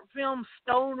art film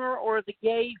Stoner, or the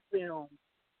gay film.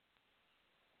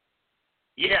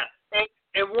 Yeah,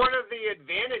 and one of the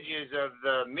advantages of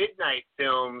the midnight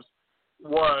films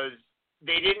was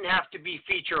they didn't have to be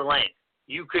feature length.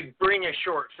 You could bring a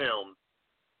short film,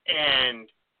 and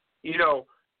you know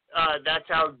that's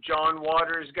how John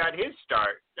Waters got his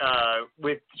start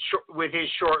with his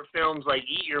short films like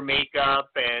Eat Your Makeup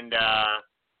and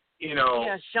you know.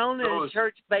 Yeah, shown in a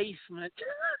church basement.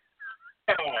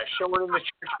 Yeah, shown in the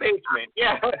church basement.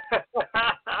 Yeah.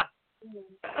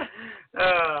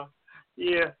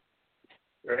 Yeah.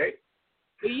 Right.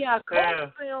 Yeah,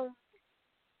 cult film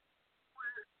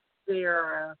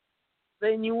era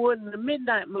than you would in the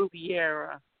midnight movie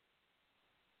era.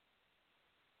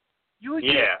 You would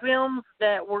get films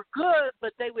that were good,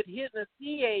 but they would hit in the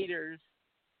theaters.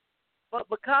 But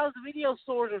because video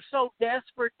stores are so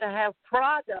desperate to have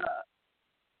product,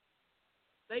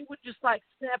 they would just like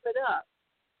snap it up.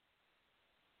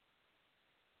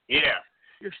 Yeah.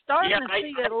 You're starting to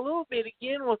see that a little bit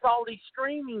again with all these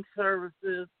streaming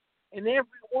services and every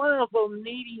one of them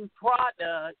needing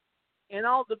product, and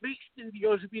all the big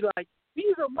studios would be like,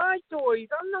 these are my toys.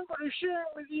 I'm not going to share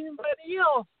it with anybody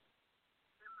else.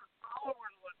 And the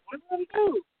followers are like, what do I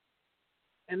do?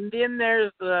 And then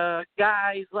there's the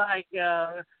guys like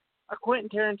a Quentin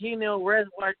Tarantino,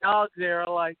 Reservoir Dogs there are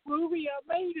like, movie,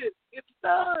 I made it. It's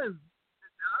done.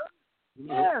 It's done?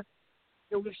 Mm-hmm. Yeah.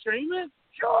 Can we stream it?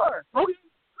 Sure. Okay.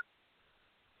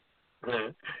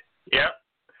 Mm-hmm. Yep.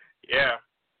 Yeah.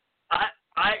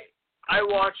 I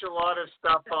watch a lot of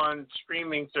stuff on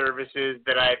streaming services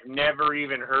that I've never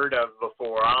even heard of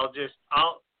before. I'll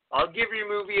give your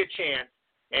movie a chance,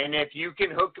 and if you can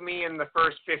hook me in the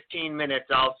first 15 minutes,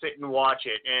 I'll sit and watch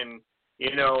it. And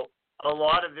you know, a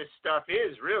lot of this stuff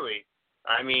is really,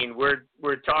 I mean,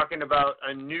 we're talking about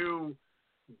a new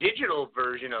digital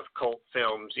version of cult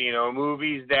films. You know,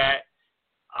 movies that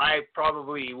I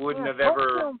probably wouldn't have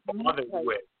ever bothered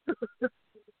with.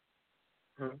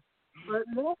 But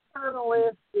next on the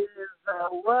list is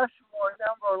Rushmore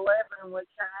number 11, which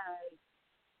I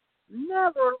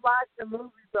never liked the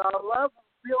movie, but I love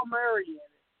Bill Murray in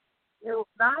it. It was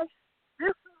nice. This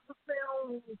is the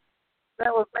film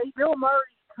that was made Bill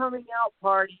Murray's coming out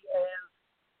party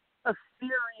as a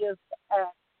serious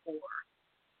actor.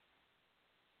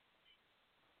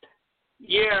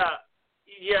 Yeah.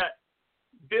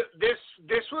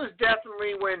 This was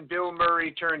definitely when Bill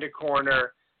Murray turned a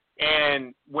corner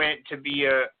and went to be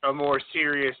a more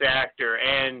serious actor,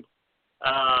 and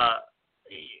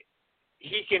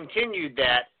he continued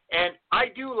that. And I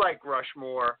do like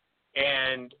Rushmore,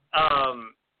 and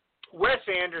Wes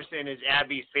Anderson is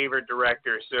Abby's favorite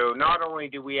director, so not only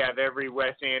do we have every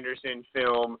Wes Anderson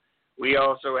film, we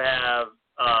also have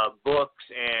books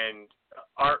and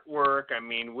artwork. I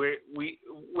mean,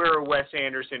 we're a Wes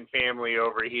Anderson family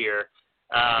over here.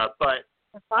 But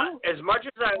as much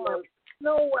as I like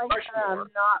no way Rushmore,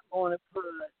 I'm not going to put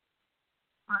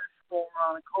Rushmore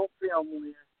on a cult film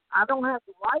list. I don't have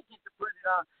to like it to put it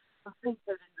on. I think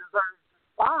that it deserves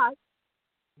a spot.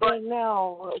 But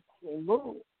now let's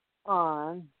move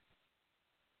on.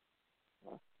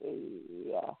 Let's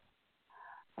see.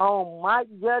 Oh, Mike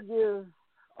Judge's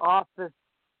Office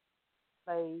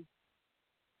Space.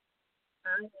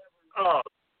 Oh,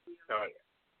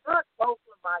 Not both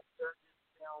of Mike Judge's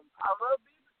films. I love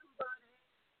Beavis and Butthead.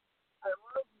 I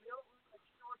love Milton and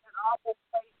Short and Awful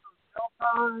Face from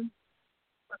Showtime.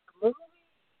 But the movie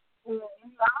in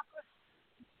the Office,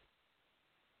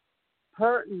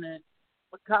 pertinent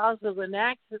because of an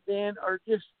accident or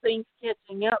just things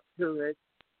catching up to it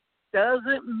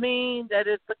doesn't mean that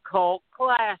it's a cult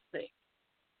classic.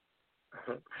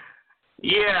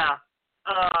 Yeah.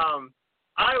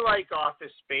 I like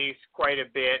Office Space quite a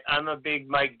bit. I'm a big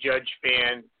Mike Judge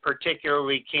fan,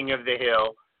 particularly King of the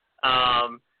Hill.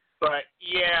 But,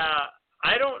 yeah,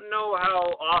 I don't know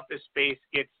how Office Space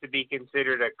gets to be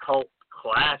considered a cult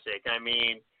classic. I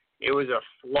mean, it was a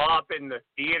flop in the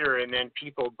theater, and then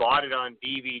people bought it on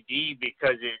DVD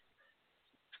because it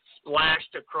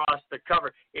splashed across the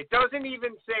cover. It doesn't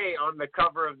even say on the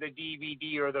cover of the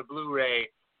DVD or the Blu-ray,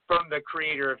 from the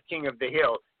creator of King of the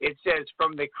Hill. It says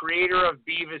from the creator of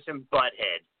Beavis and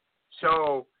Butthead.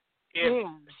 So if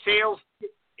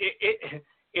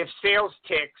sales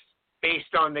ticks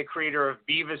based on the creator of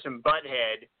Beavis and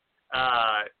Butthead,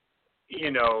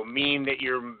 mean that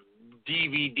your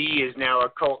DVD is now a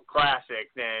cult classic,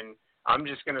 then I'm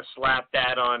just going to slap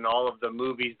that on all of the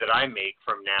movies that I make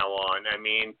from now on. I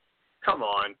mean, come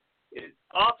on.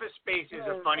 Office Space is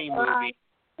a funny movie.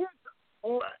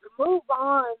 Move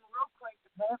on real quick.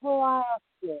 That's what I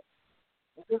asked you.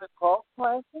 Is it a cult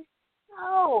classic?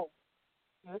 No.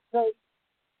 It's a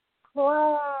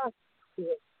classic.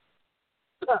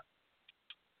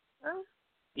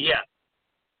 Yeah.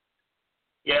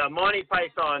 Yeah, Monty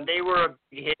Python, they were a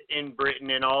hit in Britain,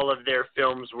 and all of their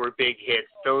films were big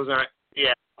hits. Those aren't,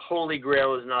 Holy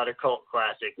Grail is not a cult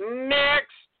classic. Next!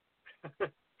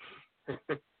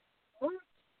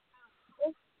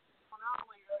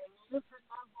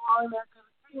 On there because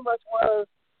it pretty much was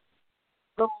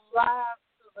the last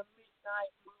of the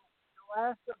midnight movie, the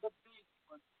last of the big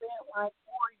one. Spent like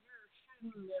 4 years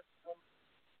shooting this one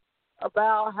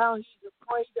about how he's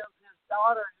afraid of his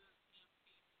daughter who's being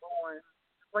born,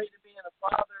 afraid of being a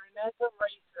father, and that's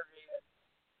Eraserhead.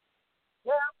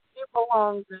 Yeah, it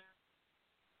belongs there.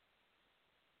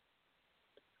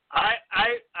 I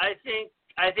think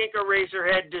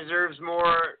Eraserhead deserves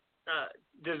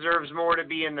more to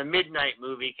be in the midnight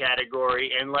movie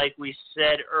category, and like we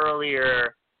said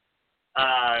earlier,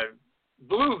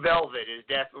 Blue Velvet is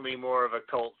definitely more of a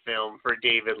cult film for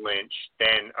David Lynch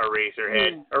than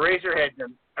Eraserhead.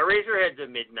 Eraserhead's a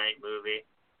midnight movie.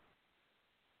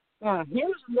 Now,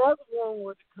 here's another one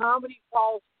where the comedy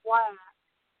falls flat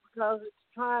because it's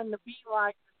trying to be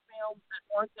like the films that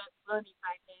weren't that funny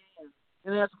back then,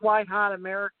 and that's White Hot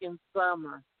American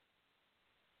Summer.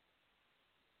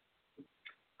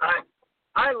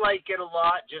 I like it a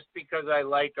lot just because I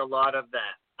like a lot of the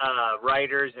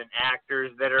writers and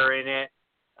actors that are in it.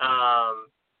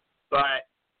 But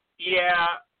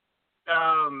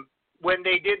when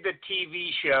they did the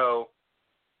TV show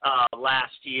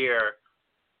last year,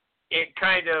 it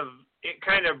kind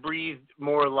of breathed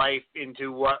more life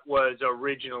into what was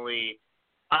originally.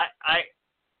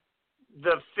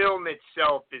 The film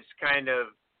itself is kind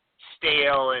of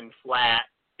stale and flat,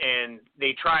 and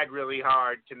they tried really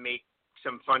hard to make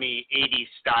some funny 80s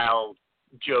style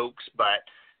jokes, but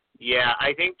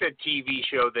I think the TV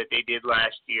show that they did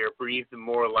last year breathed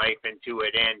more life into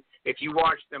it, and if you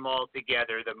watch them all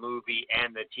together, the movie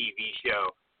and the TV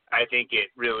show, I think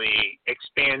it really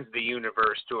expands the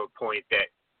universe to a point that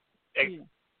it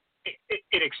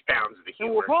expounds the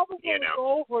humor. And we're probably going to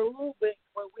go over a little bit,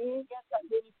 but we ain't got that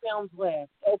many films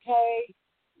left. Okay,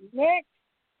 next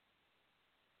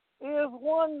is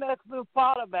one that's been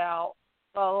thought about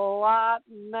a lot,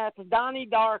 and that's Donnie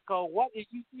Darko. What did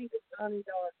you think of Donnie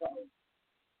Darko?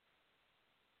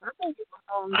 I think it was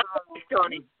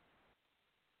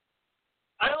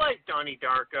I like Donnie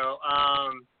Darko.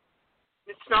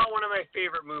 It's not one of my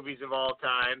favorite movies of all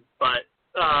time, but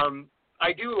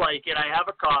I do like it. I have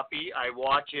a copy. I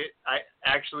watch it. I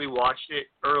actually watched it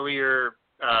earlier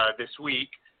this week.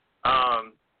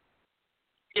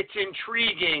 It's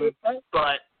intriguing,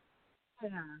 but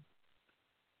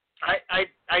I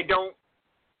don't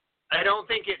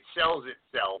think it sells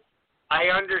itself. I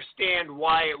understand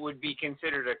why it would be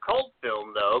considered a cult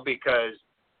film, though, because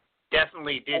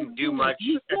definitely didn't do much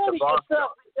at the box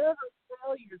office. It doesn't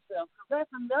sell yourself, because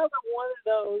that's another one of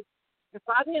those. If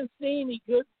I didn't see any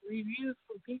good reviews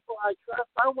from people I trust,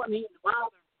 I wouldn't even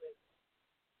bother with it.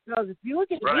 Because if you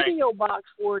look at the video box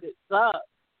for it, it sucks.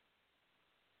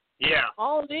 Yeah.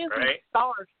 All it is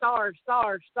stars, stars,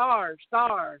 stars, stars,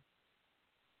 stars.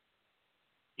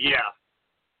 Yeah.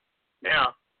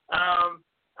 Yeah.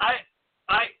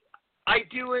 I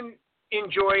do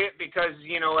enjoy it because,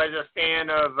 as a fan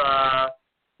of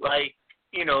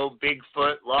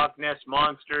Bigfoot, Loch Ness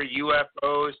Monster,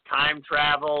 UFOs, time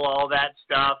travel, all that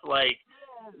stuff,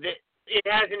 it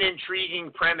has an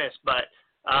intriguing premise, but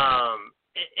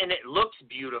and it looks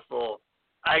beautiful.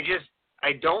 I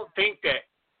I don't think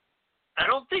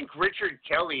Richard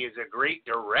Kelly is a great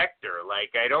director.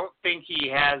 Like, I don't think he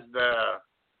has the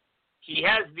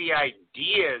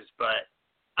ideas, but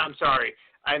I'm sorry,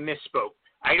 I misspoke.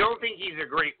 I don't think he's a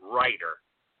great writer.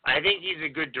 I think he's a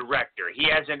good director. He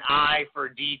has an eye for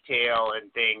detail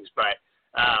and things, but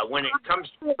when it comes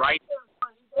to writing,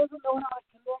 he doesn't know how to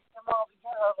connect them all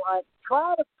together. Like,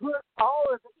 try to put all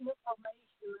of the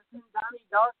information that's in Donnie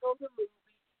Darko the movie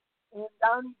and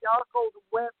Donnie Darko the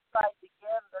website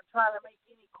together to try to make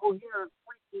any coherent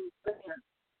freaking sense.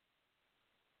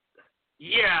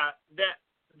 Yeah,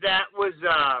 that was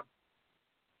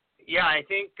I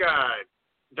think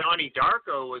Donnie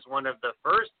Darko was one of the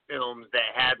first films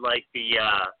that had like the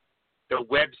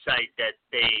website that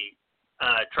they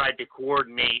tried to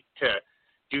coordinate to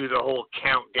do the whole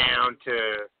countdown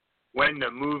to when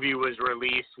the movie was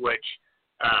released, which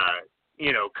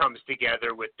comes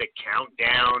together with the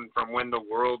countdown from when the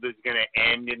world is going to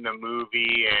end in the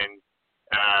movie, and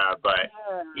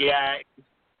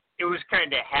it was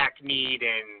kind of hackneyed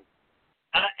and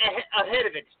ahead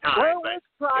of its time. Well, but this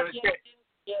project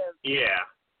is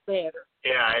better.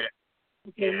 Yeah.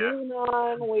 Okay, moving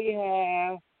on, we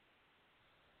have,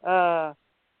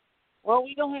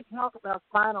 we don't have to talk about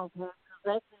Spinal Tap because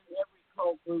that's in every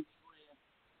cult movie list.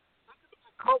 There could be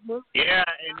a cult movie. Yeah,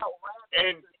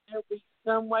 and there'll be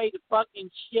some way to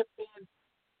fucking ship in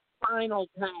Spinal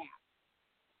Tap.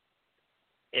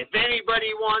 If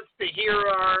anybody wants to hear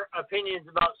our opinions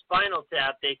about Spinal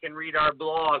Tap, they can read our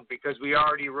blog because we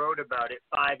already wrote about it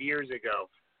 5 years ago.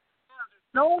 Yeah,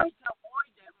 there's no way to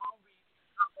avoid that movie if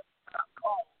you're talking about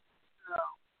cult. So.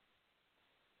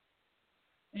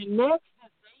 And next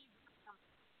is Daisy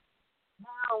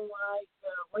now like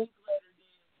Linkletter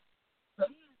did. So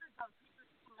he's just on secret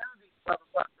movies,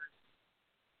 motherfuckers.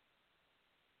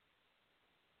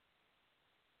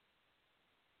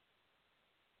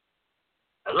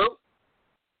 Hello?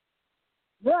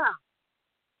 Yeah.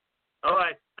 Oh,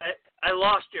 I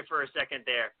lost you for a second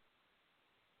there.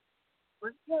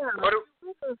 But yeah, if you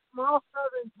live in a small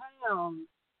southern town,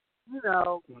 you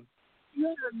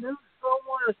either knew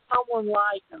someone or someone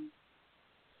like them.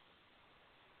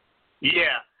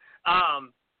 Yeah.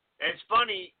 It's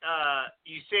funny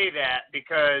you say that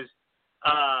because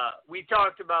we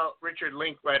talked about Richard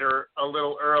Linkletter a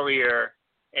little earlier,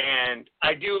 and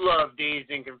I do love Dazed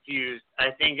and Confused.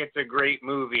 I think it's a great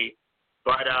movie,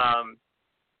 but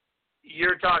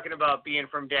you're talking about being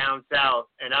from down south,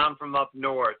 and I'm from up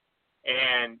north.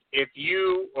 And if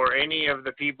you or any of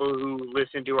the people who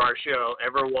listen to our show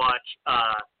ever watch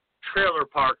Trailer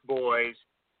Park Boys,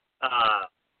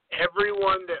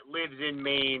 everyone that lives in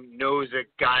Maine knows a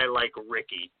guy like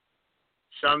Ricky.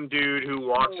 Some dude who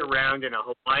walks around in a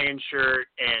Hawaiian shirt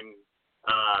and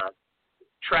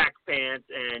track pants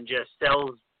and just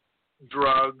sells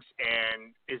drugs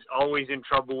and is always in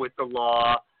trouble with the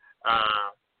law.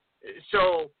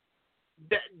 So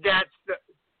that's the.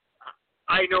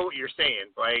 I know what you're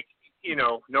saying. Like,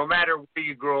 no matter where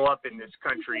you grow up in this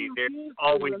country, there's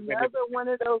always another one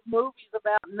of those movies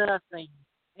about nothing.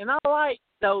 And I like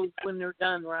those when they're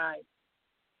done right.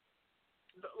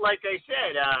 Like I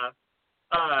said,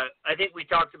 I think we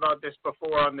talked about this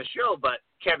before on the show, but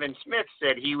Kevin Smith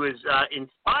said he was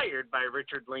inspired by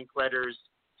Richard Linkletter's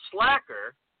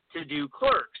Slacker to do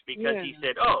Clerks because he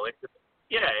said,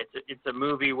 it's a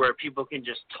movie where people can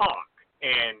just talk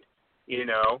and,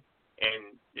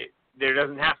 there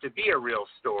doesn't have to be a real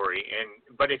story.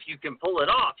 But if you can pull it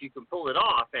off, you can pull it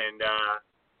off. And,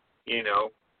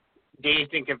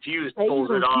 Dazed and Confused pulls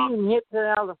it off. Even hits it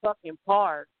out of the fucking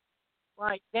park.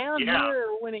 Like down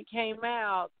here when it came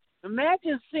out,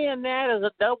 imagine seeing that as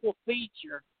a double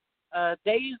feature,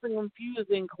 Dazed and Confused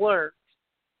and Clerks.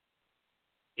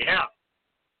 Yeah.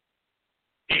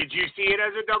 Did you see it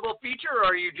as a double feature, or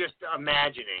are you just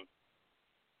imagining?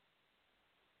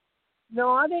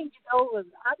 No, I didn't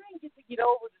get to get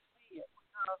over to see it.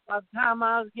 By the time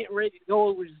I was getting ready to go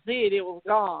over to see it, it was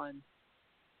gone.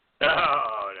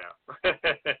 Oh no.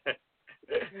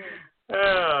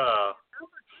 Oh.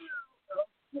 Number two, of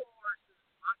course, is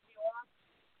Rocky Horror,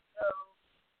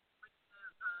 which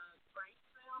is a great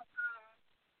soundtrack,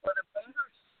 but a better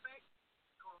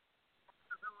spectacle.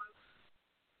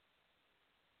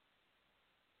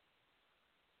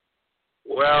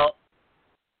 Well,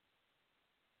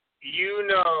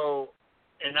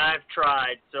 and I've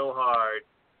tried so hard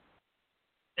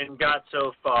and got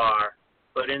so far,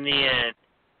 but in the end,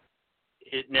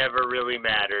 it never really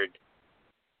mattered.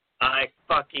 I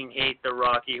fucking hate the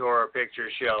Rocky Horror Picture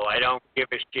Show. I don't give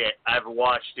a shit. I've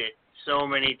watched it so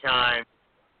many times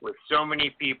with so many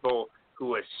people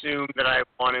who assume that I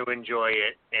want to enjoy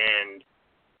it, and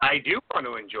I do want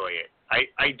to enjoy it.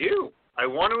 I do. I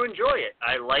want to enjoy it.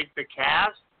 I like the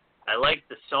cast. I like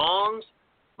the songs,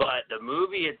 but the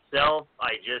movie itself,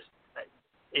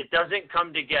 it doesn't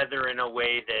come together in a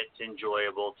way that's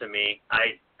enjoyable to me.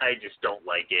 I just don't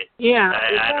like it. Yeah,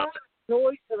 I don't.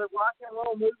 Choice of a rock and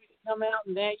roll movie to come out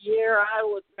in that year, I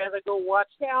would rather go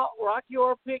watch out Rocky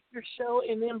Horror Picture Show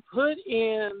and then put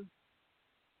in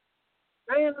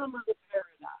Phantom of the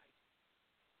Paradise.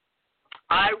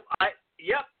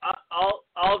 Yep,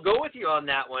 I'll go with you on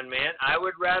that one, man. I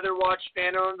would rather watch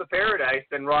Phantom of the Paradise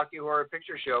than Rocky Horror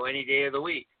Picture Show any day of the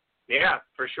week. Yeah,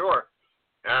 for sure.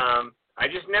 I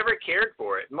just never cared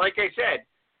for it. And like I said,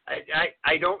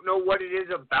 I don't know what it is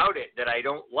about it that I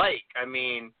don't like. I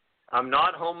mean, I'm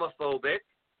not homophobic.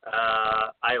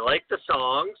 I like the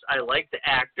songs. I like the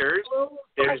actors. Well,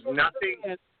 There's nothing.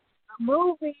 The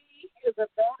movie is a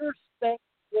better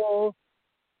spectacle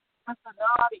as an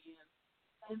audience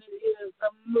than it is a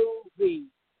movie.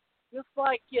 Just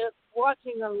like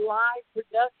watching a live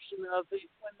production of it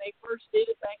when they first did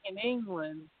it back in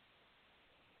England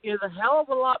is a hell of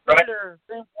a lot better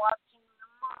than watching the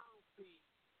movie.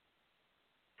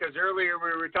 Because earlier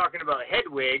we were talking about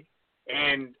Hedwig,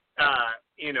 and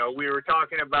we were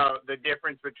talking about the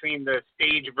difference between the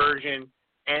stage version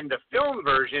and the film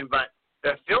version, but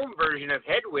the film version of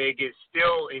Hedwig is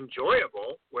still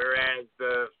enjoyable, whereas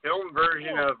the film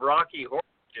version of Rocky Horror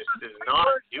just does not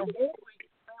do it.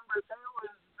 Remember, there was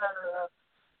the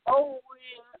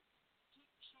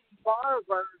shitty bar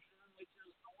version, which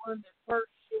is the one that first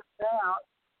shipped out.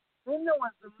 Then there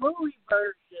was the movie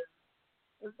version,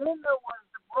 and then there was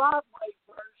the Broadway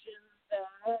version that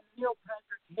had Neil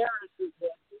Patrick Harris in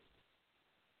it.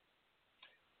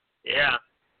 Yeah.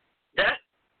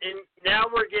 And now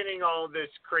we're getting all this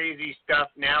crazy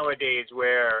stuff nowadays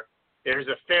where there's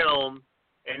a film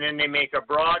and then they make a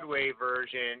Broadway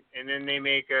version and then they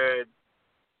make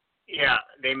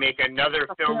another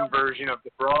film version of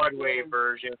the Broadway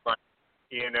version. But,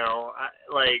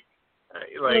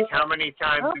 how many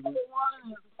times I'm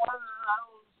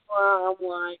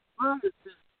like, what is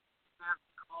this? That's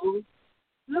cool.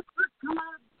 It's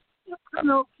an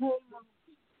okay movie.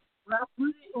 Will I put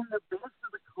it in the best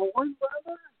of the Coen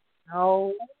brothers?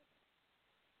 No.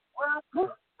 Well, I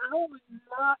would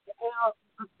knock out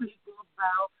the people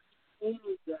about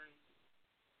any day.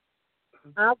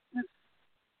 I'll just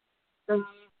say, and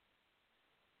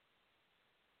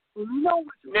you know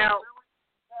what you now,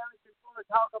 really want to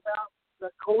talk about the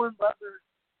Coen brothers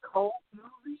cult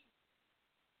movie?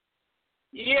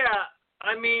 Yeah,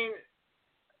 I mean,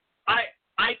 I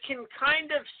can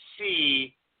kind of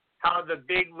see how The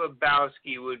Big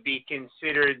Lebowski would be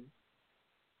considered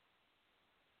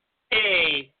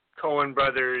a Coen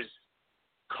Brothers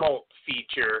cult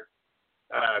feature,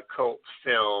 cult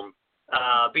film,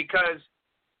 because,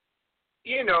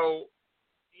 you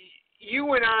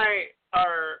and I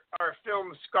are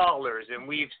film scholars, and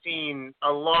we've seen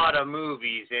a lot of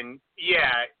movies, and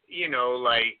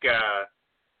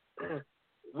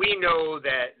we know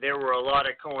that there were a lot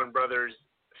of Coen Brothers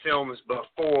films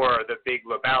before The Big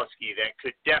Lebowski that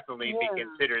could definitely be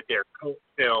considered their cult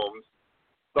films,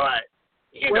 but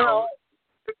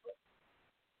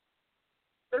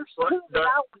there's two that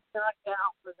I would knock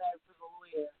out for that for the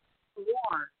list.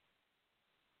 One.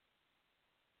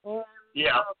 And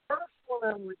the first one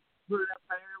I would put up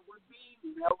there would be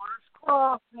Miller's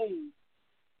Crossing.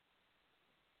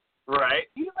 Right.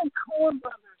 Even Coen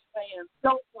Brothers fans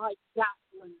don't like that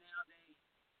one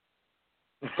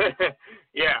nowadays.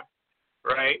 Yeah,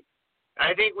 right.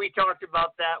 I think we talked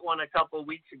about that one a couple of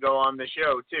weeks ago on the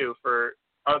show, too, for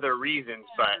other reasons,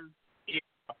 but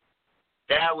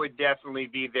that would definitely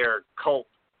be their cult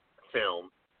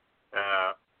film.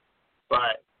 The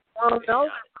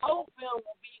cult film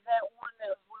will be that one that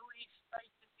was released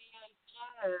straight to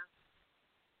VHS.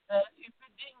 That if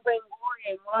it didn't bring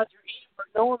Gloria and Roger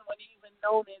Ebert, no one would even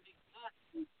know it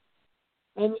existed.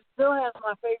 And it still has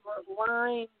my favorite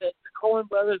line that the Coen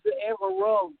brothers ever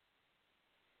wrote.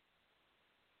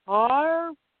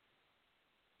 Harv,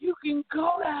 you can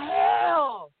go to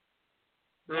hell.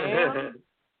 And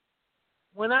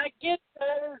when I get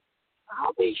there,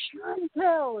 I'll be sure to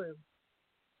tell him.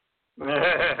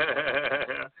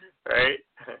 Right?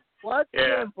 What's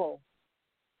simple?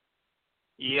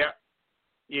 Yeah.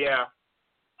 Yeah.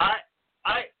 I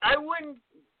wouldn't.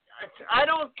 I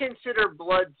don't consider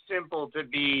Blood Simple to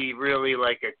be really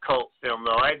like a cult film,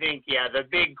 though. I think, the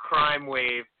Big Crime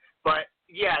Wave. But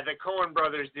the Coen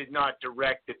brothers did not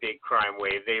direct the Big Crime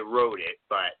Wave; they wrote it.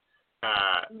 But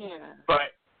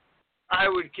I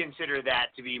would consider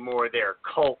that to be more their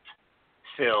cult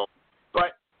film.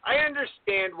 But I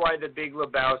understand why The Big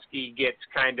Lebowski gets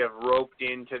kind of roped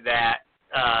into that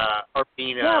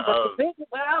arena. Yeah, but of, The Big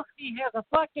Lebowski has a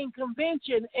fucking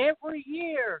convention every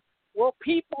year where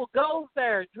people go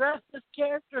there dressed as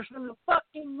characters from the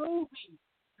fucking movie,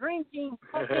 drinking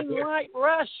fucking White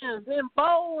Russians and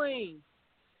bowling.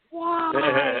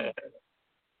 Why?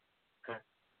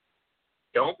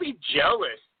 Don't be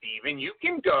jealous, Steven. You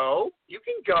can go. You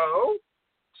can go.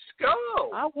 Just go.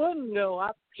 I wouldn't go.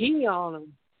 I'd pee on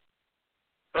them.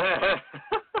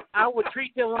 I would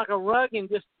treat them like a rug and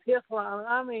just piss on them.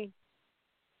 I mean,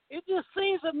 it just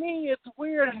seems to me it's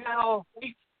weird how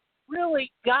we've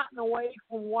really gotten away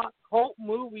from what cult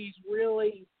movies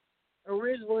really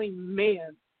originally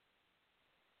meant.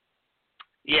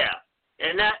 Yeah.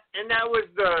 And that was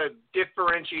the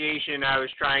differentiation I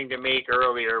was trying to make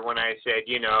earlier when I said,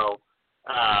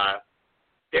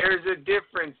 there's a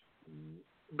difference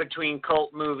between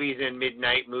cult movies and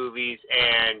midnight movies,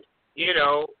 and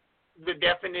the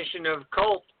definition of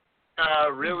cult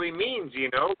really means,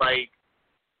 you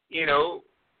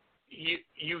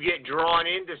get drawn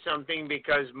into something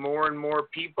because more and more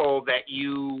people that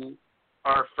you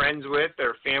are friends with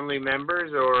or family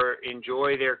members or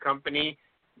enjoy their company,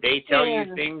 they tell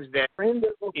you things that, friend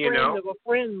of a friend of a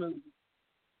friend movie.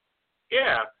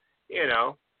 Yeah,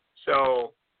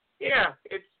 so, yeah,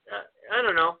 it's, I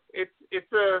don't know, it's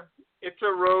a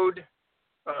road,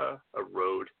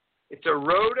 it's a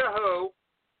road to hoe,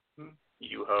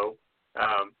 you hoe,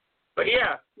 but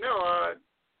yeah, no,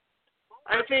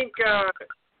 I think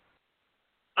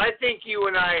you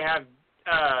and I have,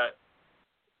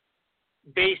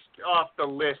 based off the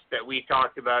list that we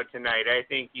talked about tonight, I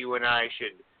think you and I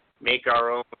should make our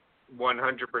own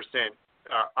 100%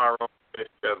 our own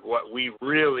list of what we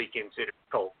really consider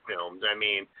cult films. I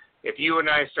mean, if you and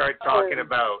I start talking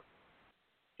about,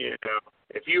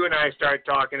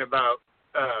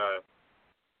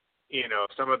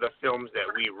 some of the films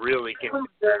that we really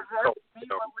consider cult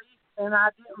films. And I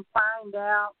didn't find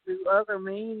out through other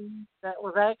means that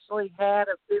was actually had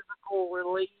a physical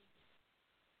release.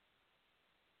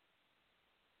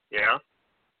 Yeah.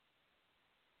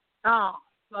 Oh,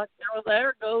 but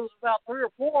there goes about 3 or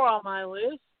 4 on my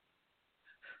list.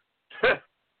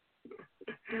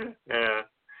 Yeah.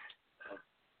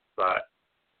 But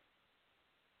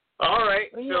all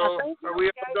right. Well, yeah, so are we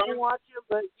all done? Watching,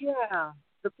 but yeah,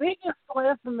 the biggest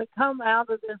lesson to come out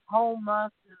of this whole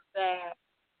month is that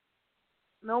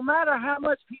no matter how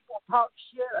much people talk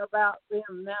shit about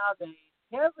them nowadays,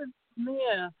 Kevin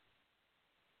Smith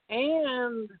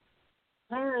and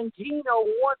Tarantino,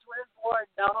 once Reservoir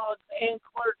Dogs and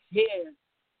Clerk's Head,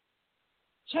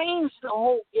 changed the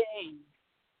whole game.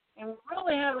 And we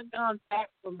really haven't gone back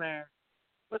from there.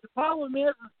 But the problem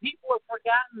is people have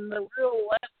forgotten the real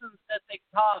lessons that they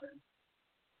taught us.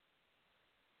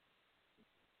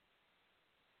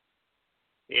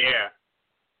 Yeah.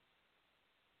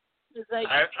 Is they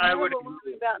I would a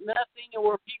movie about nothing and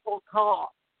where people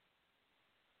talk.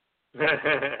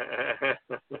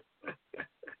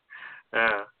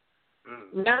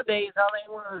 Nowadays, all they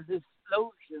want is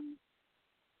explosions.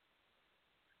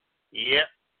 Yep,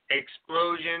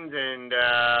 explosions and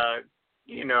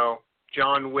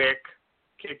John Wick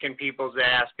kicking people's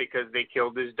ass because they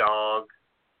killed his dog.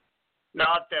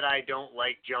 Not that I don't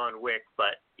like John Wick,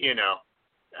 but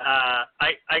I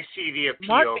see the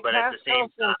appeal, but at the same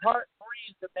time, Part 3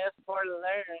 is the best part of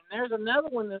there, and there's another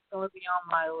one that's going to be on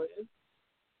my list.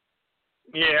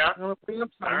 Yeah. I'm going to bring up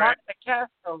some Mark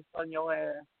Castos on your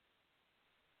ass.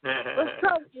 Let's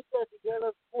try to get that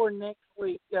together for next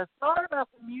week. Sorry about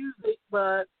the music,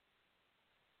 but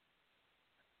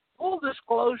full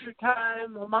disclosure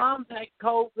time, my mom's had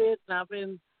COVID, and I've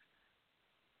been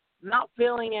not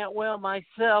feeling that well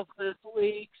myself this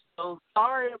week, so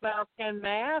sorry about that,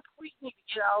 Matt. We need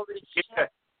to get all this shit as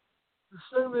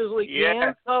soon as we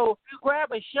can. So if you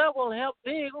grab a shovel and help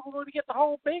dig, we're going to get the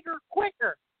hole bigger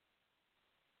quicker.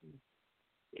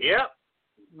 Yep.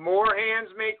 More hands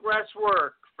make less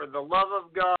work. For the love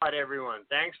of God, everyone.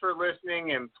 Thanks for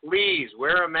listening, and please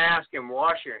wear a mask and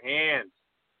wash your hands.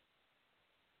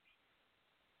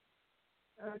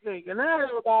 Okay, good night,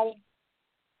 everybody.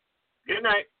 Good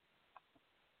night.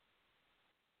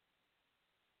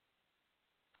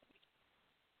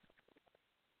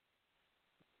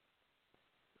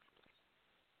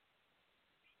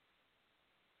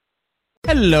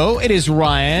 Hello, it is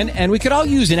Ryan, and we could all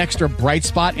use an extra bright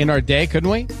spot in our day, couldn't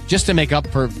we? Just to make up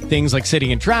for things like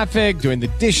sitting in traffic, doing the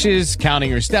dishes, counting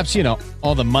your steps, you know,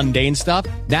 all the mundane stuff.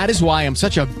 That is why I'm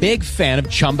such a big fan of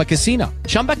Chumba Casino.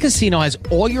 Chumba Casino has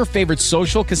all your favorite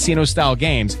social casino-style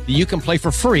games that you can play for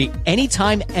free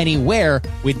anytime, anywhere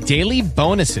with daily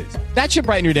bonuses. That should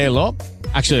brighten your day a little.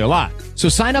 Actually, a lot. So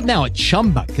sign up now at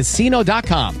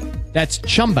ChumbaCasino.com. That's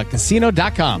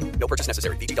ChumbaCasino.com. No purchase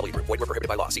necessary. VGW Group. Void where prohibited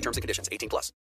by law. See terms and conditions. 18+.